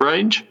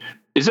range.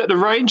 Is that the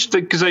range?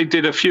 Because they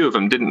did a few of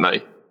them, didn't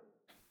they?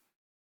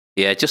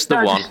 Yeah, just the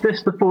one.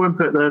 Just the 4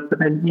 input,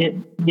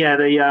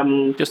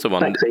 just the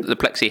one, Plexi. the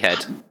Plexi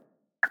head.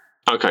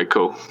 Okay,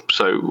 cool.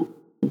 So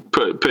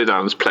put it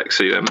down as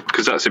Plexi then,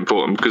 because that's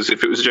important, because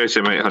if it was a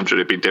JCM 800,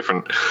 it'd be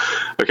different.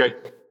 Okay.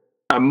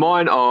 And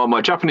mine are my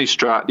Japanese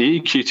Strat,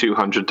 the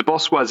EQ200, the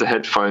Boss Wazza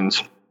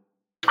headphones,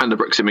 and the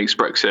Brexit Meets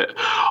Brexit.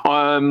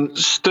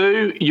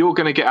 Stu, you're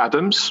going to get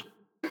Adams.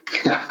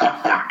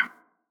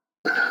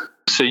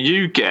 So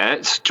you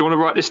get... Do you want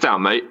to write this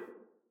down, mate?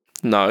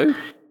 No.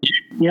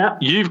 Yeah.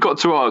 You've got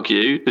to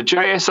argue the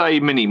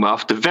JSA Mini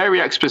Muff, the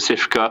Variax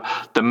Pacifica,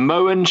 the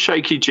Moen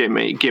Shaky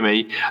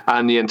Gimme,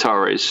 and the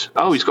Antares.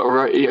 Oh, he's got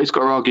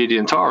to argue the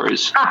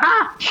Antares.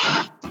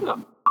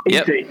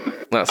 Yep,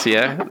 that's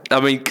I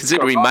mean,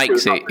 considering he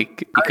makes it, he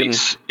can.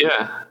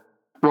 Yeah,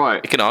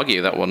 right. He can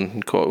argue that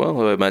one quite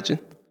well, I imagine.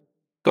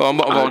 Go on,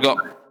 what have I got?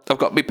 I've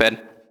got my pen.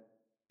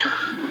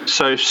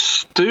 So if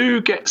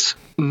Stu gets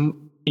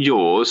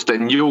yours,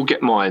 then you'll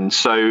get mine.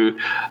 So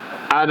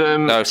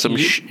Adam, no, some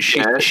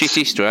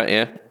shitty Strat,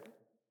 yeah.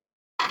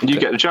 You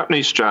get the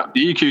Japanese Strat,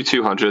 the EQ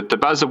 200, the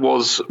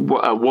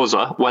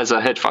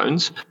Waza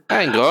headphones.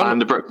 Hang on.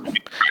 And the Brexit.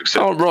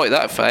 Oh, right,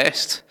 that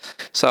fast.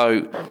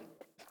 So,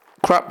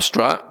 crap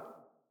Strat,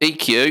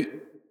 EQ.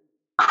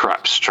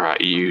 Crap Strat,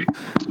 you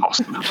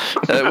awesome.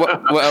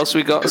 What else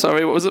we got?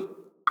 Sorry, what was it?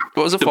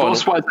 What was the final?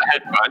 The Waza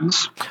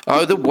headphones.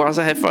 Oh, the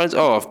Waza headphones.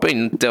 Oh, I've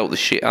been dealt the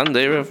shit hand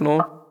here, haven't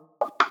I?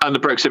 And the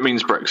Brexit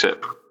means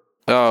Brexit.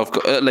 Oh,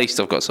 at least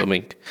I've got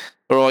something.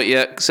 All right,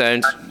 yeah,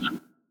 sound.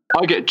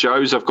 I get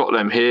Joe's, I've got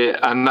them here,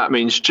 and that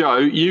means, Joe,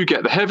 you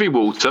get the Heavy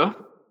Water.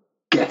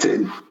 Get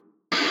in.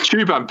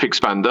 Tube amp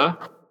expander,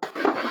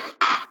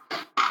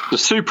 the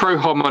Supro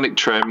harmonic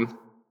trem,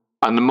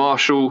 and the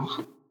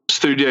Marshall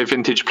Studio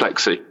Vintage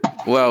Plexi.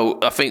 Well,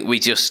 I think we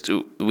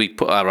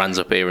put our hands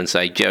up here and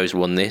say Joe's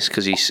won this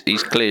because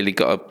he's clearly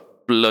got a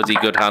bloody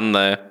good hand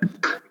there.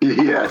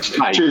 Yeah,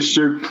 cheers,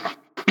 Stu.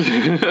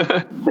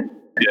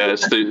 Yeah,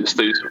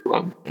 Stu's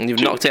won. You've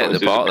knocked it out of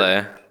the park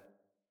there,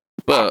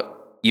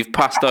 but you've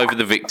passed over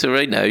the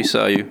victory now.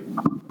 So,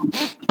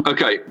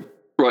 okay,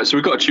 right. So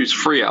we've got to choose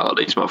 3 out of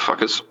these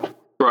motherfuckers.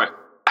 Right.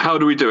 How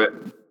do we do it?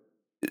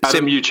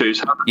 Adam, you choose.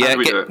 How do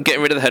we do it?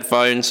 Getting rid of the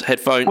headphones.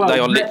 Well, they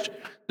are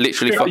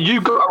literally.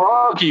 You've got to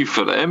argue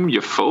for them,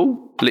 you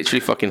fool. Literally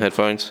fucking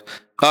headphones.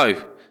 Oh,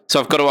 so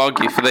I've got to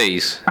argue for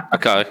these.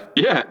 Okay.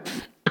 Yeah.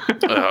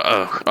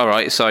 All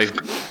right. So.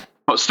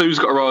 Stu's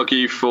got to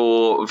argue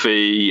for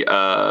the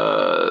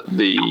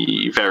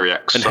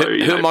Variax. And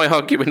who am I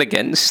arguing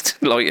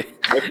against? Like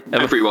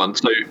everyone.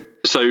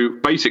 So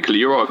basically,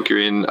 you're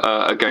arguing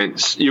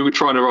against. You're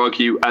trying to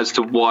argue as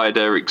to why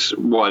they're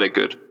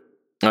good.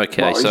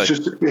 Okay, well, so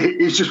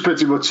he's just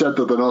pretty much said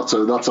that they're not.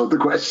 So that's not the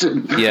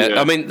question.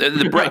 Yeah, I mean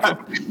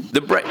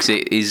the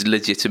Brexit is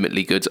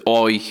legitimately good.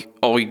 I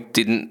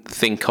didn't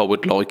think I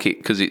would like it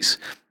because it's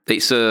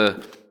a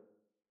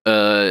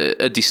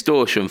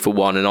distortion for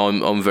one, and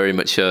I'm very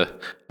much a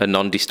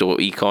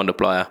non-distorty kind of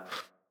player.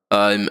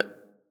 And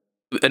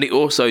it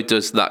also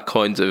does that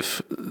kind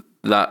of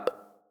that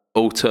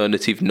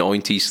alternative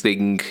 90s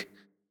thing,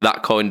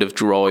 that kind of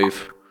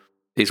drive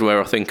is where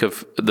I think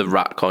of the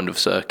Rat kind of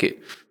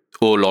circuit,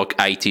 or like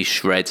 80s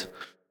shred,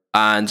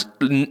 and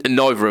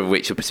neither of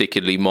which are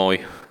particularly my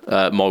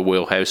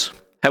wheelhouse.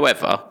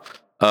 However,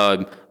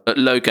 at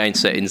low gain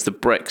settings, the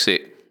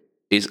Brexit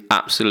is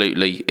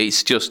absolutely,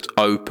 it's just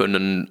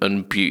open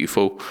and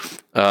beautiful.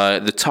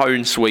 The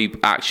tone sweep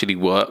actually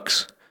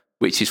works,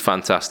 which is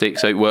fantastic.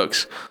 So it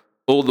works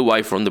all the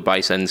way from the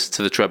bass ends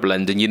to the treble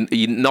end, and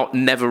you're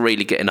never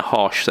really getting a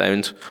harsh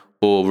sound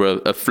or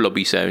a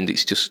flubby sound.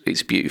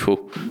 It's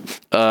beautiful.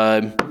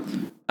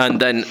 And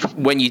then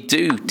when you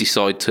do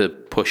decide to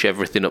push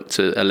everything up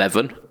to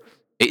 11,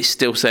 it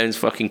still sounds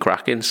fucking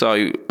cracking.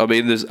 So, I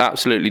mean, there's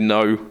absolutely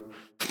no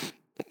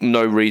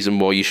reason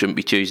why you shouldn't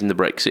be choosing the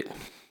Brexit.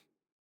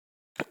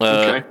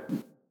 Okay,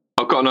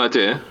 I've got an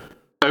idea.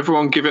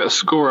 Everyone give it a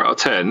score out of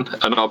 10,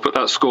 and I'll put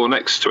that score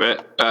next to it,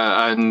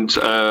 and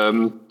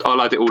I'll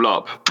add it all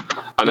up,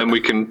 and then we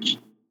can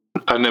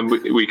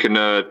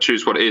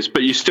choose what it is.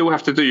 But you still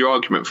have to do your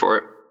argument for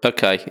it.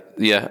 Okay.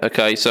 Yeah.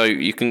 Okay. So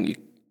you can. Do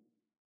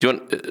you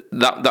want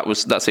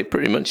that's it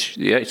pretty much.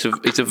 Yeah.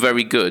 It's a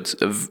very good,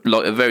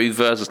 like a very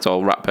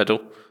versatile Rat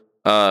pedal.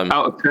 Out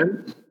of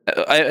 10.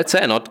 Out of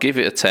 10, I'd give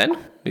it a 10.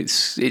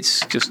 It's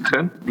just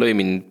 10.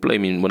 Blooming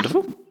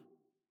wonderful.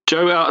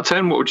 Joe, out of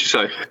 10, what would you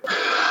say?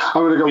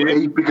 I'm going to go with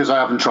 8 because I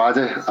haven't tried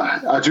it.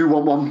 I do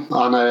want one,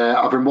 and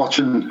I've been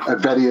watching a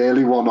very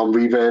early one on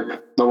Reverb.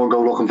 No one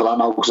go looking for that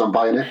now because I'm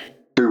buying it.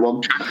 Do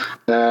one.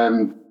 But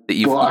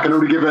I can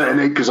only give it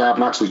an 8 because I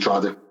haven't actually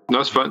tried it. No,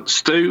 that's fine.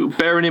 Stu,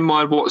 bearing in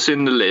mind what's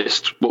in the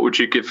list, what would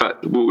you give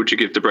that? What would you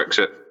give the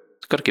Brexit?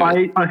 It's got to give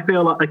it. I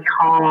feel like I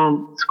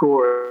can't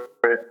score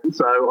it,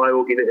 so I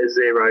will give it a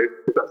 0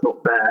 because that's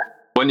not fair.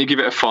 When you give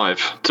it a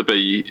 5 to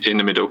be in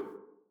the middle.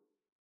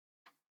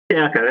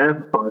 Yeah, okay, yeah,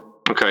 5.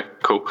 Okay,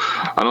 cool.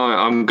 And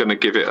I'm going to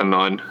give it a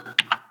 9.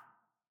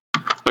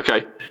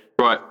 Okay,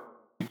 right.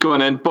 Go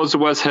on then. Where's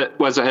the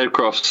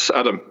Headcrafts,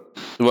 Adam?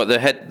 What, the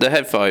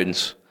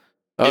headphones?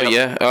 Oh,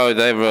 yeah. Oh,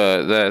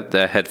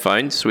 they're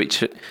headphones,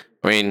 which,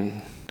 I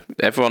mean,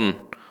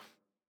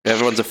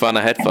 everyone's a fan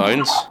of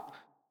headphones.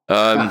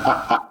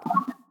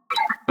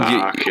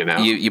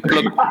 You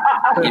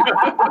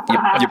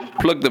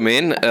plug them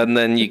in, and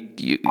then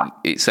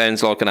it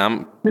sounds like an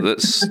amp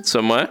that's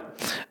somewhere.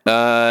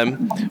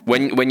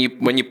 When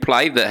you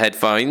play the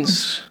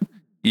headphones,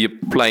 you're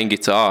playing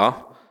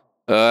guitar,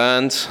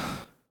 and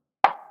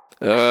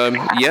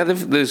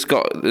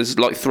There's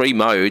like 3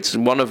 modes.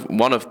 One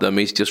of them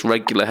is just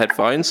regular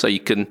headphones, so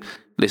you can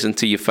listen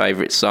to your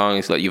favourite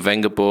songs like your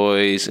Venga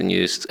Boys and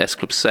your S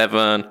Club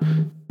 7,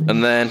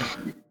 and then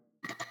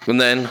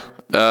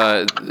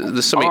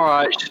there's something. All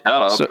right, shut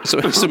up.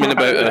 Something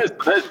about.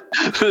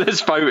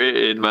 Let's vote it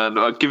in, man.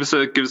 Give us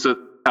a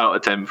out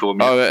of 10 for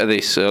me. Oh, out of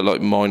this,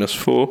 like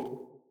 -4.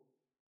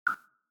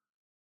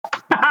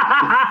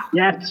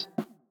 Yes.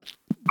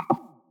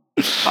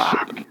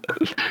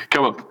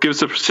 Come on, give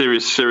us a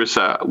serious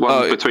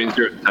one between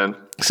 0 and 10.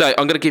 So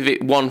I'm going to give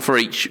it 1 for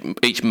each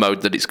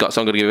mode that it's got.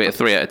 So I'm going to give it a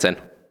 3 out of 10.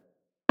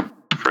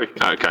 3.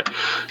 Okay,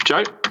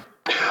 Joe.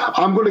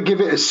 I'm going to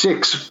give it a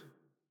 6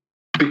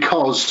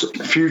 because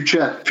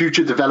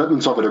future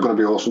developments of it are going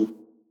to be awesome.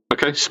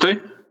 Okay,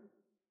 Stu.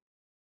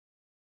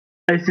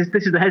 This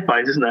is the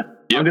headphones, isn't it?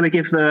 Yep. I'm going to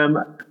give them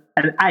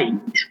an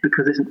 8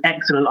 because it's an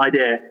excellent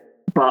idea,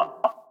 but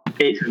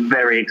it's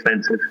very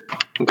expensive.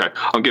 Okay,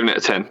 I'm giving it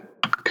a 10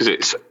 because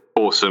it's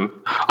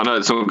awesome. I know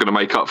it's not going to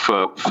make up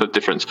for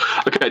difference.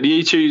 Okay,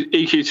 the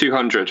EQ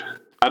 200.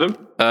 Adam?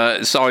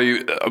 So,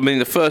 I mean,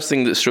 the first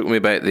thing that struck me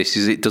about this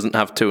is it doesn't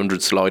have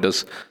 200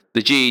 sliders.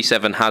 The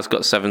GE7 has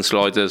got 7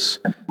 sliders.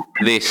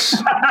 This...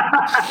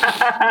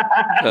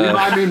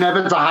 Remind me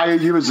never to hire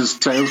you as a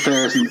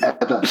salesperson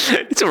ever.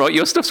 It's all right.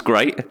 Your stuff's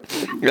great.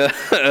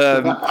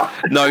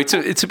 No,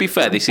 to be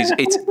fair,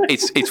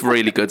 it's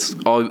really good.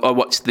 I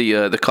watched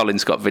the Colin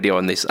Scott video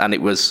on this, and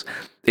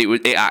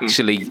it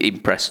actually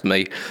impressed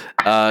me.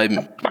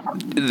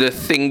 The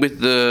thing with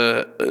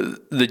the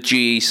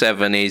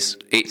GE7 is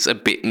it's a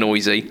bit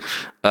noisy.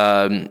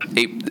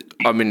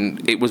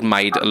 It was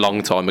made a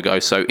long time ago,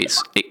 so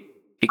it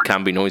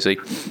can be noisy.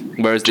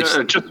 Whereas this,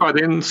 just by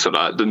the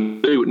inside, the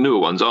newer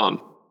ones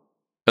aren't.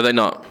 Are they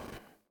not?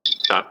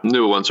 No,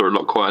 newer ones are a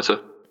lot quieter.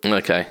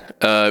 Okay.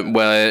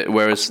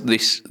 Whereas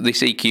this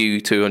EQ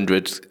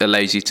 200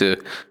 allows you to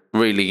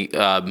really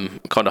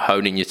kind of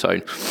hone in your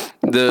tone.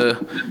 The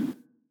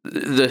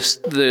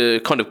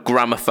kind of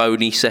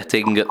gramophone-y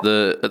setting at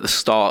the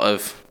start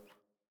of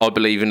I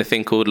Believe in a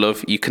Thing Called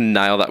Love, you can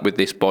nail that with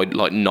this by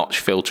like notch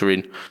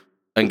filtering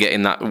and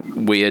getting that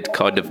weird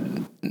kind of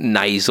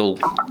nasal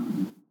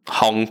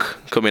honk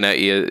coming out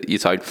of your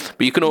tone.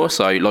 But you can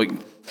also like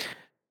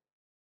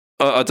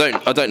I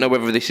don't know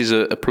whether this is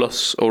a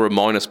plus or a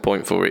minus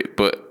point for it,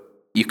 but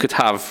you could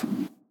have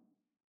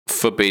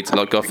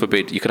God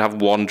forbid, you could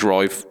have one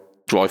drive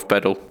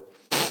pedal,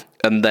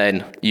 and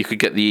then you could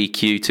get the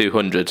EQ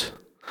 200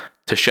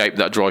 to shape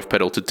that drive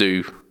pedal to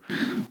do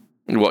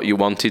what you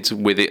wanted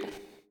with it.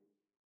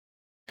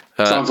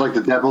 Sounds like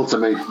the devil to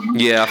me.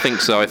 Yeah, I think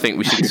so. I think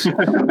we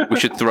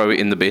should throw it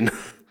in the bin.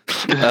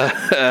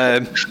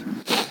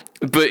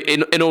 But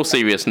in all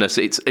seriousness,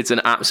 it's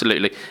an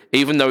absolutely,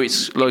 even though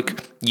it's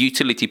like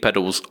utility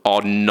pedals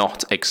are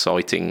not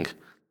exciting.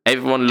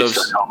 Everyone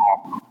loves.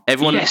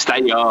 Yes,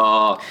 they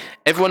are.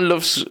 Everyone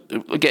loves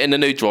getting a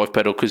new drive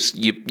pedal because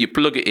you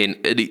plug it in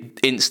and it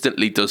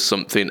instantly does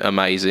something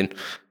amazing.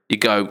 You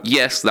go,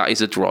 yes, that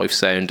is a drive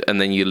sound, and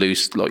then you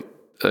lose like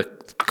a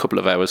couple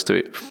of hours to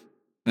it.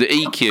 The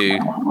EQ,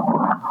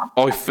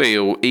 I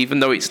feel, even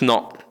though it's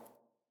not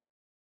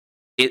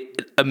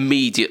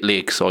immediately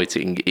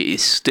exciting, it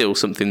is still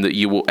something that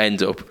you will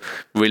end up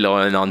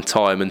relying on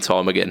time and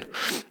time again.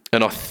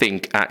 And I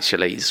think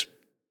actually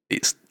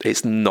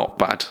it's not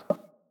bad.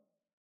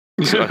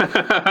 So.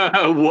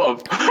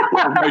 what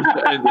a way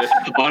to end it.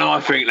 And I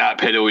think that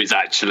pedal is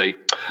actually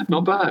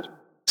not bad.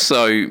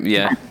 So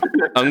yeah,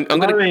 I'm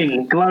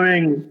glowing.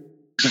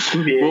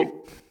 Well,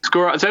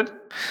 score out of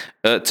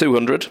 10.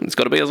 200. It's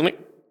got to be, hasn't it?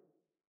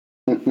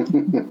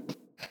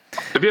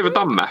 Have you ever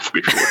done math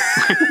before?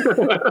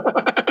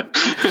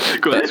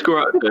 Go ahead, score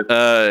out of 10.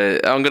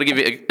 I'm going to give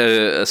it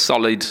a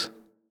solid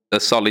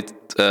 5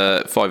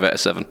 out of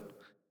 7.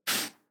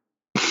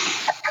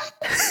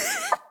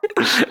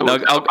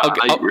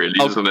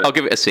 I'll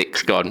give it a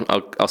 6. Go on,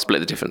 I'll split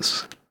the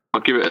difference.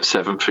 I'll give it a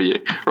 7 for you.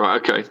 Right,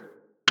 okay.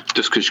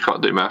 Just because you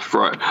can't do math.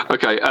 Right,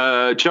 okay.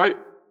 Joe?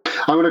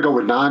 I'm going to go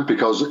with 9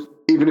 because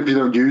even if you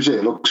don't use it,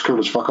 it looks cool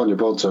as fuck on your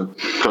board. So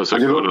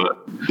you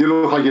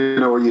look like you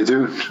know what you're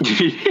doing.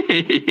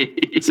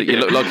 So you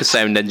look like a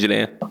sound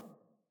engineer.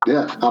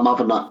 Yeah, I'm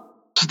having that.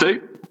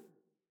 Stu?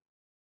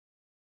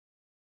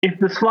 If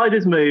the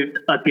sliders moved,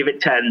 I'd give it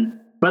 10,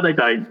 but they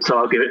don't, so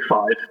I'll give it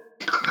 5.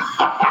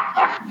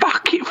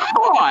 Fuck it,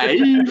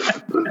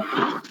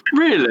 5?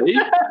 Really?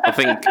 I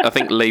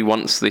think Lee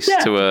wants this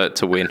to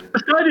win. The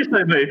sliders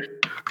don't move.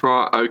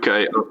 Right,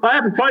 okay. I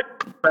haven't tried.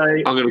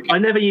 I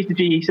never used the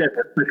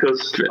GE7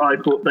 because I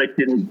thought they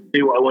didn't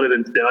do what I wanted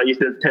them to do. I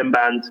used the 10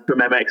 band from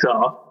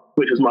MXR,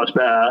 which was much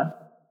better.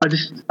 I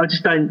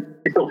just don't.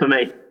 It's not for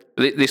me.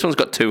 This one's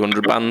got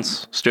 200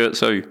 bands, Stuart.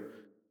 So if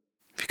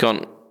you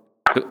can't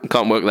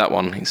work that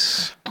one,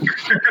 it's.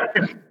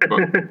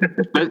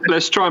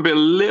 Let's try and be a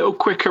little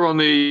quicker on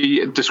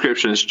the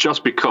descriptions,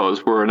 just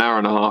because we're an hour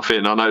and a half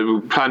in. I know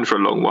we planned for a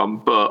long one,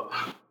 but.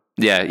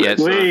 Yeah.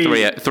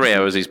 3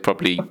 hours is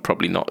probably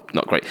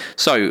not great.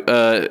 So,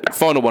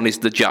 final one is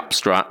the Jap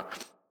Strat.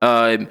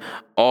 I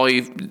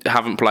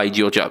haven't played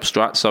your Jap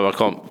Strat, so I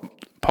can't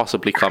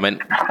possibly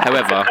comment.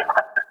 However,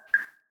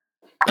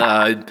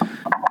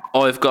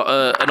 I've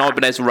got an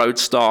Ibanez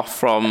Roadstar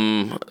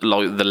from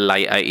like the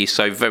late 80s,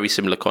 so very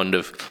similar kind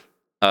of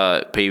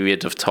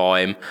period of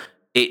time.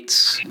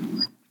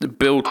 The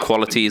build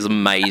quality is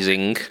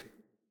amazing.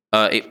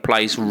 It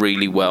plays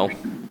really well,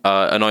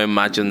 and I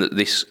imagine that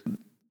this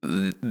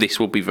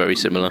will be very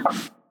similar.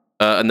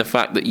 And the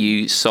fact that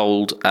you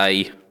sold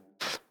a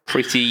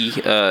pretty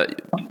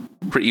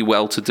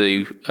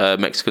well-to-do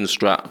Mexican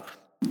Strat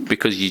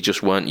because you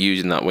just weren't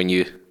using that when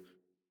you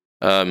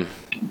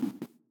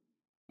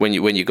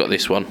got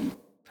this one,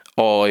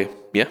 I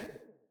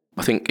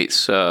think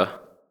it's a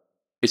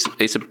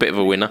bit of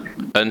a winner,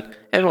 and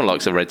everyone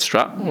likes a red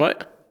Strat,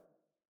 right?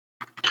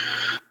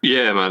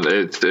 Yeah, man,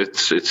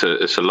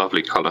 it's a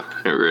lovely colour.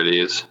 It really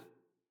is.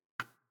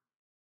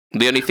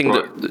 The only thing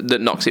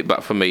that knocks it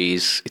back for me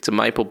is it's a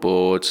maple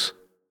board.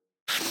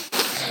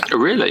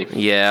 Really?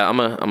 Yeah, I'm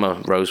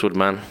a rosewood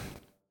man.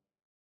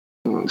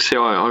 See,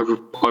 I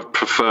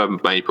prefer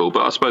maple,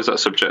 but I suppose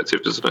that's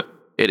subjective, isn't it?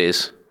 It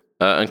is,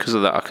 and because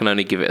of that, I can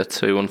only give it a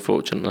 2,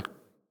 unfortunately.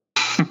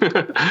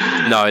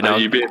 No. Are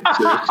you being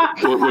serious?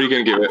 What are you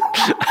going to give it?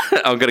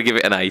 I'm going to give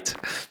it an 8.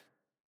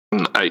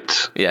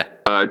 8. Yeah.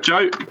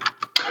 Joe?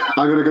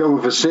 I'm going to go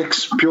with a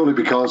 6, purely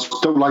because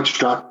don't like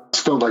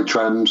Strats, don't like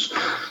Trems.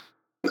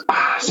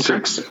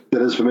 6,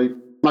 it is for me.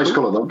 Nice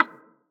colour, though.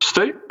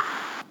 Stu?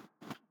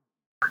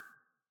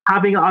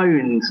 Having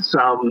owned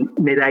some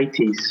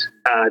mid-80s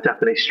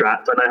Japanese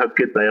Strats, I know how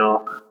good they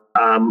are.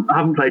 I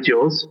haven't played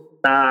yours,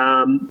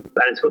 and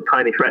it's got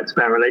tiny frets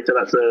apparently, so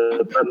that's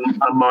a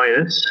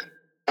minus.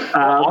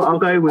 I'll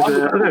go with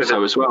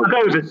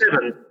a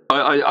 7.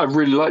 I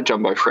really like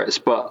jumbo frets,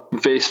 but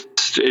this,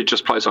 it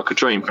just plays like a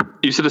dream.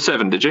 You said a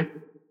 7, did you?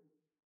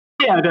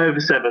 Yeah, I'll go with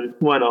a 7.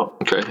 Why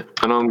not? Okay,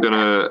 and I'm going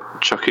to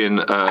chuck in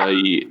a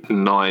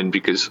 9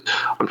 because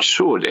I'm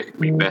sure it could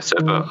be better,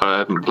 but I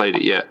haven't played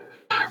it yet.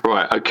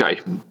 Right, okay.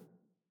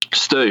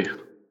 Stu,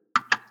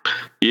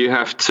 you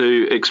have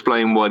to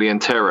explain why the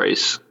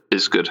Antares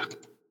is good.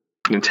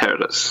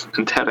 Antares.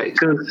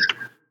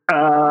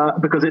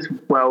 Because it's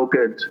well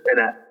good in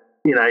it,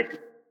 you know.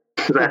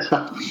 The best.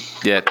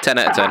 Yeah, 10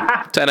 out of 10.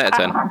 10 out of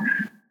 10.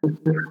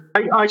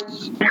 I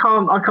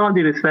can't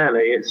do this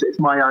fairly. It's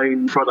my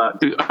own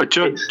product.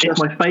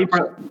 It's my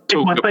favourite. It's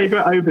my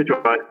favourite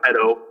overdrive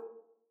pedal.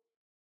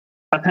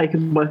 I've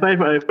taken my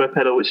favourite overdrive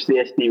pedal, which is the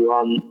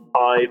SD1.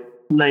 I've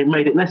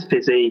made it less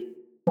fizzy.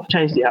 I've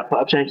changed the output.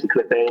 I've changed the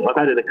clipping. I've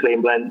added a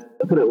clean blend.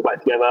 I put it all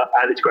back together,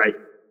 and it's great.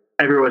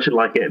 Everyone should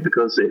like it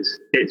because it's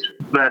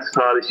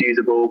versatile. It's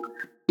usable.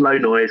 Low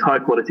noise, high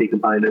quality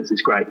components.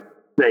 It's great.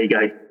 There you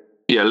go.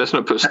 Yeah, let's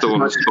not put Stu on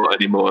the spot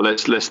anymore.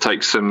 Let's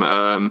take some.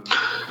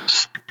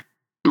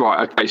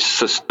 Right, okay.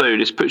 So Stu,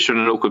 this puts you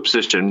in an awkward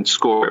position.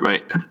 Score it,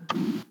 mate.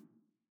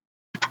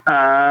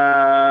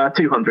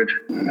 200.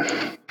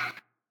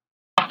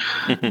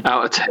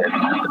 Out of 10.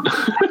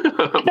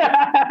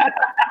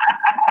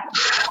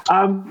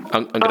 I'm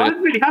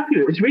really happy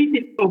with it. It's really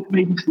difficult for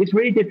me. It's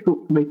really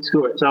difficult for me to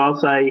score it. So I'll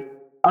say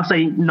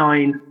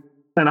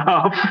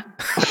 9.5.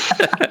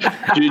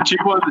 do you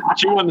want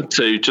the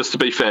 2, just to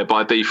be fair,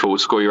 by default,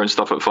 score your own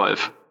stuff at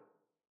 5?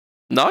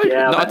 No,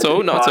 not at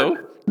all. Not at all.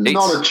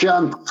 Not a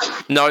chance.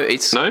 No,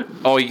 it's no.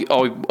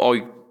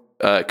 I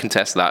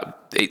contest that.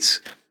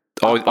 It's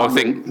I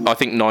think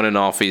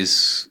 9.5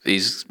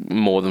 is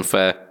more than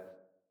fair.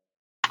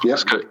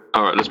 Yes. Okay.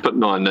 All right, let's put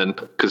 9 then,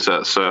 because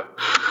that's all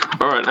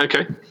right.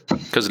 Okay.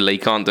 Because Lee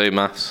can't do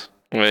maths.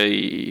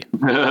 Hey.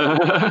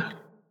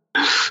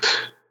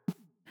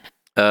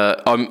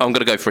 I'm going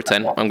to go for a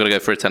 10. I'm going to go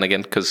for a 10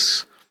 again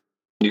because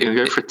you're going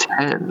to go for a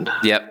 10.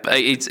 Yeah,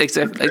 it's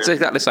exactly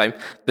the same.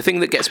 The thing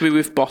that gets me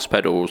with Boss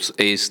pedals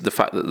is the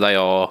fact that they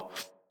are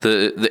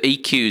the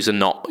EQs are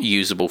not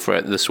usable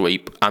for the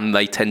sweep, and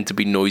they tend to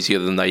be noisier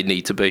than they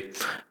need to be.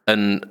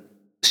 And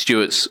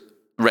Stuart's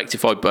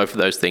rectified both of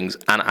those things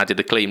and added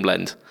a clean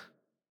blend.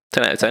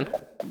 10 out of 10.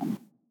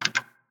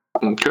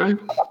 Okay.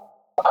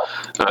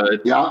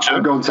 Yeah,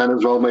 I'm going 10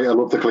 as well, mate. I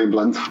love the clean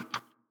blend.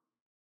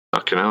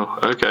 Fucking hell.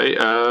 Okay.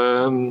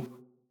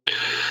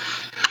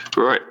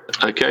 Right.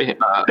 Okay.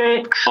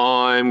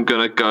 I'm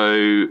gonna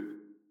go.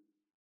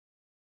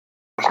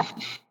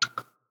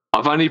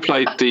 I've only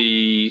played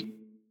the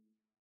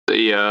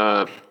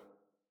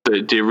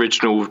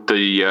original,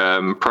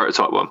 the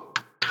prototype one,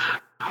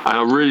 and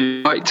I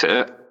really liked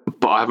it,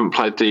 but I haven't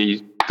played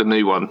the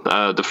new one,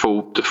 the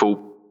full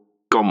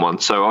gone one.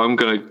 So I'm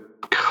gonna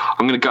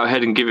go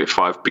ahead and give it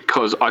 5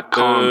 because I can't.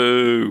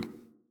 Oh.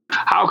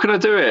 How can I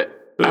do it?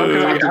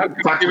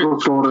 Practical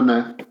score in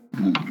there.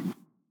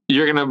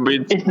 You're gonna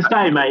be. It's the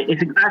same, mate.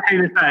 It's exactly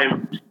the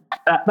same.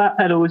 That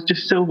pedal was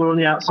just silver on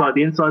the outside.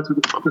 The inside's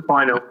the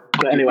final.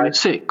 But anyway,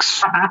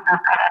 6.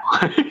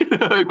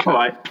 Okay. All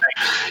right.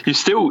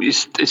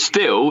 It's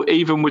still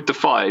even with the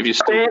 5. You're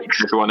still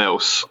everyone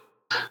else.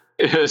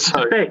 So,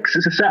 6.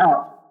 It's a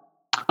setup.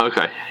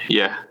 Okay.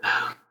 Yeah.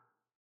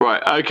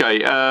 Right.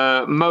 Okay.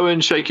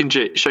 Moen, Shaky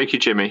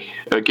Jimmy.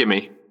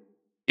 Gimme.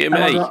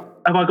 Gimme.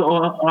 got to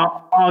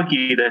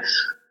argue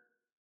this?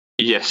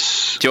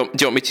 Yes. Do you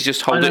want me to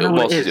just hold it up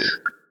whilst you do?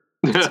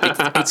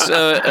 It's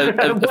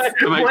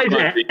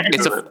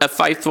a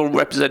faithful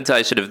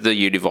representation of the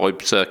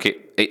Univibe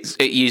circuit.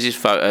 It uses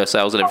photo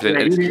cells and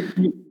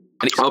everything.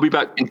 I'll be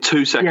back in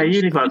 2 seconds.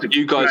 Yeah, Univibe.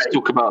 You guys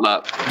talk about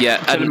that. Yeah,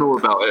 tell me more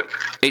about it.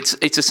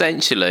 It's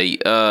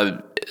essentially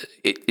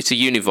it's a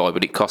Univibe,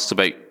 but it costs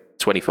about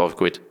 25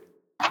 quid.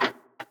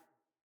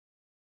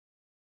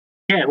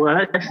 Yeah,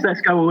 well,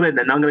 let's go all in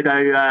then. I'm gonna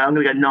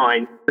go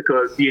 9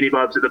 because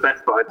Univibes are the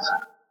best vibes.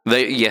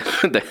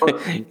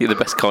 You're the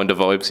best kind of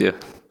vibes. Yeah.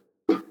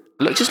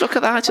 Just look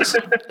at that. Just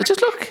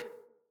look.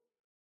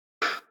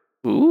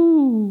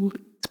 Ooh,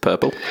 it's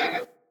purple.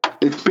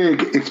 It's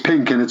big, it's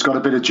pink, and it's got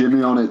a bit of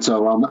Jimmy on it,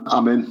 so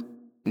I'm in.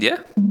 Yeah.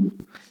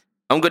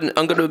 I'm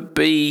gonna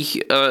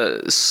be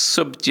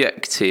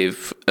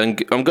subjective,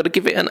 and I'm gonna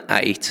give it an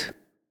 8.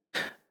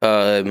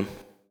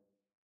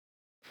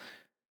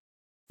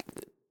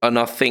 And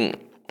I think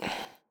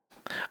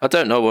I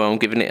don't know why I'm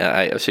giving it an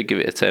 8. I should give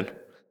it a 10,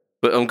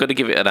 but I'm gonna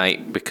give it an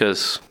 8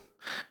 because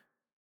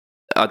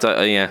I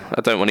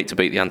don't want it to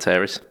beat the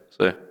Antares.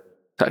 So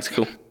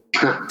tactical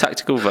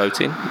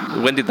voting.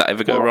 When did that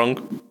ever go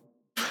wrong?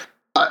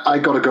 I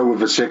got to go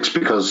with a 6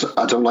 because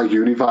I don't like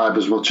Univibe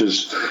as much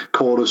as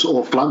Chorus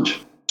or Flange.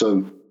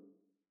 So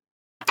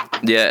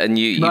yeah, and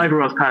neither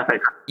was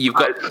perfect. You've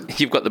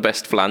got the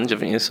best Flange,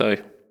 haven't you? So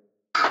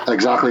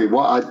exactly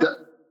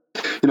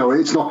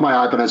it's knocked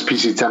my Ibanez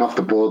PC10 off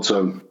the board.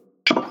 So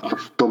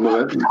done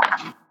with it.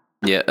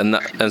 Yeah,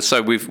 and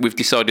so we've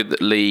decided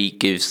that Lee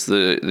gives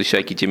the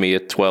Shaky Jimmy a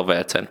 12 out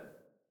of 10.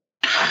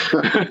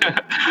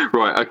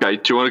 Right. Okay.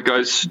 Do you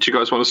guys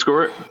want to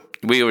score it?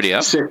 We already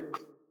have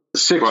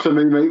 6 right. For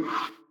me, mate.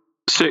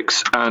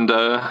 6 and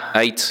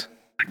 8.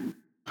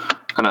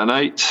 And an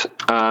 8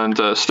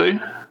 and Stu.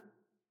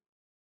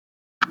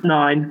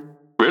 9.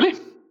 Really?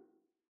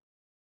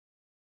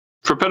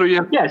 For a pedal,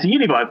 yeah. Yeah, it's a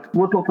Univibe.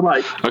 What's not to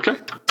like? Okay.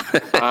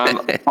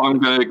 I'm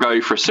going to go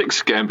for a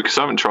 6 again because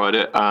I haven't tried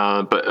it,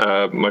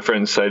 but my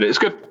friends say that it's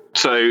good.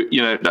 So,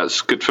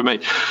 that's good for me.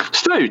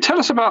 Stu, tell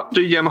us about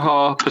the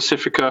Yamaha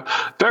Pacifica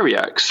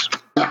Variax.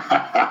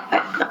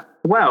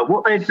 Well,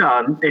 what they've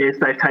done is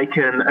they've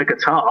taken a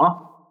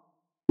guitar,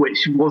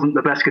 which wasn't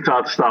the best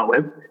guitar to start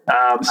with,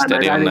 and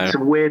they've added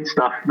some weird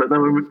stuff that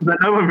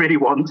no one really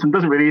wants and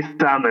doesn't really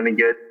sound any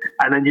good.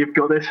 And then you've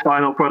got this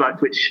final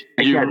product, which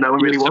again no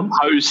one really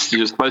wants.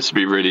 You're supposed to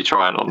be really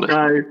trying on this.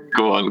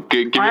 Go on,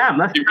 I am.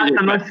 That's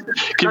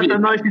the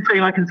nicest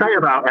thing I can say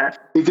about it.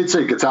 He did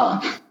say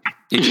guitar.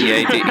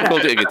 Yeah, he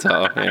called it a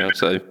guitar. Yeah,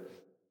 so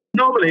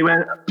normally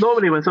when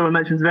someone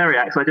mentions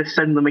Variax, I just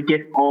send them a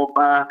gif of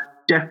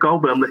Jeff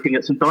Goldblum looking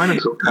at some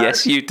dinosaurs.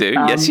 Yes, you do.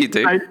 Yes, you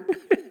do.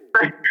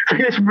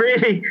 This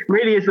really,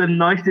 really is the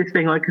nicest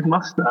thing I could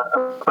muster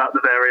about the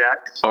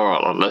Variax. All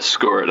right, let's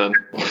score it then.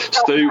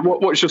 Stu,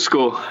 what's your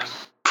score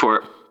for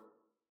it?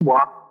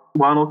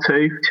 1 or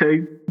 2?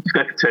 2. Let's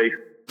go for 2.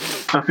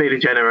 I'm feeling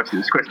generous.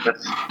 It's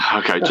Christmas.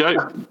 Okay, Joe.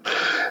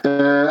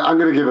 I'm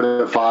going to give it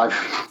a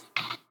 5.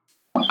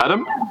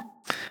 Adam.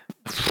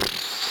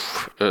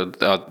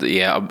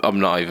 I'm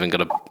not even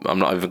gonna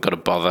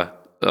bother.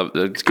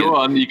 Go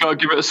on, you gotta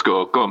give it a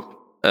score. Go on.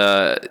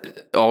 I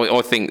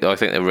think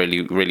they're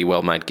really, really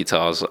well made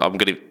guitars. I'm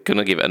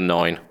gonna give it a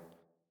 9.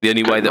 The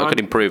only way that I could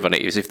improve on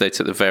it is if they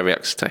took the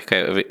Variax tech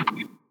out of it.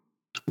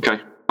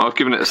 Okay, I've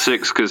given it a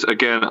 6 because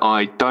again,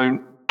 I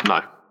don't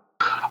know.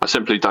 I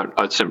simply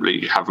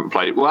haven't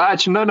played. Well,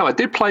 actually, no, I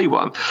did play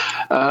one,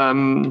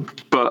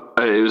 but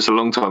it was a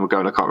long time ago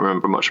and I can't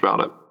remember much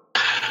about it.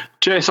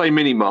 JSA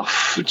Mini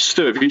Muff.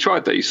 Stu, have you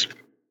tried these?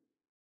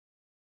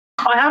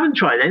 I haven't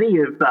tried any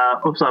of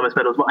Simon's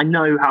pedals, but I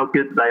know how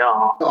good they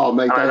are. Oh,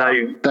 mate,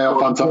 they are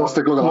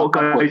fantastic. What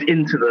goes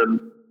into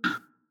them.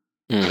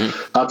 Mm-hmm.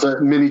 That's a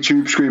mini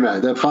tube screamer.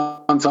 They're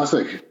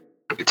fantastic.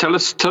 Tell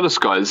us,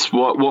 guys,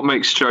 what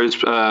makes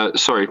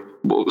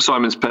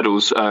Simon's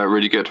pedals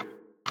really good?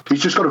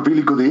 He's just got a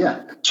really good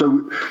ear,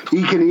 so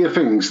he can hear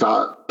things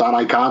that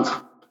I can't,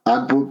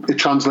 but it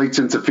translates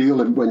into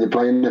feeling when you're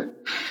playing it.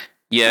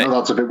 Yeah,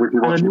 that's a bit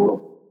wishy-washy.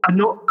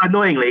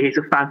 Annoyingly, he's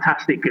a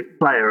fantastic good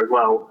player as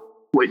well,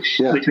 which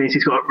means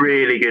he's got a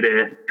really good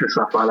ear for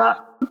stuff like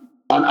that.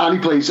 And he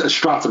plays a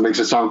Strat and makes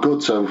it sound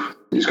good, so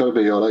he's got to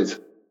be all right.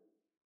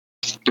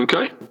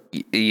 Okay.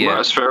 Yeah, well,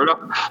 that's fair enough.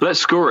 Let's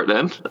score it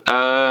then.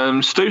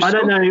 Stu, I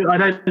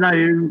don't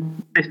know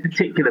this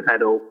particular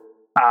pedal.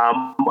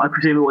 I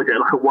presume it was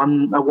like a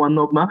one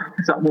knob muff.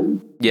 Is that what?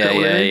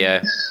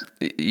 Yeah.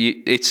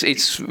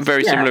 It's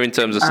very similar in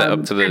terms of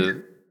setup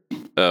to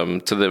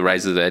the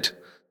Razor Z.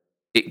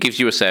 It gives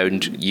you a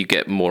sound, you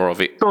get more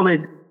of it.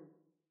 Solid.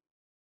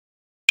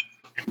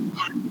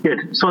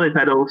 Good. Solid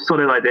pedal,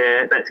 solid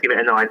idea. Let's give it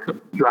a 9.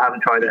 If I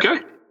haven't tried it.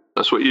 Okay.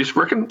 That's what you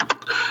reckon.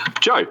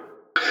 Joe?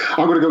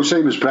 I'm going to go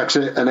same as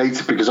Brexit, an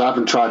 8, because I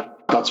haven't tried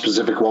that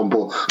specific one,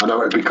 but I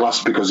know it'd be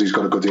classed because he's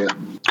got a good ear.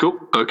 Cool.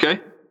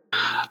 Okay.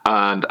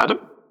 And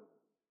Adam?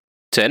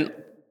 10.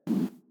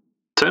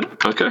 10.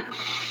 Okay.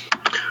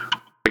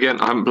 Again,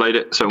 I haven't played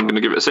it, so I'm going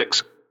to give it a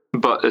 6.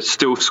 But it's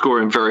still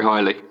scoring very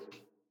highly.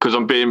 because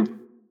I'm being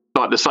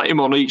like the same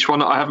on each one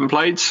that I haven't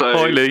played. So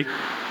Highly.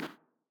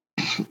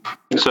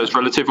 So it's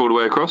relative all the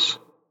way across.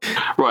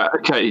 Right,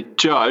 okay,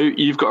 Joe,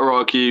 you've got to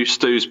argue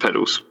Stu's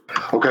pedals.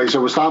 Okay,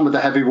 so we're starting with the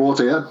heavy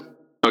water, yeah?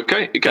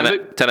 Okay, 10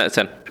 out of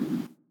 10.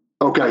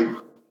 Okay.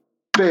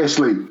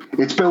 Firstly,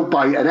 it's built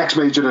by an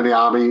ex-major in the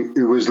army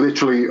who was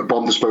literally a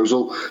bomb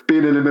disposal.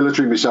 Being in the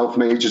military myself,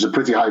 Major is a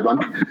pretty high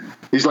rank.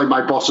 He's like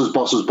my boss's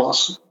boss's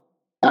boss.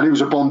 And he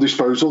was a bomb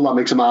disposal. That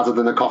makes him harder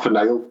than a coffin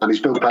nail. And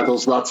he's built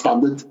pedals to that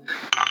standard.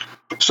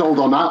 Sold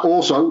on that.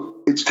 Also,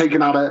 it's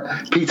taken out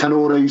of Pete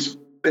Tenore's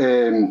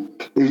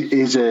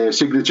his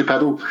signature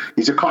pedal.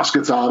 He's a class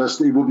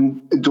guitarist. He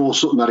wouldn't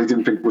endorse something that he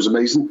didn't think was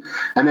amazing.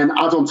 And then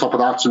add on top of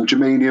that some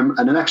germanium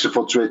and an extra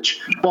foot switch,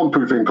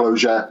 bomb-proof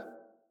enclosure.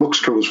 Looks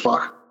cool as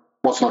fuck.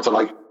 What's not to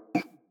like?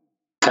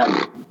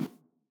 10.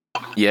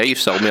 Yeah, you've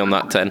sold me on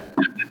that 10.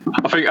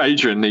 I think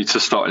Adrian needs to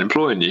start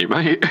employing you,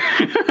 mate.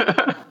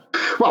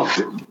 Well,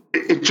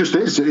 it just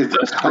is.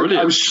 That's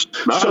brilliant. I was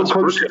so close.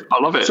 Brilliant.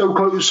 I love it.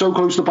 So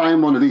close to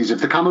buying one of these. If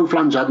the camo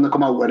flange hadn't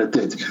come out when it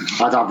did,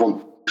 I'd have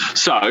one.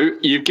 So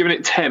you've given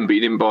it 10, but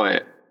you didn't buy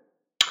it.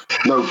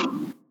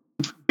 No,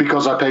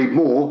 because I paid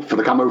more for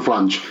the camo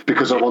flange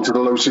because I wanted a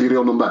low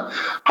serial number.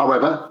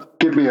 However,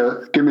 give me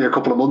a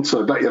couple of months,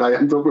 I bet you I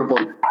end up with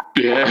one.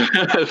 Yeah,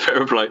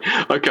 fair play.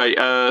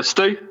 Okay,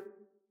 Stu?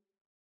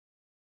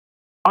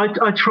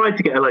 I tried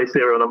to get a low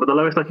serial number. The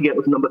lowest I could get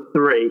was number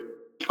 3.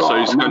 So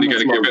he's only going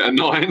to give it a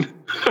 9.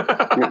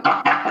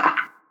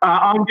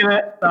 I'm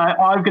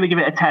gonna give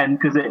it a 10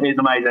 because it is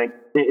amazing.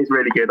 It is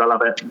really good. I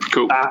love it.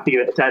 Cool. I have to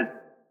give it a 10.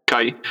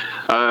 Okay,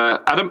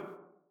 Adam?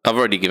 I've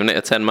already given it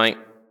a 10, mate.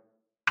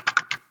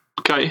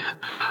 Okay,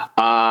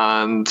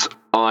 and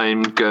I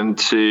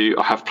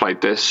have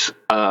played this.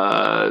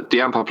 The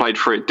amp I played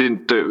for it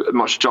didn't do it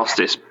much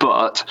justice,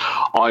 but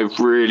I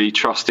really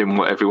trust in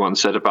what everyone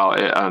said about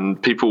it,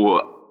 and people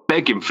were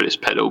begging for this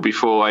pedal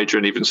before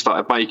Adrian even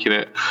started making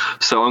it.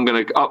 So I'm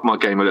going to up my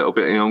game a little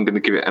bit, and I'm going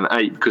to give it an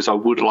 8 because I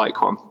would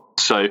like one.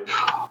 So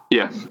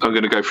yeah, I'm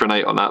going to go for an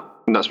 8 on that,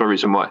 and that's my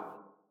reason why.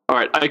 All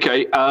right,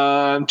 okay,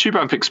 tube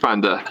amp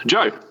expander,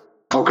 Joe.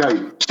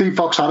 Okay, Steve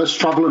Fox Harris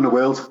travelling the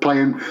world,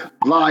 playing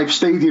live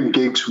stadium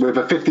gigs with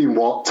a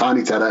 15-watt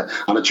tiny tenor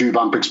and a tube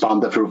amp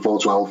expander through a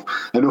 412.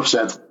 Enough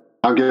said.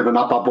 I'm giving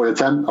that bad boy a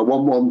 10. I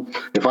want one.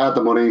 If I had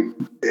the money,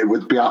 it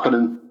would be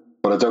happening,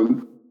 but I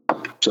don't.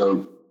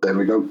 So there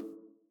we go.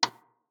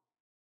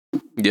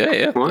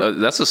 Yeah.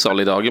 That's a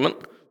solid argument.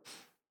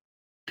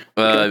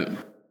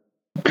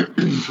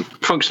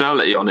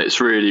 Functionality on it's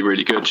really,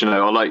 really good. You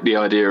know, I like the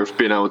idea of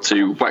being able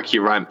to whack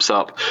your ramps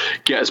up,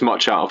 get as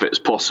much out of it as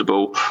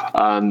possible,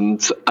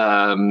 and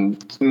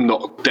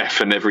not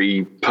deafen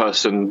every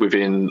person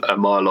within a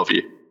mile of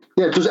you.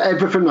 Yeah, it does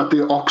everything that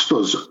the Ox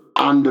does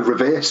and the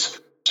reverse.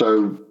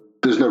 So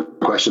there's no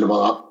question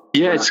about that.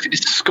 Yeah,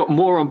 it's got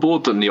more on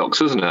board than the Ox,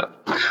 isn't it?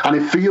 And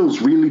it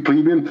feels really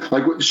premium.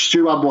 Like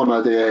Stu had one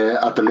at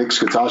the Licks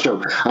Guitar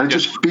Show, and it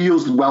just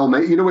feels well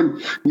made. You know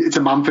when it's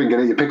a man thing,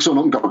 and you pick something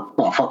up and go,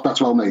 "Oh fuck,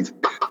 that's well made."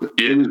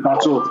 Yeah, that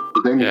sort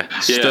of thing. Yeah,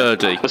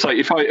 sturdy. It's like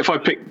if I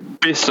pick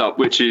this up,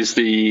 which is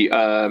the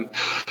I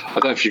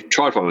don't know if you've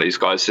tried one of these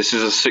guys. This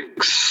is a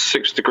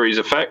 6 degrees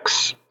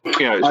effects. You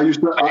know, I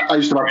used to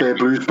have the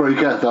Blues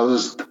Breaker that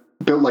was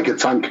built like a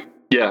tank.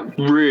 Yeah,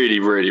 really,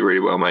 really, really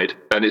well made.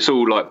 And it's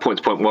all like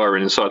point-to-point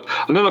wiring inside.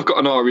 And then I've got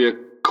an Aria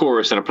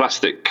chorus in a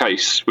plastic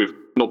case with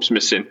knobs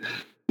missing.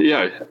 You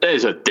know,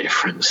 there's a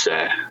difference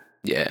there.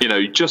 Yeah. You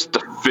know, just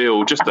the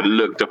feel, just the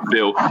look, the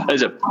feel.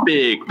 There's a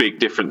big, big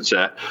difference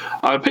there.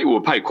 People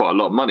will pay quite a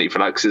lot of money for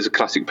that because it's a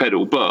classic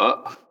pedal,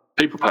 but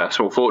people pay a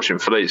small fortune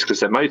for these because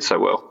they're made so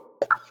well.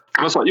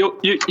 And it's like,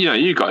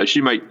 you guys,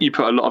 you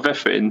put a lot of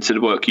effort into the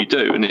work you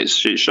do, and it's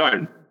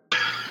shown.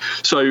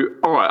 So,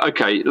 all right,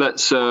 okay,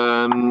 let's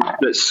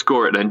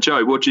score it then.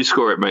 Joe, what do you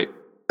score it, mate?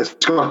 It's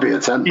got to be a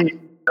 10.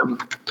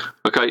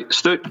 Okay,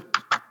 Stu?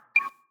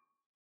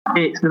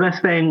 It's the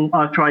best thing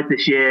I've tried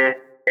this year.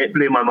 It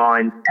blew my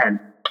mind. 10.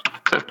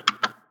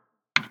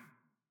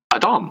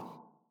 Adam?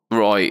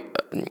 Right.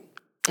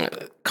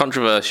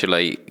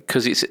 Controversially,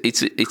 because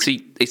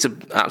it's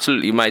an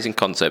absolutely amazing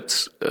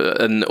concept,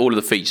 and all of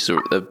the features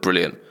are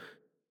brilliant.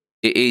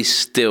 It is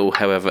still,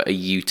 however, a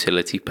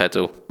utility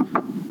pedal.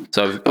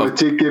 So it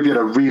did give you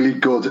a really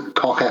good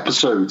cock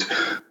episode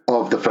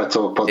of the Fret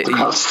Talk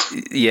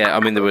podcast. Yeah, I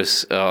mean there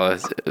was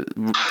loads.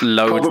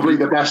 Probably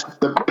the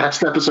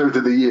best episode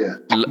of the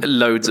year.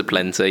 Loads of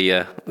plenty.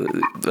 Yeah.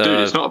 Dude,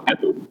 it's not a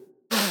pedal.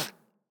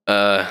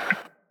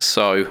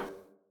 So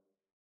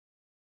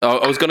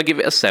I was going to give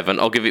it a 7.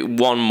 I'll give it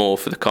one more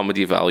for the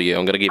comedy value.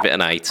 I'm going to give it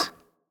an 8.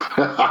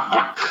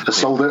 I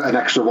sold it an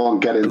extra one.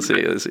 Get in. Let's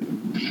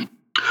see.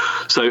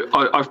 So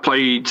I've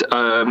played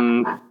a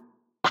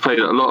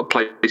lot of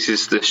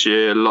places this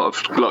year, a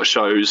lot of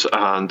shows,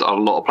 and a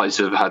lot of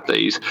places have had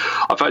these.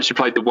 I've actually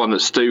played the one that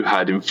Stu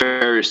had in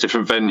various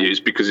different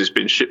venues because it's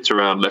been shipped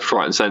around left,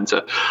 right, and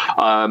centre.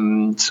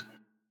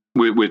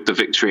 With the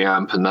Victory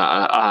amp and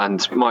that,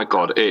 and my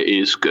God, it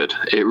is good.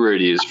 It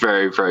really is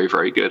very, very,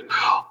 very good.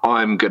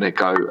 I'm gonna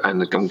go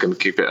and I'm gonna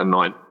give it a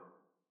 9.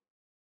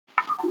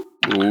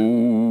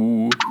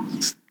 Ooh.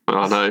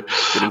 I know.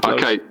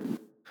 Okay.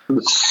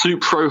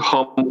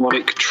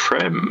 Supraharmonic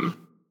Trem.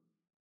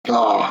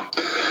 Oh,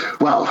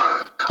 well,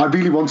 I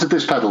really wanted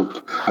this pedal.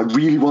 I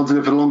really wanted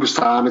it for the longest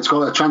time. It's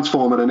got a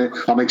transformer in it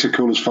that makes it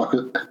cool as fuck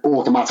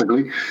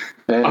automatically.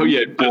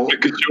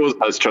 Because yours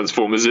has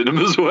transformers in them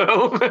as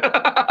well.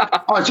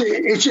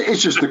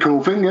 It's just the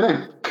cool thing, isn't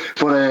it?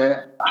 But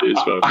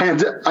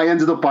I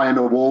ended up buying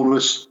a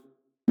Walrus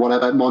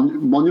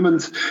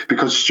monument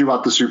because Stu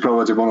had the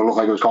Supro. I didn't want to look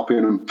like I was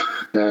copying him.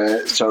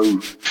 So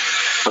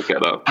I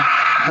get that.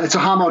 It's a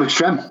harmonic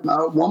Trem.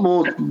 What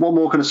more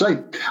can I say?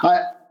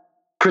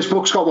 Chris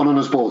Buck's got one on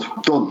his board.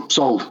 Done.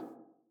 Sold.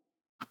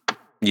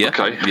 Yeah.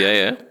 Okay.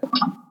 Yeah.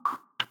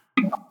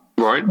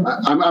 Right.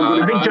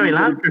 I think Joey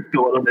Landreth's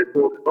got one on his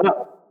board as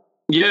well.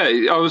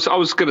 Yeah, I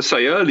was going to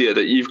say earlier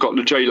that you've got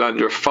the Joey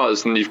Landreth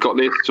fuzz and you've got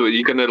this, so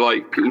you're going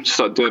to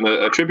start doing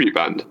a tribute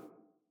band.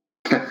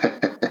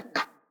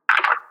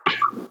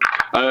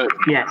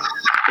 Yes.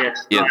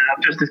 Yeah.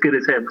 I'm just as good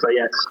as him, so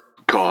yes.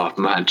 God,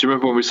 man, do you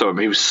remember when we saw him?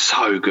 He was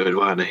so good,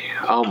 wasn't he?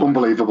 Oh,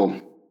 unbelievable.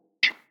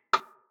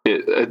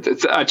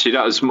 Actually,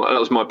 that was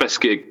my best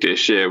gig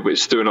this year,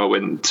 which Stu and I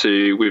went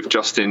to with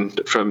Justin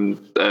from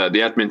the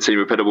admin team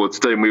of Pedalboard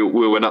today, and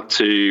we went up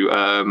to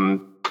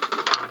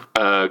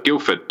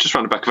Guildford, just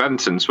round the back of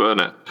Anton's,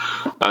 weren't it?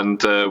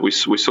 And we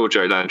saw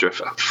Joe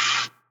Landreth.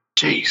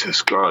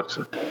 Jesus Christ,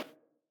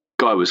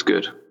 guy was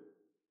good,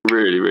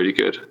 really, really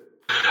good.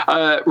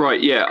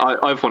 Right, yeah,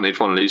 I've wanted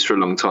one of these for a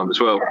long time as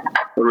well.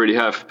 I really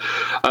have.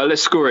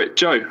 Let's score it,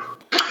 Joe.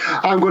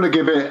 I'm going to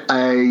give it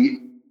a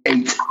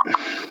 8.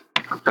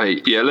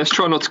 8, yeah. Let's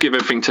try not to give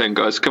everything 10,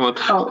 guys. Come on.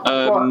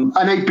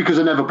 An 8 because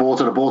I never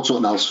bought it. I bought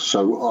something else,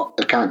 so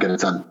I can't get a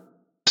 10.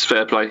 It's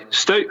fair play.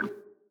 Stu?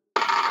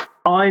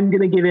 I'm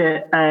going to give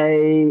it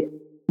a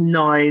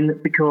 9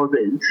 because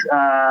it's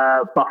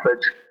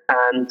buffered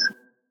and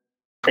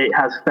it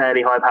has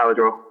fairly high power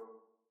draw.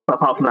 But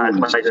apart from that,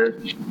 it's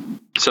amazing.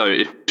 So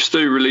if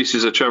Stu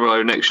releases a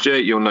tremolo next year,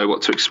 you'll know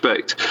what to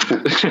expect.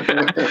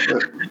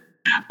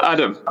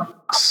 Adam?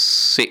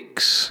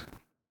 6.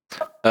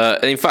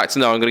 In fact,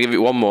 no, I'm going to give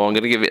it one more. I'm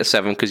going to give it a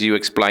 7 because you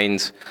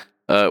explained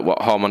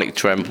what harmonic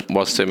trem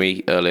was to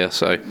me earlier.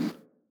 So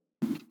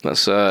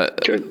that's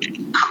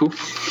cool.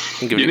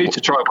 You need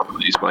to try one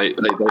of these, mate.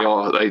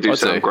 They do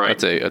sound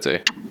great. I do.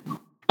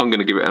 I'm going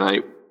to give it an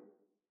 8.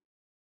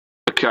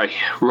 Okay,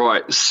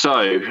 right.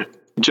 So,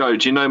 Joe,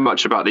 do you know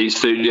much about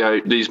these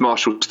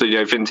Marshall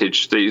Studio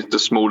Vintage, the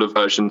smaller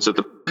versions of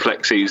the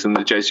Plexis and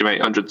the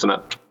JCM 800s and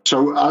that?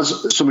 So,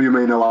 as some of you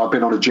may know, I've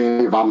been on a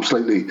journey of amps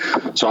lately.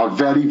 So, I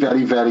very,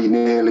 very, very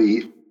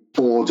nearly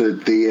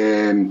ordered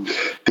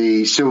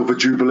the Silver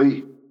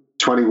Jubilee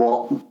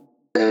 20-watt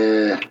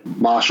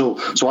Marshall.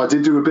 So, I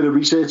did do a bit of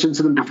research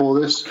into them before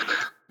this.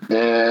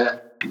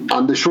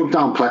 And the shrunk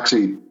down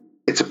Plexi,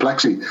 it's a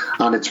Plexi,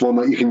 and it's one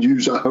that you can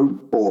use at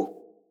home or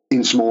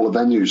in smaller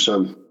venues.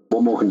 So,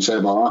 what more can you say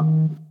about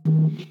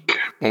that?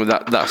 Well,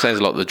 that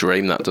sounds like the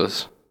dream, that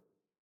does.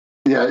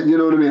 Yeah, you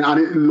know what I mean? And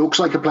it looks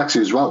like a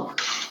Plexi as well.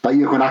 Like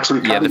you can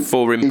actually carry the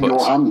 4 inputs in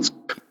your hands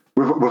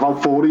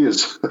without 4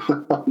 ears.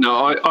 No,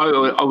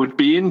 I would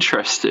be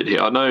interested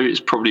here. I know it's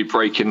probably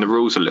breaking the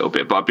rules a little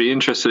bit, but I'd be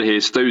interested to hear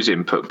Stu's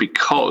input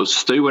because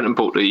Stu went and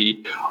bought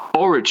the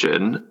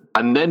Origin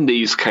and then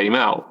these came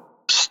out.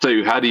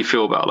 Stu, how do you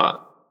feel about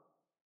that?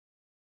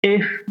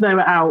 If they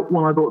were out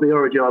when I bought the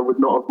Origin, I would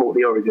not have bought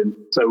the Origin.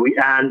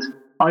 And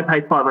I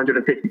paid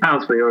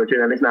 £550 for the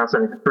Origin, and it's now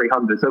selling for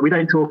 $300. So we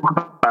don't talk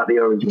about the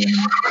Origin.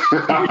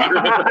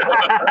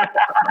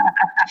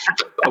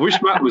 I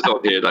wish Matt was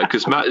on here though,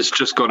 because Matt has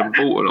just gone and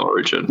bought an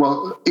Origin.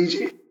 Well,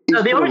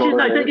 no, the Origin.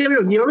 No, don't get me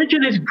wrong. The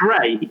Origin is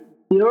great.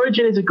 The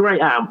Origin is a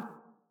great amp,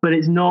 but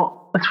it's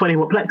not a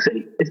 20-watt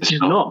Plexi. It's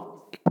just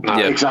not. No.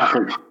 Yeah,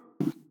 exactly.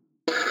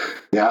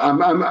 Yeah,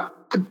 I'm.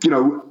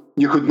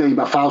 You could name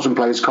 1,000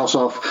 players: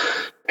 Kossoff,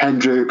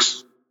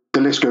 Hendrix. The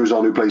list goes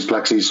on who plays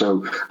Plexi.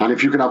 So, and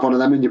if you can have one of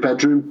them in your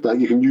bedroom that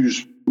you can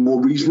use more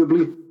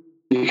reasonably,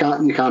 you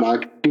can't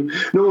argue.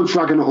 No one's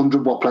dragging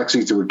 100-watt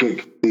Plexi to a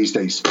gig these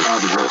days.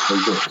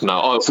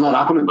 No, it's not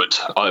happening.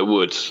 I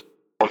would.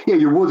 Yeah,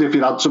 you would if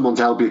you had someone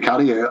to help you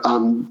carry it,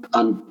 and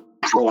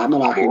well, I'm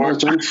not asking a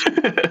chance.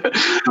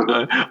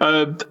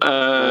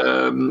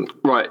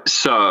 Right,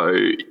 so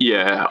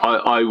yeah,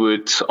 I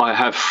would. I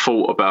have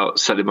thought about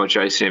selling my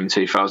JCM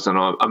 2000.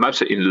 I'm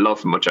absolutely in love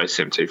with my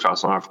JCM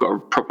 2000. I've got a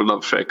proper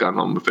love affair going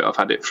on with it. I've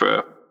had it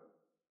for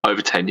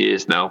over 10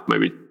 years now,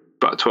 maybe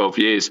about 12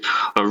 years.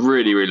 I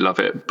really, really love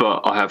it,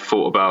 but I have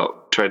thought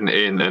about trading it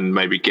in and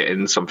maybe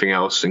getting something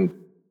else, and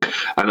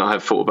I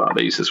have thought about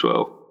these as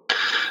well.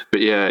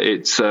 But yeah,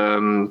 it's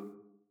a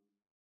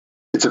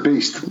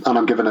beast, and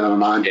I'm giving it a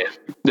 9. Yeah.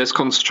 Let's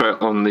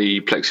concentrate on the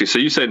Plexi. So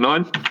you said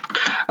 9.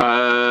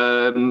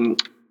 Adam?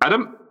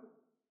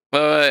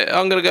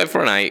 I'm going to go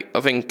for an 8. I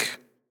think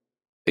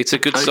it's a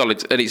good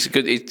solid, and it's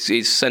good.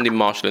 It's sending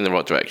Marshall in the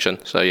right direction.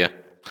 So yeah.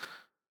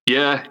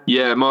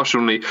 Yeah.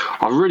 Marshall.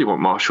 I really want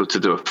Marshall to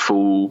do a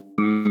full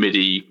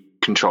MIDI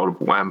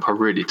controllable amp. I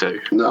really do.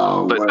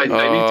 No, but they need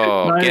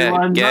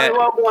to. No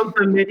one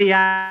wants a MIDI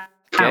amp.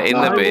 Get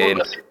in the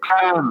bin.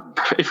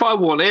 If I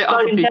want it,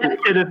 I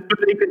invented a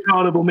fully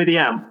controllable MIDI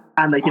amp,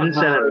 and they didn't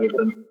sell any of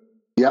them.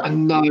 Yeah,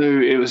 no,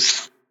 it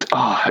was.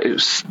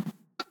 It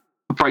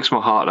breaks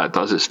my heart. That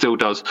does. It still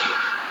does.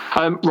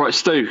 Right,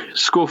 Stu,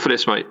 score for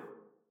this, mate.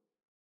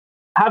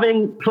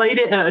 Having played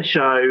it at a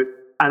show,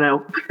 and then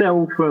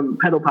Phil from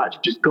Pedal Patch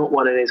just got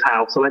one in his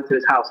house. I went to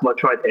his house and I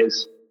tried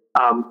his.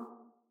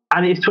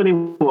 And it's 20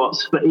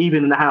 watts, but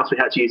even in the house we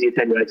had to use the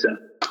attenuator.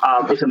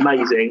 It's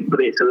amazing, but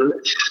it's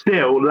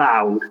still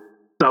loud.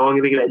 So I'm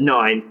going to give it a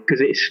 9 because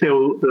it's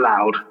still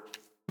loud.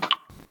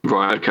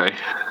 Right, okay.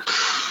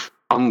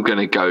 I'm going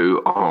to go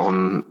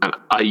on an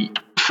 8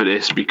 for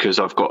this because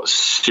I've got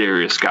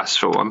serious gas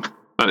for one.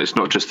 And it's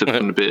not just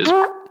the beers.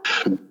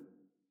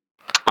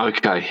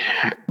 Okay,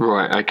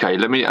 right, okay.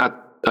 Let me add,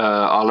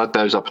 I'll add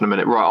those up in a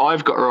minute. Right,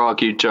 I've got to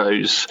argue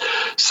Joe's.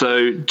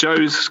 So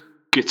Joe's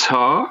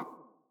guitar,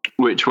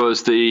 which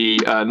was the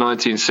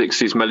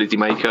 1960s Melody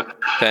Maker.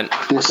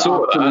 This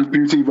absolute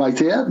beauty right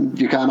here.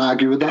 You can't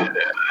argue with that.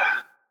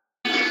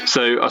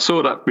 So I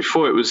saw that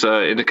before it was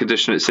in the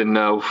condition it's in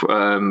now,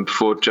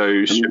 before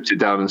Joe stripped it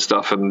down and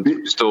stuff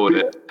and stored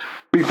it.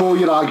 Before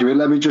you argue it,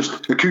 let me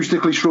just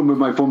acoustically strum with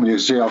my thumb and you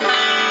see how...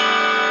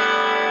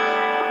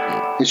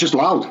 It's just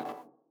loud.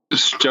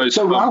 Joe's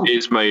thumb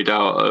is made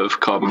out of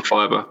carbon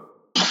fibre.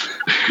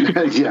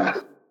 Yeah.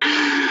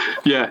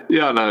 Yeah,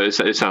 no,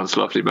 it sounds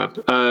lovely,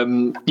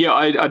 man. Yeah,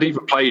 I'd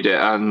even played it,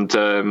 and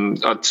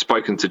I'd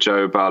spoken to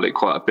Joe about it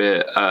quite a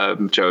bit.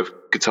 Joe of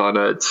Guitar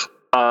Nerds,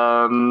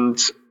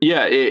 and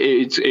yeah,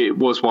 it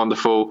was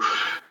wonderful,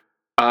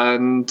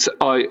 and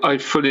I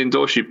fully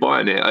endorse you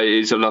buying it. It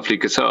is a lovely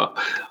guitar.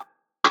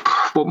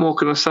 What more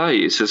can I say?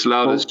 It's as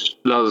loud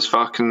as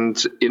fuck,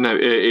 and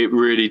it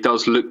really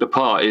does look the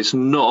part. It's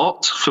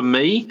not for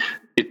me.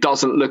 It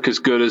doesn't look as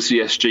good as the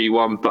SG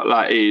one, but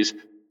that is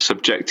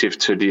subjective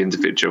to the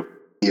individual.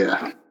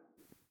 Yeah,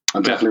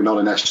 I'm definitely not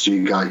an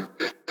SG guy.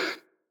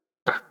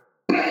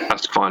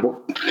 That's fine.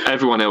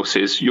 Everyone else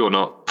is. You're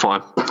not.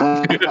 Fine.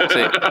 That's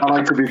it. I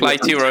like to be play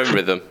to your own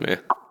rhythm. Yeah.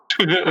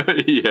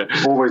 Yeah.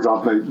 Always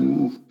have, mate.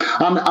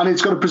 And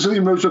it's got a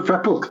Brazilian rosewood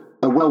fretboard,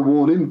 a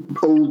well-worn-in,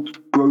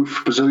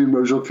 old-growth Brazilian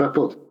rosewood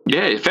fretboard.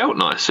 Yeah, it felt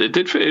nice. It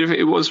did.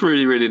 It was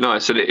really, really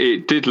nice, and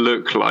it did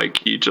look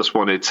like you just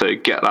wanted to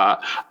get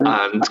that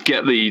and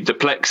get the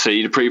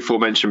plexi, the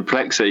pre-aforementioned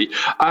plexi,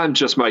 and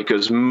just make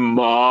as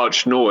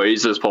much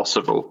noise as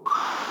possible.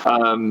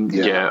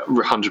 Yeah,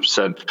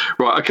 100%.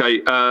 Right.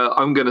 Okay.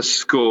 I'm going to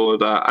score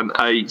that an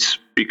 8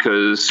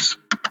 because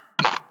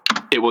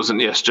it wasn't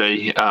the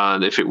SG,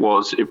 and if it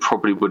was, it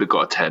probably would have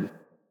got a 10.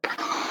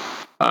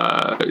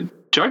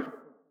 Joe?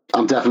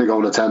 I'm definitely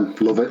going to 10.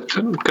 Love it.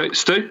 Okay,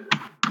 Stu?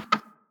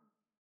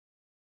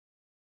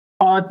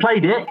 I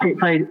played it. It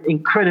played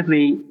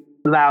incredibly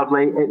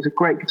loudly. It's a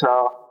great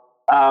guitar.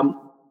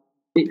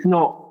 It's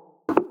not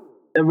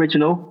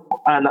original,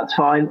 and that's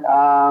fine.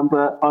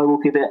 But I will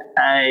give it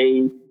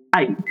a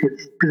 8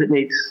 because it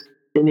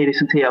needed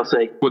some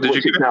TLC. What did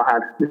you give it? Now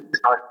had.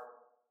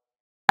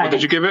 What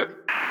did you give it?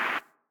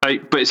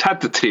 8, but it's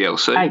had the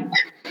TLC. 8.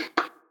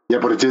 Yeah,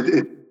 but it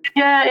did.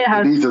 Yeah, it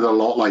has. It needed a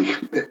lot, like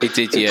it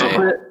did.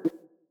 Yeah.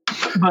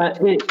 But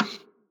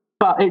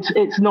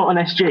it's not an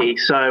SG,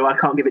 so I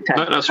can't give it 10.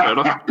 No, that's fair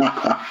enough.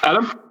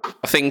 Adam?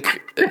 I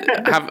think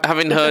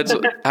having heard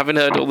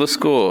all the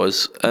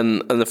scores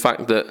and the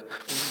fact that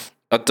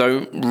I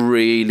don't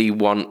really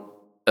want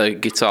a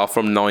guitar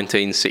from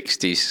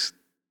 1960s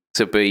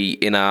to be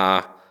in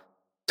our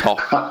top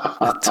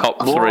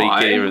 3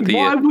 gear of the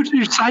year. Why would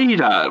you say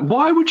that?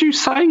 Why would you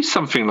say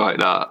something like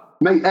that?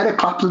 Mate, Eric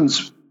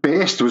Clapton's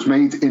bass was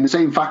made in the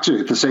same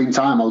factory at the same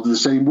time out of the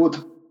same wood.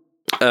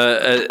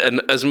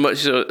 And as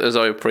much as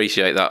I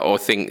appreciate that, I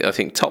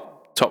think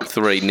top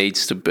 3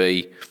 needs to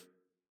be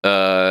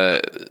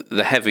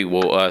the Heavy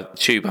Water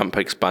tube amp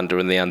expander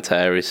and the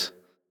Antares.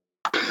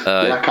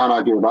 Yeah, I can't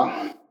argue with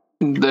that.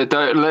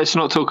 Let's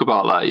not talk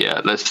about that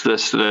yet. Let's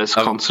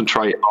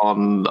concentrate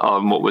on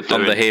what we're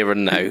doing on the here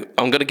and now.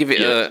 I'm going to give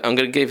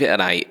it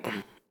an 8.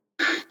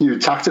 You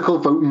tactical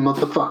voting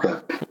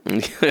motherfucker.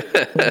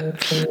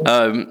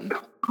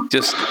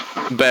 Just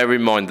bear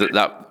in mind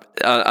that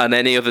on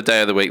any other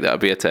day of the week that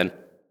would be a 10.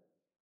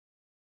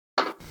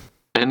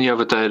 Any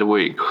other day of the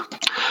week.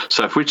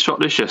 So if we'd shot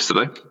this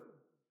yesterday.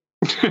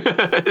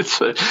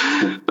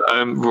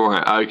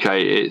 Right,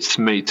 okay, it's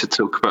me to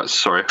talk about.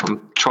 Sorry,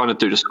 I'm trying to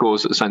do the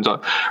scores at the same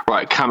time.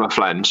 Right,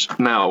 Camouflage.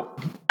 Now,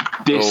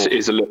 this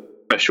is a little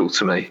special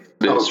to me.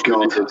 Oh,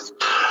 God.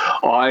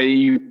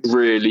 I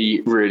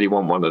really, really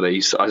want one of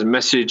these. I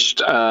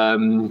messaged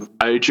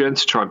Adrian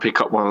to try and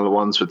pick up one of the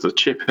ones with the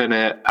chip in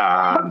it,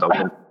 and I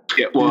want to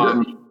get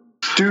one.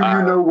 Do you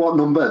know what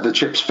number the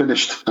chip's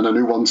finished and a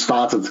new one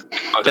started?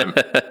 I don't.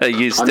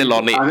 You're still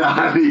on it.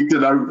 I need to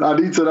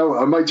know.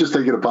 I might just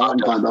take it apart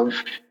and find out.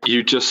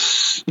 You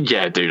just, do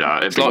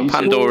that. It's like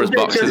Pandora's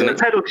box, isn't it?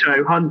 Pedal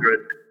Show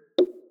 100.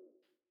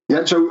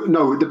 Yeah, so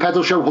no, the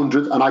Pedal Show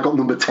 100, and I got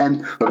number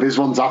 10 of his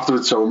ones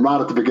afterwards, so I'm right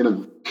at the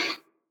beginning.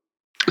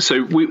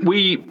 So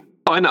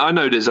I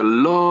know there's a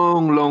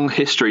long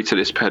history to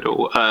this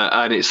pedal,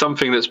 and it's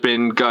something that's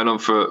been going on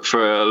for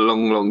a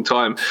long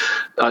time.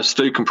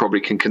 Stu can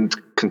probably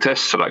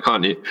contest to that,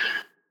 can't you?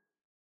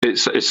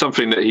 It's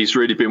something that he's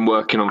really been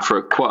working on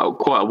for quite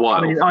a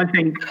while. I mean,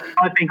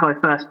 I think I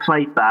first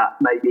played that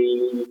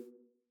maybe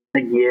a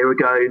year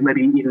ago,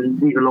 maybe even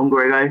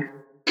longer ago.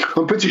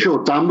 I'm pretty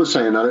sure Dan was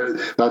saying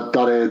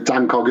that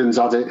Dan Coggins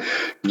had it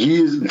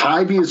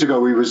 5 years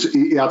ago.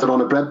 He had it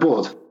on a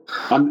breadboard,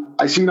 and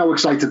I seen how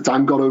excited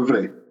Dan got over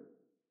it,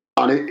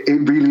 and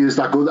it really is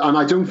that good. And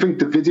I don't think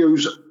the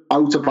videos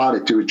out about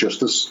it do it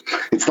justice.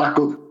 It's that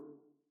good.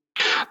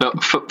 Now,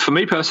 for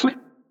me personally,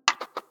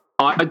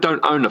 I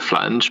don't own a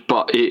flange,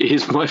 but it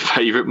is my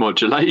favourite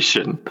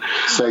modulation.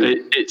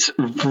 It's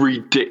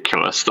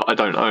ridiculous that I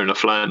don't own a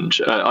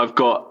flange. I've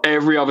got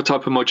every other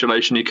type of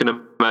modulation you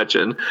can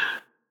imagine.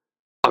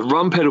 I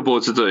run Pedal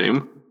Boards of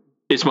Doom.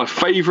 It's my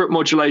favourite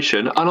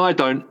modulation, and I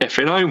don't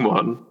effing own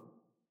one.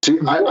 See,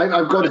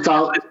 I've got it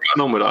dialed. What's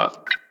going on with that?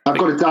 I've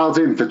got it dialed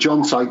in for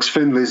John Sykes,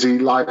 Thin Lizzy,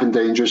 Live and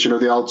Dangerous.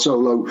 The old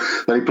solo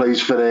that he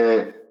plays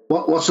for.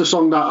 What's the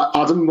song that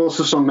Adam? What's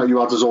the song that you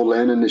had us all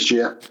learning this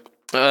year?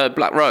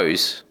 Black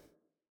Rose.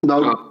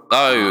 No.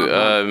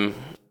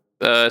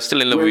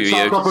 Still in love with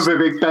you.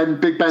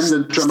 Big Ben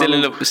and Still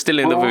in love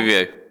with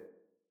you.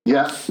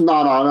 Yeah.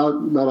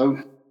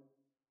 No.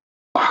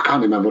 I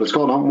can't remember what it's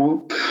called.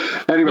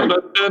 Anyway. No,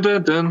 it's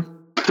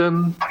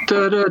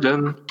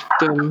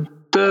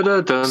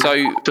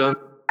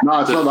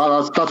not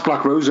that. That's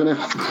Black Rose, isn't it?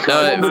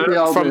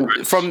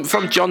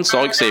 From John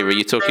Sykes era,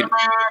 you're talking.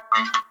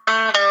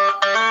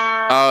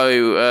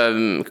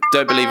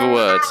 Don't believe a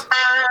word.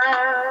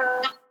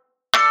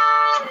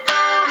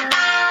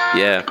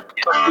 Yeah.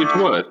 Which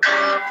word?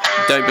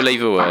 Don't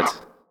believe a word.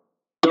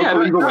 Don't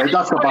believe a word.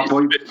 That's the bad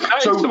boy.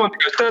 So, someone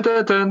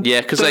goes,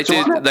 yeah, because they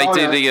do the.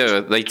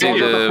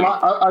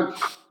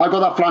 I got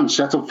that flange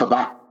set up for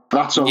that.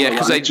 That's all. Yeah,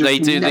 because they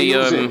do the.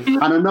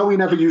 And I know he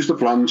never used the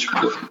flange,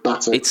 but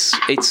that's it.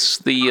 It's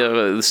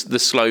the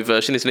slow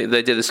version, isn't it?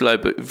 They did the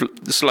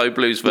slow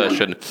blues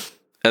version,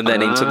 and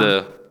then into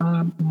the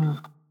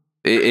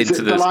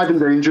Live and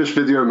Dangerous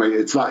video, mate.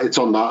 It's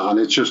on that, and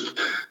it's just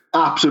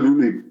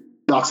absolutely.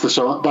 That's the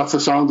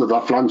sound of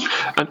that flange.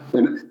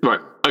 Right.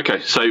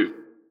 Okay. So,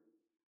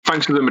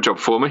 thanks for doing my job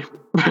for me.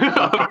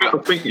 I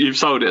think you've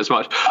sold it as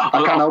much.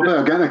 I can't help it.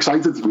 I'm getting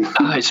excited.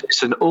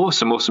 It's an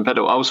awesome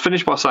pedal. I was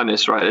finished by saying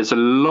this, right? There's a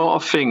lot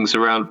of things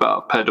around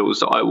about pedals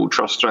that I will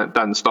trust Dan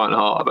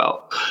Steinhardt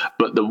about.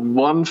 But the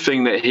one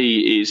thing that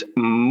he is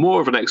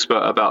more of an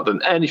expert about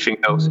than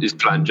anything else is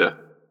flanger.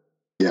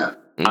 Yeah.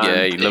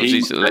 Yeah, he loves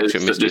his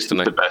electric mistress, doesn't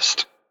he? The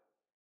best.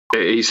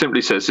 He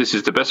simply says this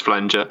is the best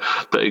flanger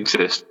that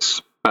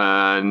exists.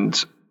 And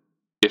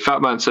if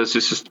that man says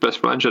this is the best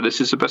flanger, this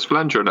is the best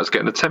flanger, and that's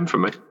getting a 10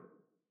 from me.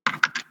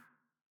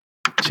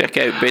 Check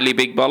out Billy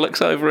Big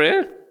Bollocks over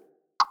here.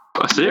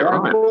 I see it,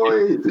 right?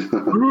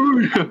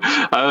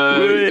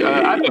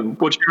 Adam,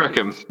 what do you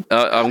reckon?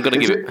 I'm going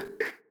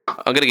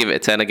to give it a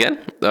 10 again.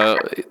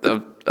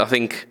 I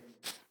think,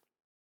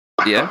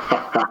 yeah.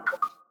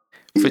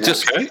 For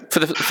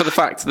the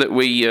fact that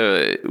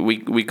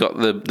we got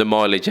the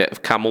mileage out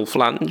of Camel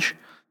Flange.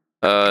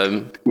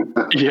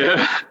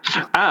 Yeah,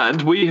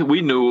 and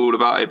we knew all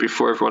about it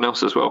before everyone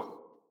else as well.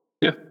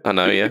 Yeah, I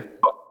know. Yeah,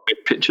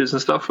 with pictures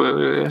and stuff.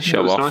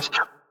 Show off. Nice.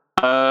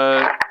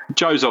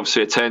 Joe's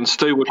obviously a 10.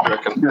 Stu, what do you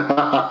reckon?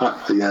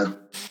 Yeah.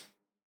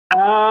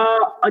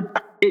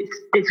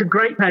 It's a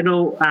great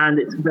pedal and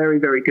it's very,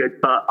 very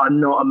good, but I'm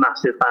not a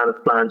massive fan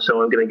of flange,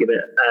 so I'm going to give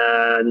it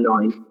a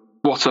 9.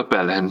 What a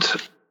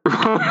bellend.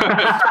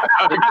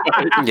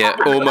 Yeah,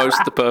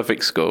 almost the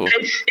perfect score.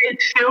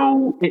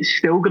 It's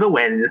still going to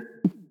win.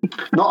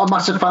 Not a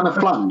massive fan of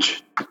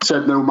flange,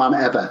 said no man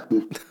ever.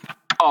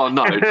 Oh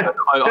no, I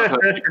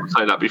heard people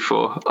say that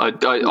before. I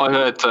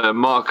heard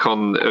Mark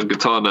on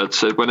Guitar Nerd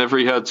said whenever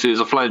he heard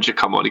there's a flanger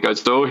come on, he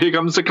goes, "Oh, here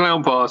comes the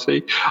clown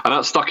party," and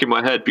that stuck in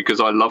my head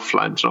because I love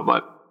flange. And I'm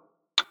like,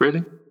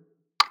 really,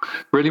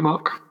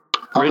 Mark?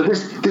 Really?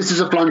 This is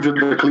a flange with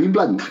a clean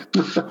blend.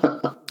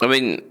 I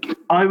mean,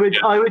 I would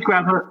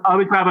grab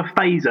a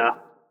phaser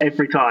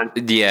every time.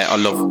 Yeah, I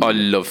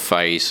love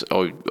phase.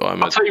 I'll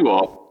tell you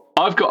what,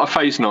 I've got a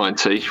phase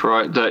 90,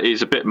 right, that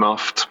is a bit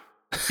muffed.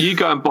 You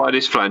go and buy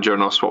this flanger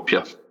and I'll swap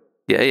you.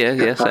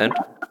 Yeah, sound.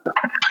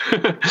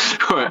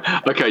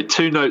 Right, okay,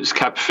 2 notes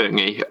cab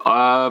thingy.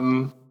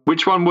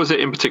 Which one was it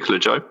in particular,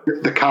 Joe?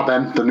 The Cab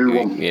M, the new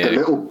one. Yeah.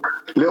 The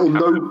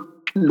little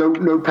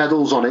no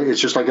pedals on it. It's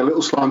just like a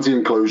little slanty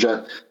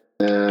enclosure.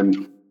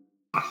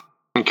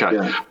 Okay.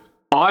 Yeah.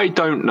 I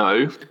don't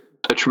know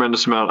a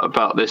tremendous amount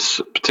about this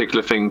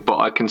particular thing, but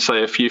I can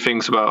say a few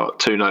things about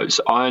 2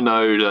 notes. I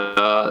know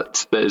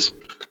that there's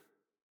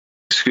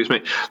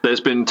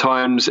been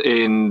times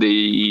in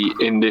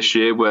this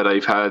year where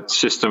they've had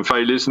system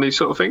failures and these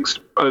sort of things.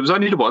 It was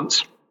only the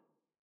once.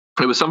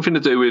 It was something to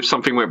do with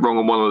something went wrong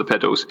on one of the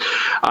pedals,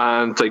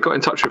 and they got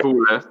in touch with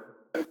all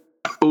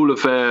all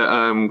of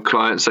their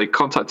clients. They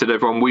contacted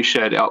everyone. We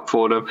shared it up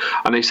for them,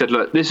 and they said,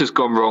 "Look, this has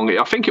gone wrong."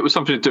 I think it was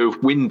something to do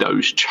with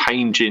Windows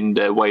changing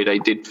their way they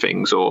did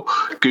things, or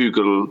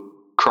Google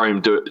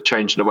Chrome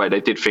changing the way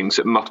they did things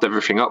that muffed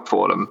everything up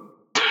for them.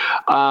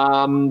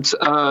 And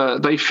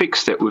they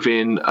fixed it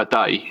within a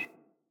day.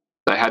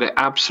 They had it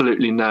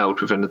absolutely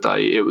nailed within a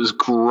day. It was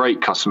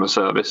great customer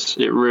service.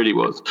 It really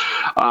was.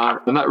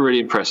 And that really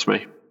impressed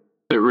me.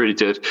 It really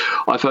did.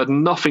 I've heard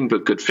nothing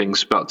but good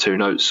things about Two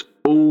Notes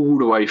all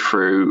the way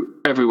through,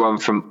 everyone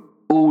from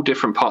all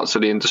different parts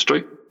of the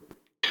industry.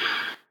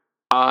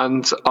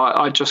 And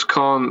I just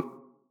can't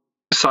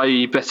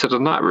say better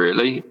than that,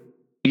 really.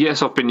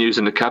 Yes, I've been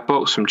using the CAD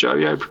box from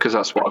Joyo because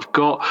that's what I've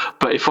got.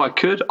 But if I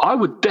could, I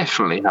would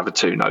definitely have a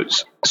Two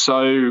Notes.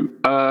 So,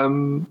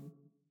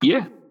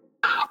 yeah,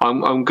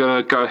 I'm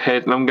going to go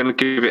ahead and I'm going to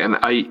give it an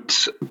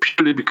 8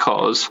 purely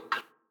because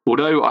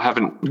although I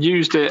haven't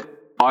used it,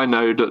 I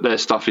know that their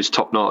stuff is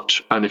top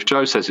notch. And if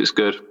Joe says it's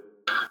good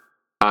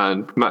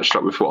and matched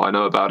up with what I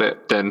know about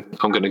it, then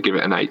I'm going to give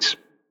it an 8.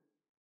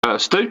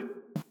 Stu?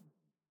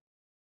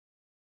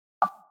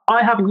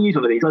 I haven't used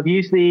one of these. I've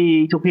used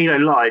the Torpedo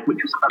Live,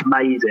 which was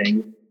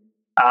amazing.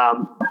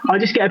 I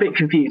just get a bit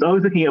confused. I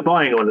was looking at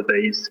buying one of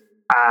these,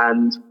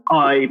 and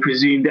I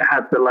presumed it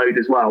had the load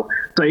as well.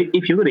 So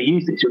if you're going to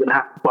use this, you're going to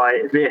have to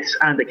buy this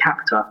and a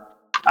captor.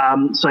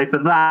 So for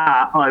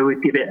that, I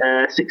would give it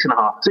a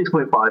 6.5,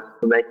 6.5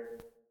 for me.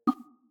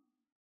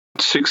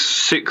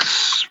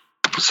 6,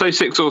 say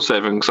 6 or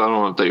 7, because I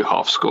don't want to do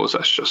half scores.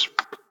 That's just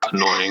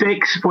annoying.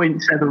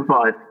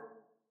 6.75.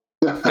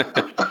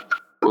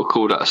 We'll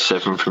call that a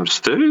 7 from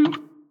Stu.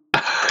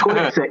 Call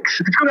it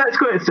 6. Let's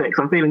call it 6.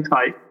 I'm feeling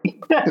tight.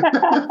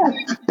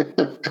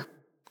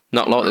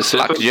 Not like the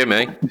slack,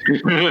 Jimmy.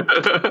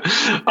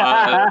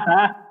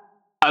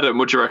 Adam,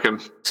 what do you reckon?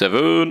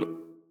 7.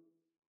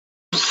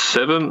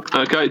 7.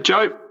 Okay,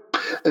 Joe.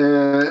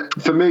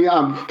 For me,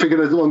 I'm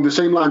figuring along the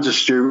same lines as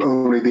Stu,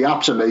 only the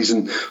app's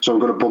amazing, so I'm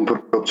going to bump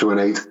it up to an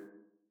 8.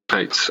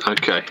 8,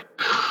 okay.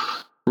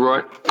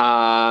 Right,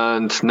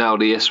 and now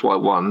the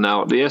SY1.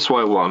 Now, the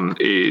SY1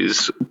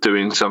 is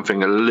doing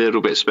something a little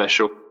bit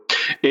special.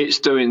 It's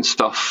doing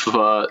stuff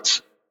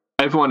that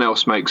everyone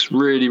else makes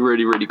really,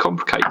 really, really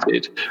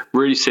complicated,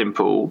 really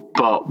simple,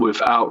 but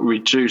without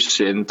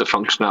reducing the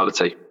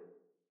functionality.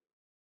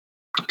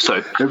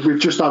 So we've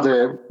just had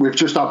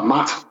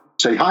Matt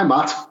say, "Hi,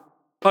 Matt."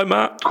 Hi,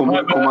 Matt. Come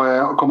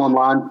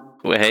online.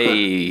 Well,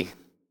 hey.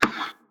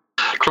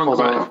 Throw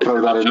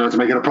that in there to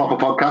make it a proper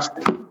podcast.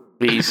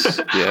 He's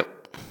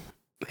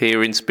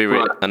here in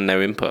spirit and now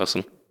in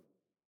person.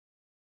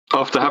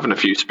 After having a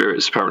few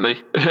spirits,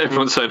 apparently.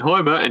 Everyone's saying,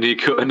 "Hi, Matt," in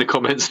the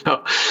comments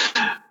now.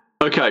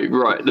 Okay,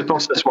 right. The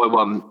Boss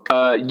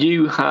SY1.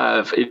 You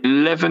have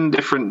 11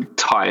 different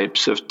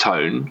types of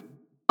tone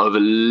of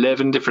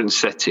 11 different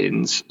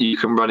settings. You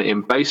can run it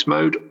in bass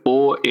mode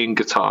or in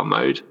guitar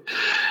mode.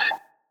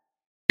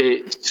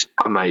 It's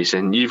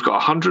amazing. You've got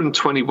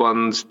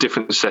 121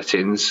 different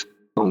settings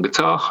on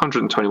guitar,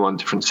 121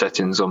 different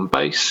settings on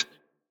bass.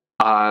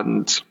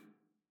 And,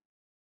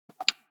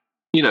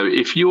 you know,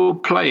 if you're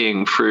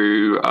playing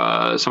through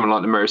something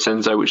like the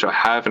Meresenzo, which I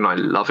have and I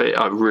love it,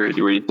 I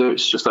really, really do.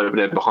 It's just over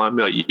there behind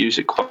me. I use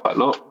it quite a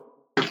lot.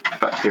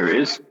 But here it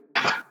is.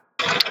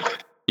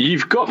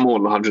 You've got more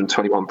than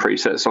 121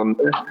 presets on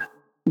there,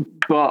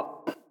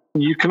 but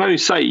you can only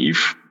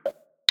save,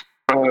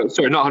 not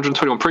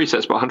 121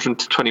 presets, but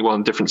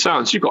 121 different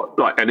sounds. You've got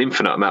like an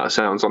infinite amount of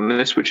sounds on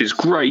this, which is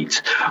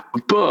great,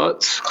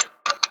 but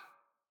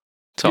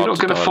you're not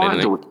going to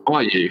find all,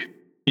 are you?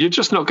 You're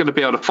just not going to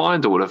be able to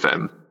find all of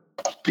them.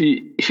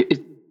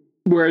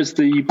 Whereas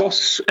the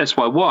Boss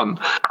SY1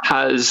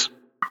 has,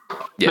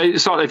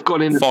 it's like they've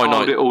gone in and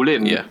filed it all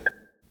in.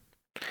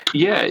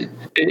 Yeah,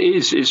 it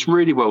is. It's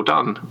really well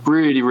done.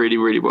 Really, really,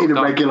 really well done. In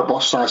a regular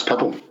Boss size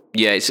pedal.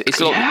 Yeah, it's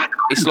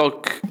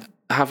like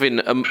having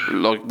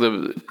like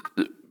the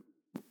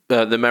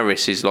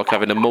Meris is like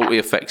having a multi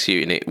effects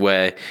unit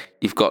where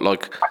you've got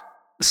like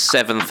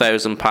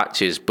 7,000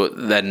 patches, but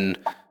then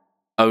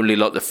only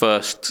like the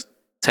first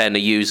 10 are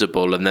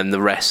usable, and then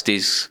the rest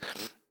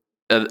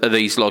are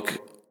these like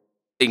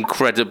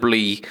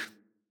incredibly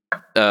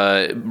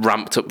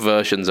ramped up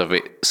versions of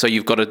it. So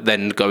you've got to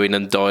then go in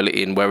and dial it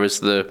in. Whereas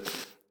the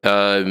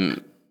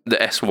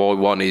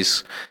SY1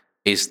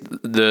 is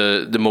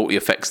the multi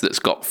effects that's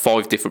got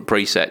 5 different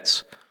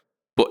presets,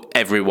 but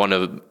every one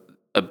of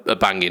are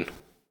banging.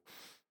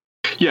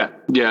 Yeah.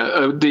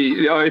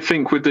 I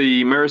think with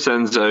the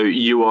Meresenzo,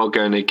 you are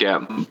going to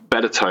get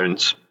better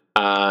tones,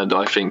 and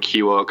I think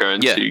you are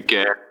going to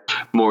get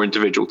more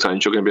individual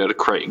tones. You're going to be able to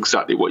create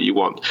exactly what you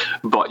want,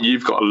 but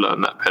you've got to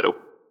learn that pedal.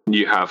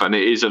 You have, and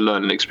it is a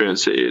learning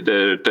experience.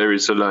 There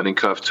is a learning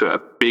curve to it, a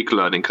big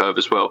learning curve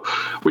as well,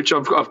 which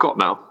I've got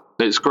now.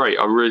 It's great.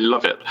 I really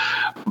love it.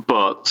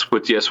 But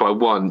with the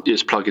SY1,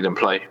 it's plug in and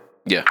play.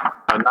 Yeah,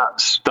 and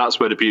that's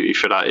where the beauty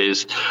for that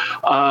is.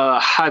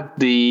 Had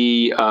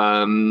the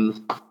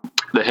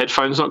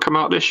headphones not come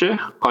out this year,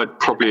 I'd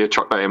probably have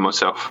chucked that in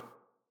myself.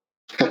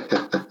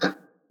 I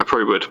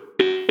probably would.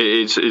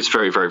 It's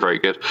very, very, very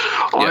good.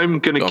 I'm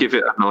going to give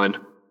it a 9.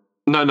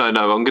 No.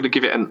 I'm going to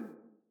give it an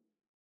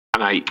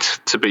 8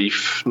 to be.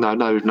 No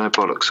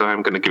bollocks. I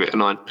am going to give it a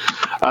 9.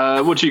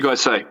 What do you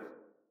guys say,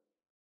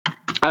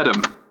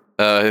 Adam?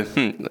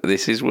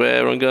 This is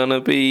where I'm going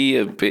to be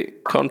a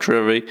bit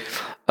contrary.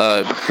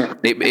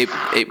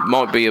 It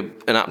might be an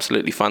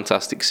absolutely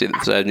fantastic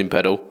synth sounding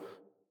pedal.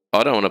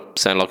 I don't want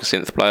to sound like a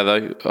synth player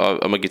though.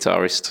 I'm a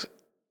guitarist.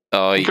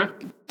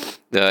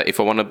 If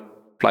I want to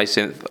play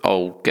synth,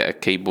 I'll get a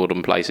keyboard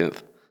and play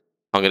synth.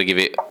 I'm going to give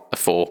it a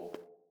 4.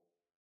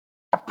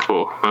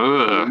 4.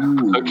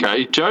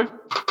 Okay, Joe?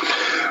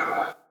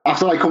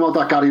 After I come out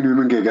that Gary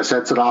Newman gig, I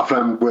said to our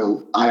friend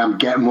Will, I am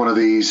getting one of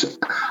these.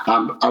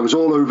 I was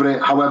all over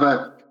it.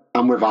 However,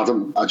 I'm with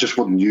Adam. I just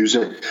wouldn't use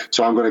it.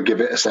 So I'm going to give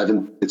it a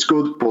 7. It's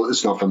good, but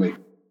it's not for me.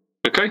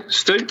 Okay,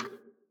 Stu?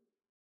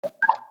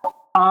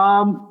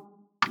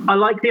 I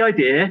like the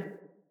idea.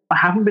 I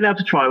haven't been able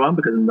to try one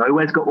because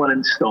nowhere's got one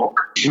in stock.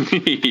 So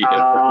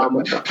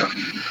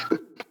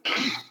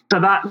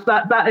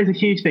that is a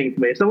huge thing for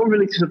me. If someone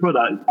releases a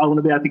product, I want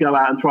to be able to go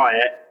out and try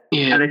it.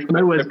 Yeah. And if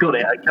nowhere's got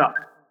it, I can't.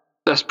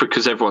 That's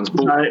because everyone's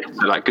bought it.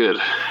 They're that good.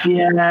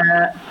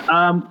 Yeah.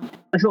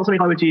 It's not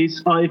something I would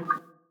use. I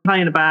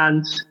play in a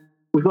band.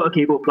 We've got a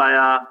keyboard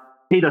player.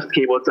 He does the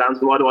keyboard sounds.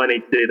 So why do I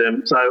need to do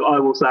them? So I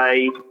will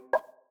say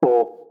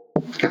 4.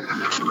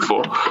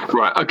 4.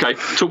 Right, okay.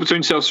 Talk between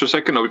yourselves for a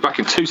second. I'll be back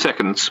in 2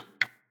 seconds.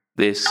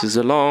 This is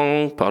a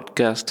long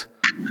podcast.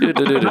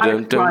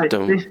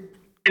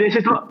 This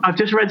is I've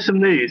just read some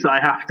news that I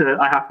have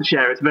to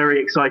share. It's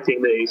very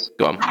exciting news.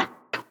 Go on.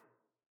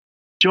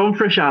 John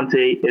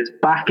Frusciante is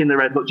back in the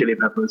Red Hot Chili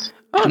Peppers.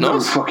 Oh, no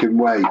nice. fucking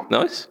way.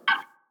 Nice.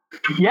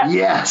 Yeah.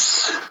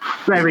 Yes.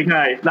 There we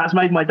go. That's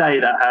made my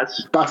day. That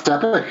has. That's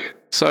epic.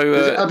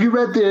 So, have you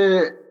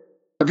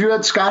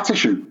read Scar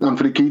Tissue,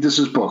 Anthony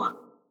Kiedis' book?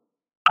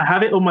 I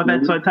have it on my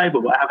bedside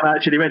table, but I haven't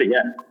actually read it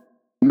yet.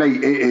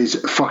 Mate, it is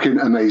fucking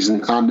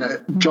amazing. And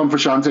John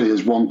Frusciante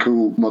is one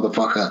cool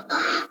motherfucker.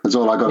 That's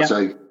all I got to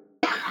say.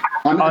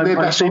 And their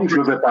best songs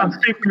were a bit bad. I'm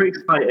super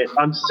excited.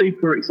 I'm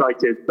super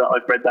excited that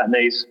I've read that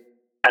news.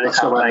 And it's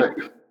so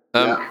epic.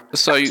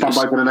 So stand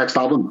by for the next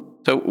album.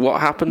 So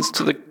what happens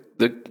to the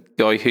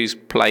guy who's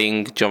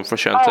playing John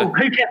Frusciante? Oh,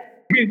 who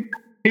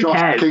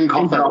cares? King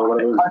Coffin or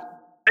whatever.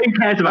 Who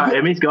cares about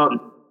him? He's gone.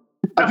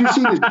 Have you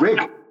seen his rig?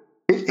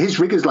 His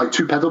rig is like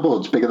 2 pedal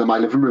boards bigger than my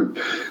living room.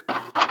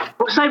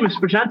 Well, same with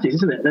Frusciante's,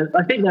 isn't it?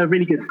 I think they're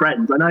really good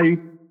friends. I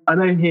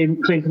know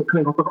him. Clint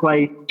Hopper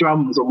played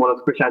drums on one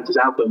of Frusciante's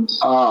albums.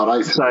 Oh,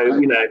 right. So I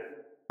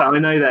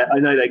know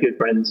they're good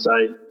friends.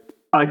 So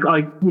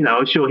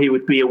I'm sure he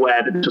would be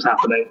aware that this was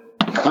happening.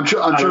 I'm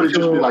sure he'd just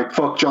be like,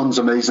 "Fuck, John's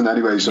amazing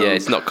anyway." So yeah,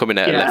 it's not coming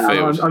out of left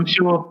field.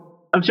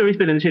 I'm sure he's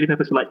been in the Chili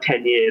Peppers for like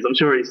 10 years. I'm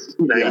sure he's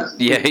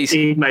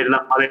he's made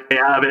enough money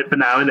out of it for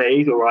now, and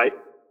he's all right.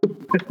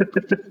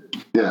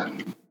 Yeah.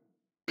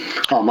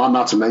 Oh man,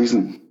 that's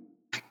amazing.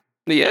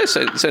 Yeah,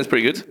 so it sounds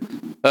pretty good.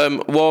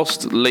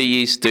 Whilst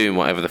Lee is doing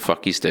whatever the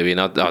fuck he's doing,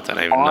 I don't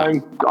even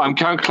know. I'm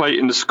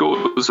calculating the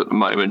scores at the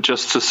moment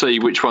just to see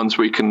which ones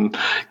we can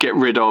get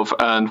rid of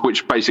and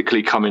which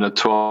basically come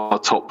into our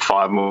top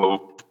 5, and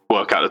we'll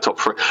work out the top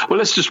 3. Well,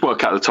 let's just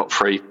work out the top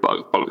 3,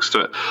 bollocks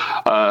to it.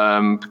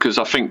 Because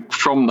I think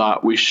from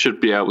that we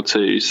should be able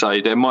to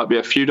say there might be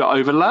a few that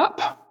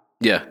overlap.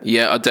 Yeah,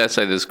 I dare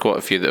say there's quite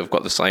a few that have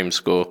got the same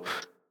score.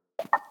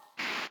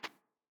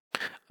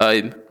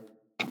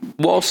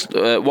 Whilst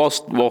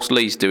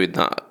Lee's doing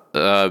that,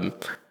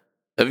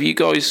 have you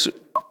guys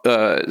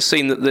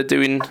seen that they're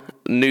doing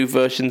new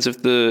versions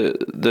of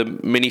the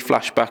mini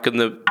flashback and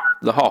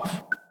the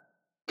Hoff?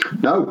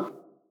 No.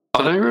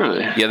 Are they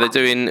really? Yeah,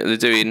 they're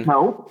doing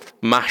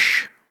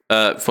mash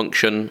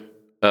function,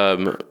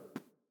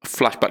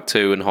 flashback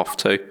 2 and Hoff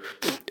 2,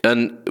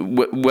 and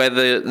where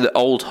the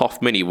old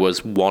Hoff Mini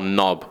was 1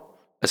 knob,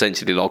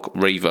 essentially like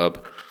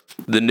reverb,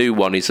 the new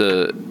one is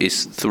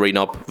 3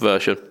 knob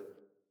version.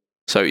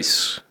 So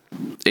it's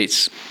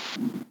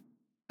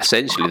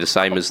essentially the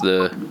same as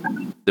the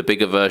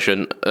bigger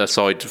version,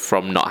 aside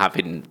from not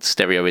having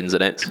stereo ins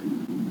and outs.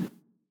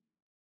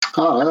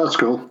 Oh, that's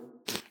cool.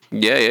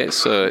 Yeah,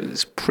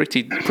 it's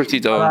pretty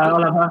darn.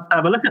 I'll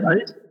have a look at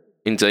those.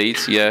 Indeed,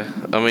 yeah.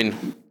 I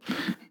mean,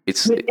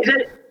 is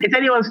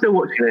anyone still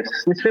watching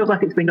this? This feels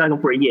like it's been going on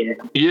for a year.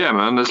 Yeah,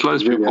 man. There's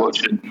loads of people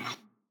watching.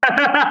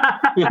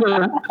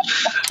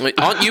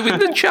 Aren't you in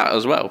the chat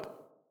as well?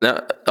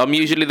 Now, I'm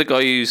usually the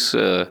guy who's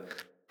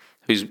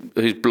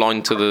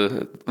blind to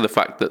the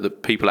fact that the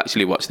people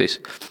actually watch this.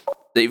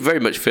 It very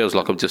much feels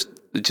like I'm just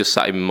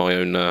sat in my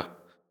own. All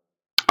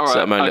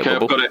right, okay,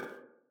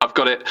 I've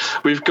got it.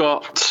 We've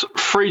got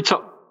 3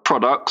 top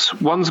products.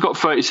 One's got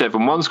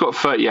 37, one's got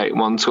 38, and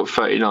one's got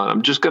 39.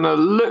 I'm just going to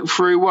look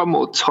through one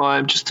more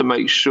time just to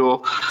make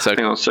sure. So,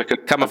 hang on a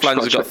second. Camouflage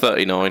has got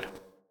 39.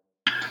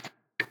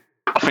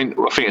 I think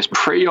it's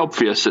pretty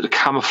obvious that the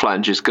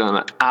Camouflage is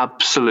going to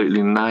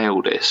absolutely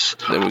nail this.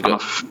 Then we've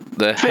got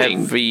the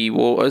Heavy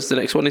Waters. The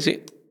next one, is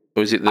it?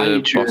 Or is it the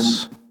Adrian,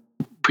 Boss?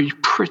 Be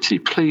pretty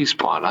pleased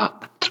by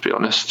that, to be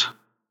honest.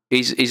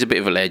 He's a bit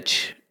of a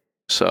ledge.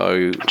 So,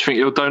 do you think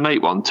he'll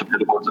donate one to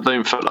Pedal to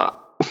Doom for that?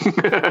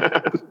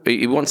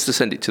 he wants to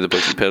send it to the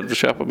Budget Pedal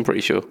Shop, I'm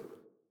pretty sure.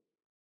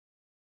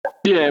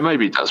 Yeah,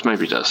 maybe he does.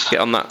 Get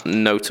on that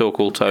No Talk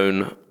All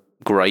Tone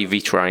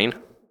gravy train.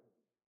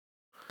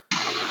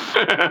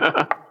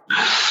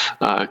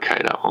 Okay,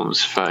 that one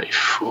was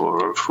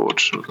 34,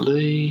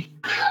 unfortunately.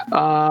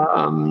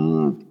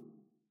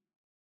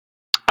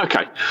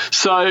 Okay,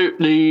 so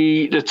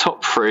the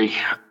top three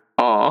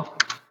are,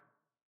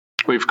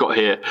 we've got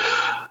here.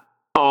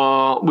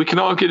 We can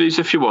argue these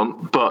if you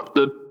want, but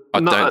I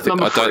don't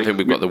think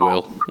we've got the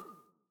will.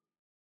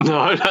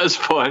 No, that's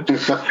fine.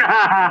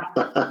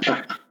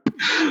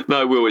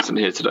 No, Will isn't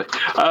here today.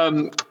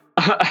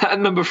 At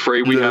number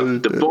 3, we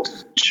have the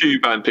Boss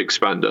Tube Amp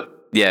Expander.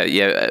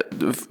 Yeah,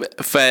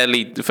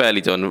 fairly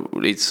done.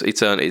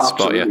 It's earned its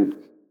spot. Yeah.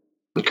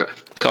 Okay.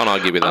 Can't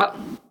argue with that.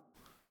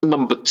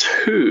 Number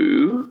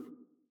 2,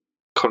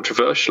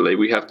 controversially,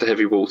 we have the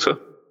Heavy Water.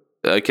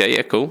 Okay.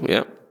 Yeah. Cool.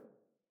 Yeah.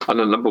 And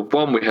then number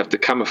 1, we have the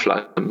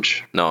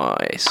Camouflage.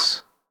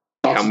 Nice.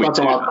 That's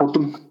how I'd put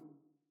them.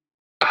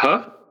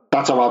 Huh?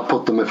 That's how I'd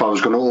put them if I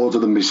was going to order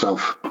them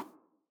myself.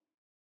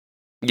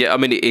 Yeah, I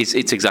mean, it's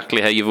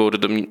exactly how you've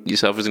ordered them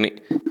yourself, isn't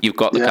it? You've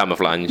got the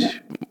Camouflage,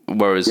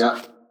 whereas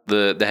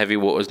the Heavy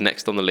Water's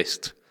next on the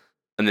list,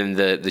 and then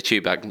the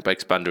Tube Amp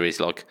Expander is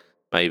like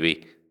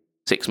maybe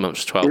 6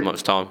 months, 12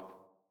 months time.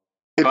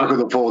 If I could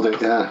afford it,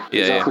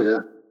 exactly.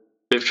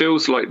 It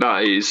feels like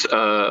that is.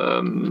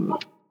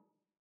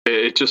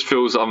 It just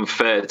feels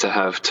unfair to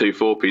have 2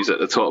 4Ps at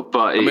the top,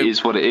 but it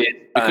is what it is.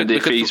 And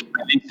if he's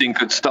releasing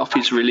good stuff,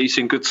 he's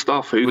releasing good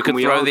stuff. We could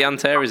throw the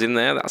Antares in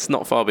there. That's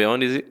not far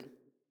behind, is it?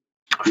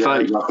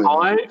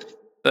 35?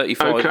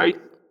 35. Okay.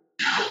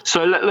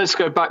 So let's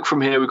go back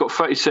from here. We've got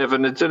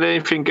 37. Did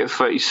anything get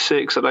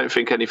 36? I don't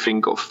think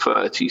anything got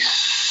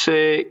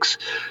 36.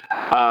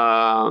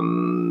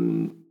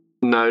 No,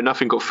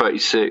 nothing got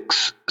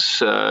 36.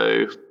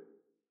 So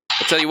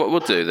I'll tell you what we'll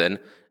do then.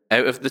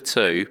 Out of the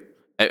two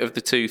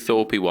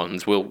Thorpe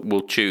ones,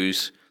 we'll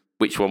choose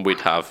which one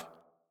we'd have,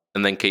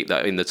 and then keep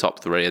that in the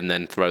top 3, and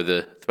then throw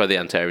the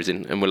Antares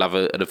in, and we'll have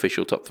an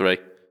official top 3.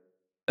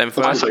 Then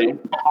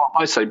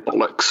I say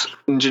bollocks.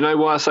 And do you know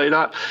why I say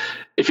that?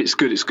 If it's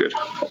good, it's good.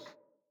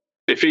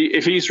 If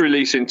he's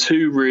releasing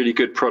 2 really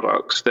good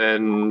products,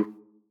 then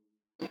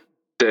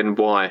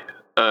why?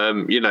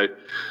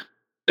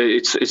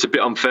 It's a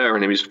bit unfair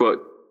on him. He's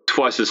worked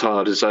twice as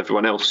hard as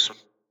everyone else.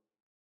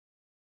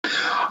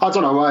 I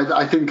don't know.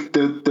 I think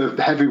the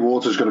Heavy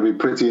Water is going to be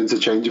pretty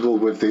interchangeable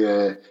with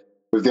the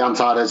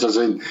Antares, as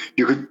in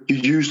you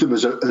use them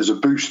as a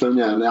boost, don't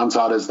you? And the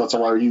Antares, that's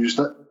how I used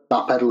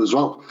that pedal as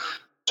well.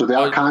 So they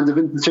are kind of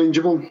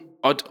interchangeable.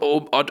 I'd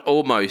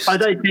almost. I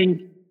don't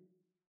think.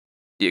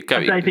 I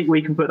don't think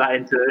we can put that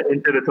into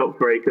the top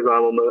 3 because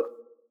I'm on the.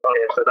 Oh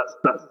yeah, so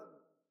that's.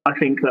 I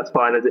think that's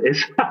fine as it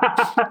is.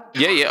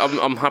 Yeah.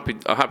 I'm happy.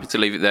 I'm happy to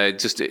leave it there,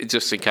 just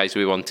in case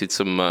we wanted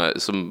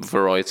some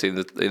variety in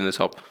the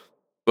top.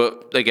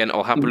 But again,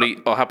 I'll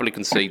happily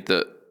concede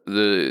that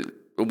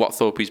what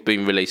Thorpe's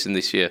been releasing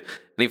this year,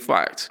 and in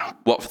fact,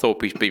 what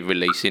Thorpe's been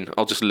releasing,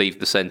 I'll just leave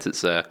the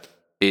sentence there,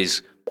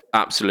 is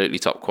absolutely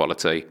top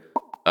quality.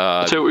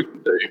 So what we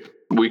can do,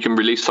 we can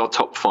release our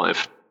top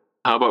 5.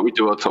 How about we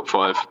do our top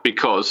 5?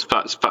 Because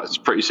that's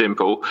pretty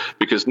simple.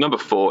 Because number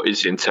 4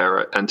 is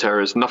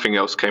Antares. Nothing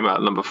else came out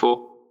at number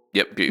 4.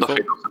 Yep, beautiful.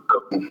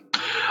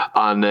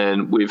 And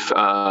then with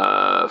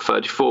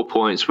 34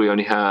 points, we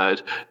only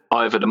had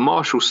either the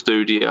Marshall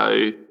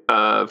Studio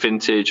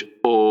Vintage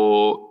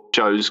or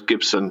Joe's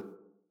Gibson.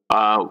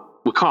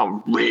 We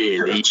can't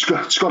really. It's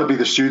got to be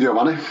the Studio,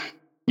 hasn't it?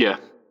 Yeah.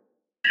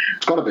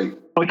 It's got to be.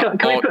 Can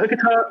we put a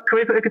guitar? Can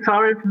we put a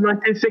guitar in from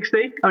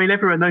 1960? I mean,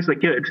 everyone knows they're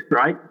good,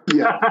 right?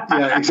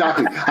 Yeah,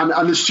 exactly.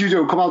 And the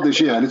Studio will come out this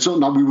year, and it's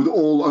something that we would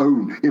all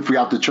own if we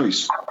had the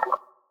choice.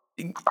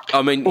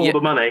 I mean, all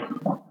the money.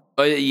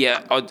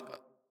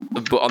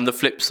 But on the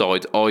flip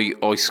side,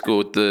 I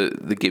scored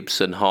the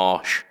Gibson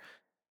harsh,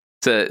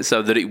 so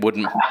that it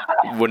wouldn't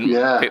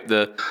pip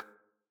the.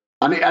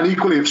 And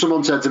equally, if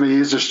someone said to me,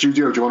 "Here's a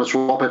Studio, do you want to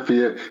swap it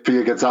for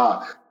your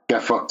guitar?"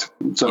 Get fucked.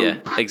 So yeah,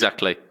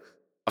 exactly.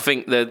 I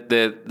think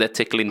they're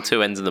tickling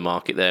 2 ends of the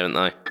market there, aren't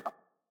they?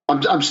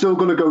 I'm still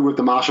going to go with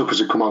the Marshall because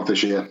it come out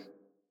this year.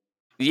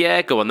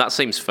 Yeah, go on. That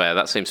seems fair.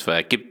 Like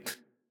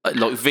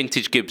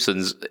vintage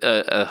Gibsons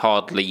are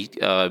hardly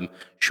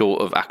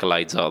short of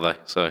accolades, are they?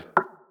 So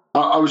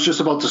I was just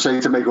about to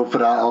say, to make up for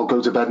that, I'll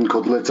go to bed and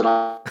cuddle it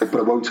tonight, but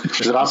I won't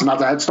because it hasn't had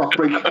a headstock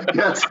break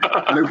yet.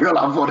 And I will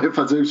have one if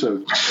I do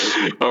so.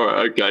 All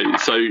right, okay.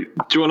 So do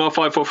you want our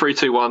 5, 4, 3,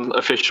 2, 1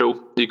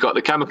 official? You've got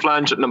the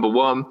Camouflage at number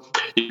 1.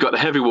 You've got the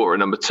Heavy Water at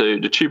number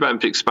 2. The Tube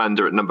Amp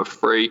Expander at number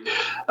 3.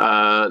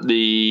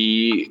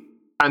 The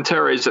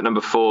Antares at number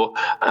 4.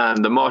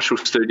 And the Marshall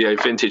Studio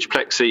Vintage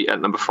Plexi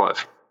at number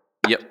 5.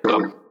 Yep.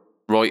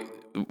 Right.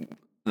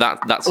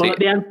 That's it.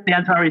 The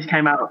Antares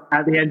came out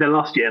at the end of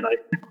last year, though.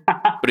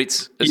 But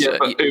it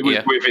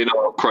was within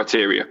our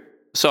criteria.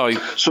 So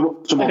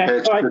someone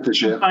paid for it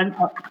this year.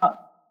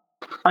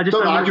 I just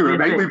don't argue with it,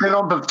 mate. We've been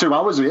on for 2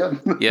 hours here.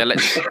 Yeah,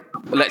 let's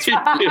let's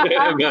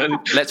man.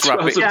 let's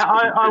wrap it. Yeah,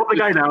 I want to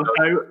go now.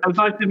 So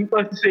nice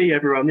to see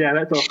everyone. Yeah,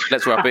 let's off.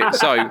 Let's wrap it.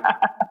 So,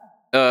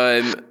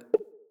 a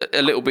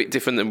little bit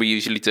different than we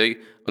usually do.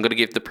 I'm going to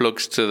give the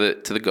plugs to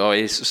the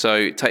guys.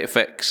 So,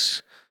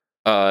 TateFX,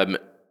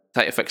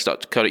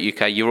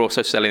 TateFX.co.uk. You're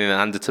also selling in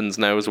Andertons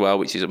now as well,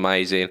 which is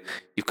amazing.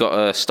 You've got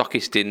a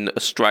stockist in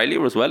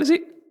Australia as well, is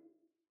it?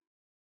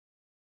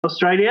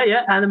 Australia,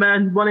 yeah,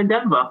 and one in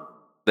Denver.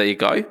 There you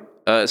go.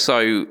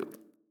 So,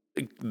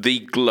 the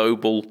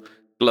global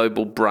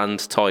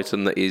brand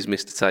titan that is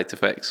Mr.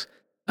 TateFX.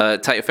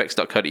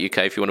 TateFX.co.uk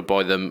if you want to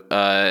buy them.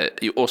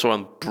 You're also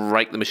on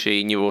Break the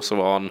Machine. You're also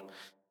on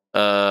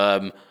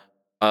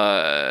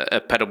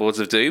Pedalboards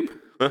of Doom,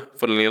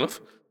 funnily enough.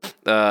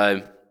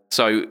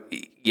 So,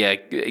 yeah,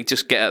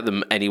 just get at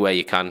them anywhere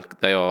you can.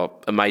 They are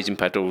amazing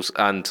pedals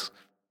and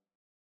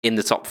in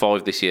the top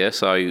 5 this year,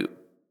 so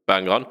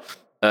bang on.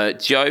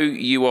 Joe,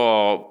 you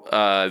are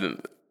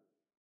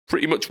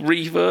pretty much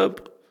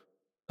Reverb,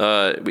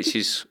 which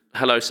is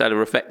Hello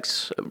Sailor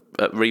Effects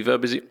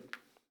Reverb, is it?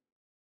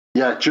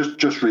 Yeah, just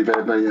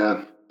Reverb, mate.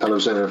 Yeah, Hello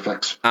Sailor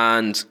Effects.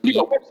 And you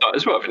got a website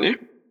as well, haven't you?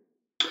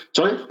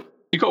 Sorry?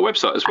 You got a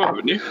website as well,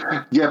 haven't you?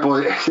 Yeah,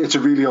 but it's a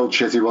really old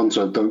shitty one,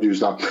 so don't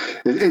use that.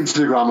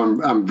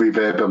 Instagram and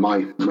Reverb are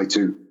my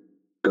two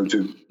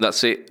go-to.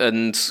 That's it.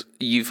 And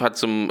you've had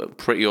some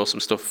pretty awesome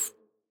stuff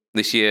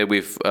this year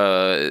with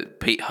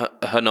Pete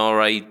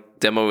Hanare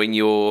demoing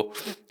your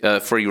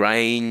free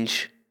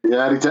range.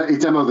 Yeah, he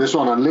demoed this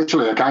one, and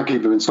literally I can't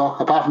keep them in stock.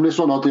 Apart from this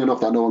one, oddly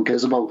enough, that no one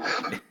cares about.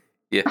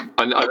 Yeah,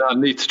 I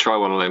need to try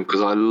one of them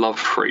because I love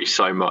free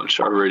so much.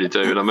 I really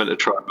do, and I meant to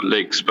try it with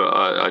Leaks, but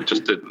I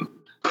just didn't.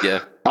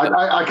 Yeah,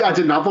 I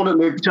didn't have one at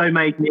Leaks. Joe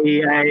made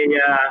me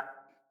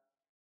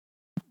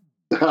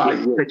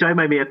Joe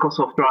made me a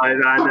Kossoff drive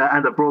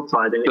and a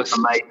broadside, and it's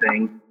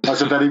amazing.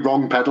 That's a very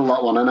wrong pedal,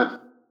 that one, isn't it?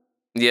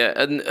 Yeah,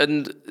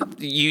 and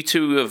you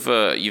two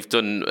have you've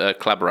done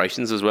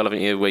collaborations as well,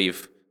 haven't you? Where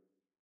you've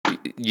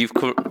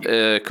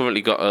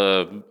currently got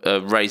a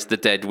Raise the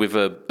Dead with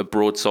a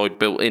broadside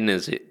built in,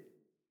 is it?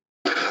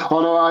 Oh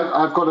no,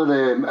 I've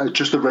got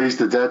just a Raise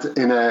the Dead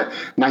in a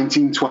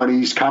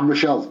 1920s camera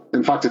shell.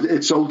 In fact,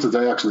 it sold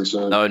today actually.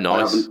 So oh,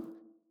 nice.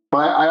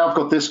 But I have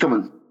got this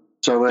coming.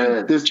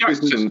 So this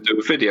Jackson do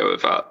a video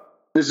of that.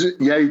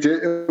 Yeah, he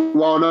did.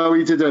 Well, no,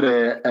 he did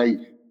a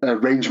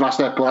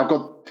Rangemaster, but I've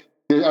got.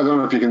 I don't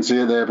know if you can see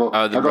it there, but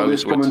I've got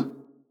this coming.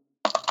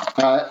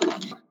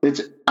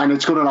 It's going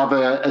to have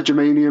a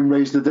germanium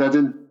Raise the Dead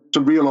in,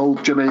 some real old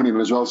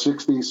germanium as well,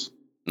 60s.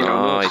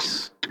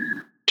 Nice.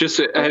 Just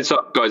a heads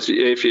up, guys.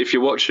 If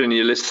you're watching,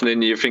 you're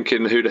listening, you're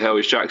thinking, "Who the hell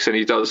is Jackson?"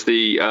 He does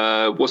the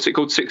what's it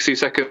called,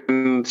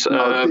 60-second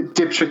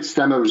Dipshits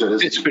demos. It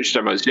is Dipshits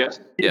demos. Yeah,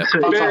 yeah.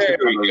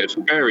 Very good,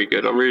 very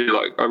good. I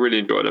really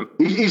enjoyed him.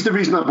 He's the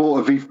reason I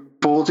bought a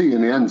V40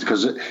 in the end,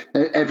 because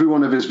every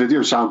one of his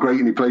videos sound great,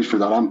 and he plays through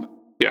that amp.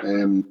 Yeah,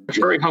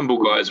 very humble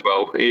guy as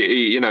well.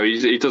 He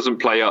doesn't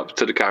play up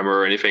to the camera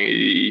or anything.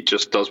 He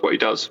just does what he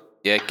does.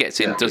 Yeah, gets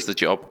in, does the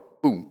job.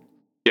 Boom.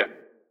 Yeah.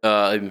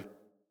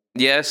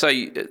 Yeah. So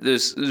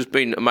there's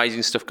been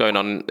amazing stuff going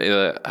on.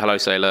 Hello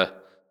Sailor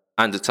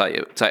and the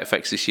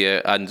TateFX this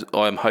year, and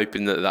I'm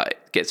hoping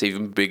that gets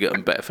even bigger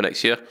and better for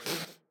next year.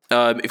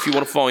 If you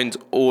want to find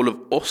all of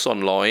us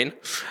online,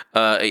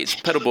 it's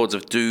Pedalboards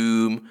of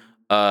Doom.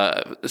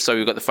 So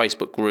we've got the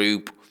Facebook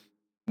group,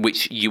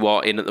 which you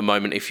are in at the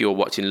moment if you're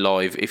watching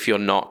live. If you're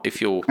not,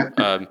 if you're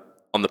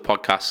on the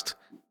podcast,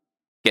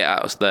 get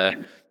at us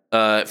there.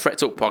 Fret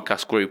Talk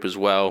podcast group as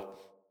well.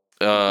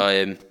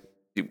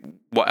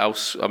 What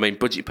else? I mean,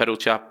 Budget Pedal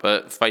Chap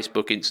at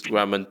Facebook,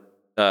 Instagram, and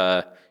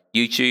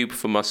YouTube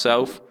for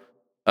myself.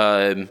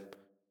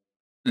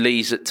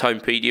 Lee's at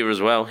Tonepedia as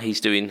well.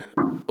 He's doing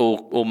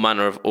all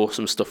manner of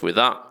awesome stuff with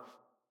that.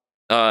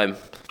 I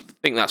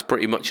think that's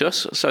pretty much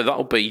us. So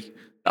that'll be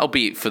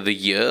it for the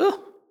year.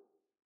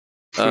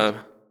 I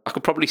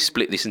could probably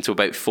split this into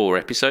about 4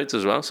 episodes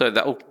as well, so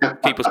that'll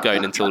keep us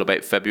going until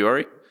about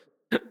February.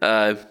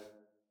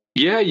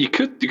 Yeah, you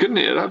could, couldn't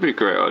it? That'd be a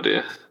great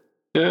idea.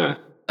 Yeah,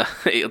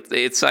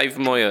 it'd save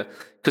my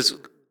because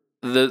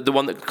the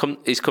one that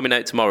is coming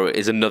out tomorrow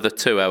is another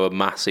 2-hour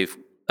massive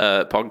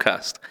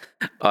podcast.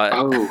 I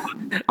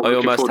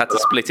almost had to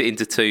split it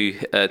into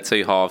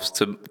two halves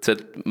to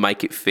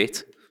make it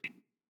fit,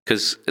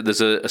 because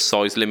there's a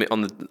size limit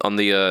on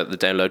the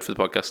download for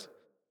the podcast.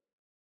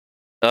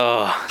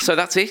 So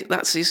that's it.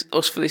 That's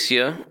us for this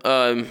year.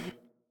 So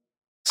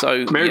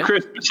Merry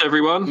Christmas,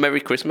 everyone. Merry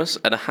Christmas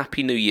and a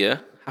Happy New Year.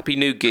 Happy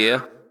New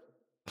Gear.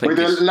 Wait,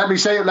 let me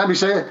say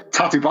it.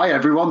 Tatty bye,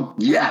 everyone.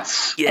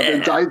 Yes. Yeah. I've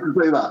been dying to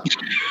say that.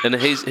 And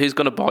who's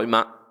gonna buy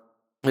Matt?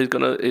 Who's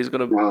gonna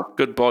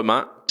goodbye,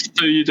 Matt?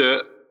 So you do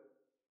it.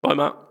 Bye,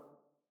 Matt.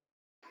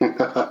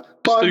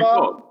 Bye,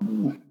 Matt.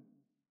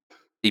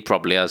 He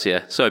probably has,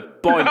 yeah. So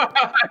bye.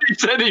 He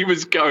said he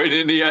was going,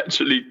 and he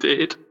actually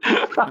did.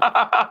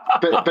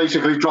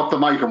 Basically, dropped the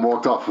mic and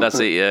walked off. That's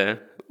it, yeah.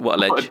 What a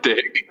ledge. What a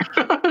dick.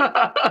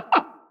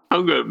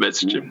 I'm going to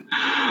message him.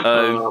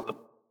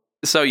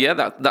 So yeah,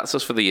 that's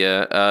us for the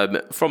year.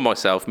 From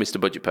myself, Mr.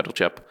 Budget Pedal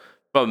Chap.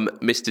 From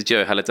Mr.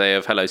 Joe Halliday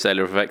of Hello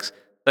Sailor FX.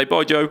 Say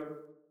bye, Joe.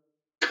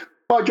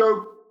 Bye,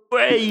 Joe.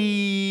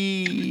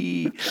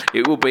 Hey!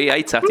 It will be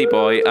a tatty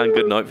bye and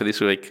good night for this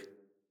week.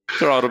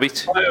 Ta-ra,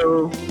 Rabbit.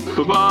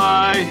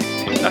 Bye-bye.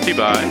 Tatty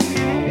bye.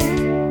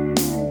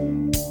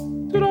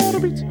 Ta-ra,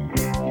 Rabbit.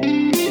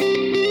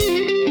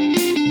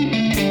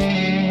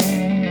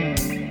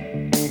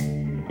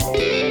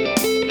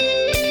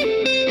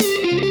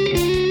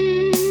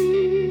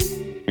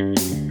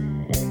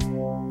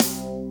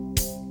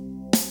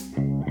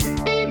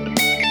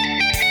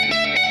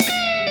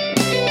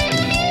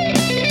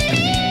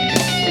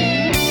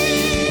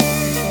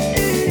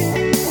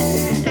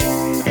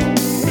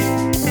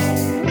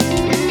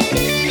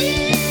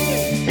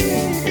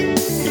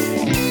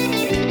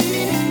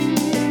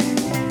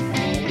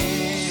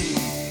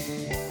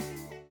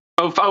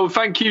 Oh,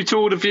 thank you to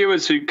all the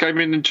viewers who came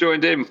in and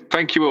joined in.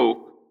 Thank you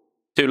all.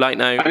 Too late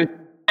now. And if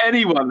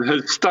anyone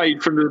has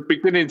stayed from the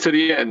beginning to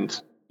the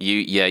end,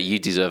 you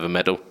deserve a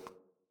medal.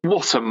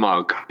 what a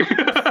mug.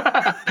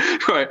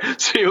 Right,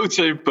 see you all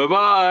soon.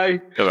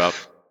 Bye-bye. Go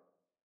off.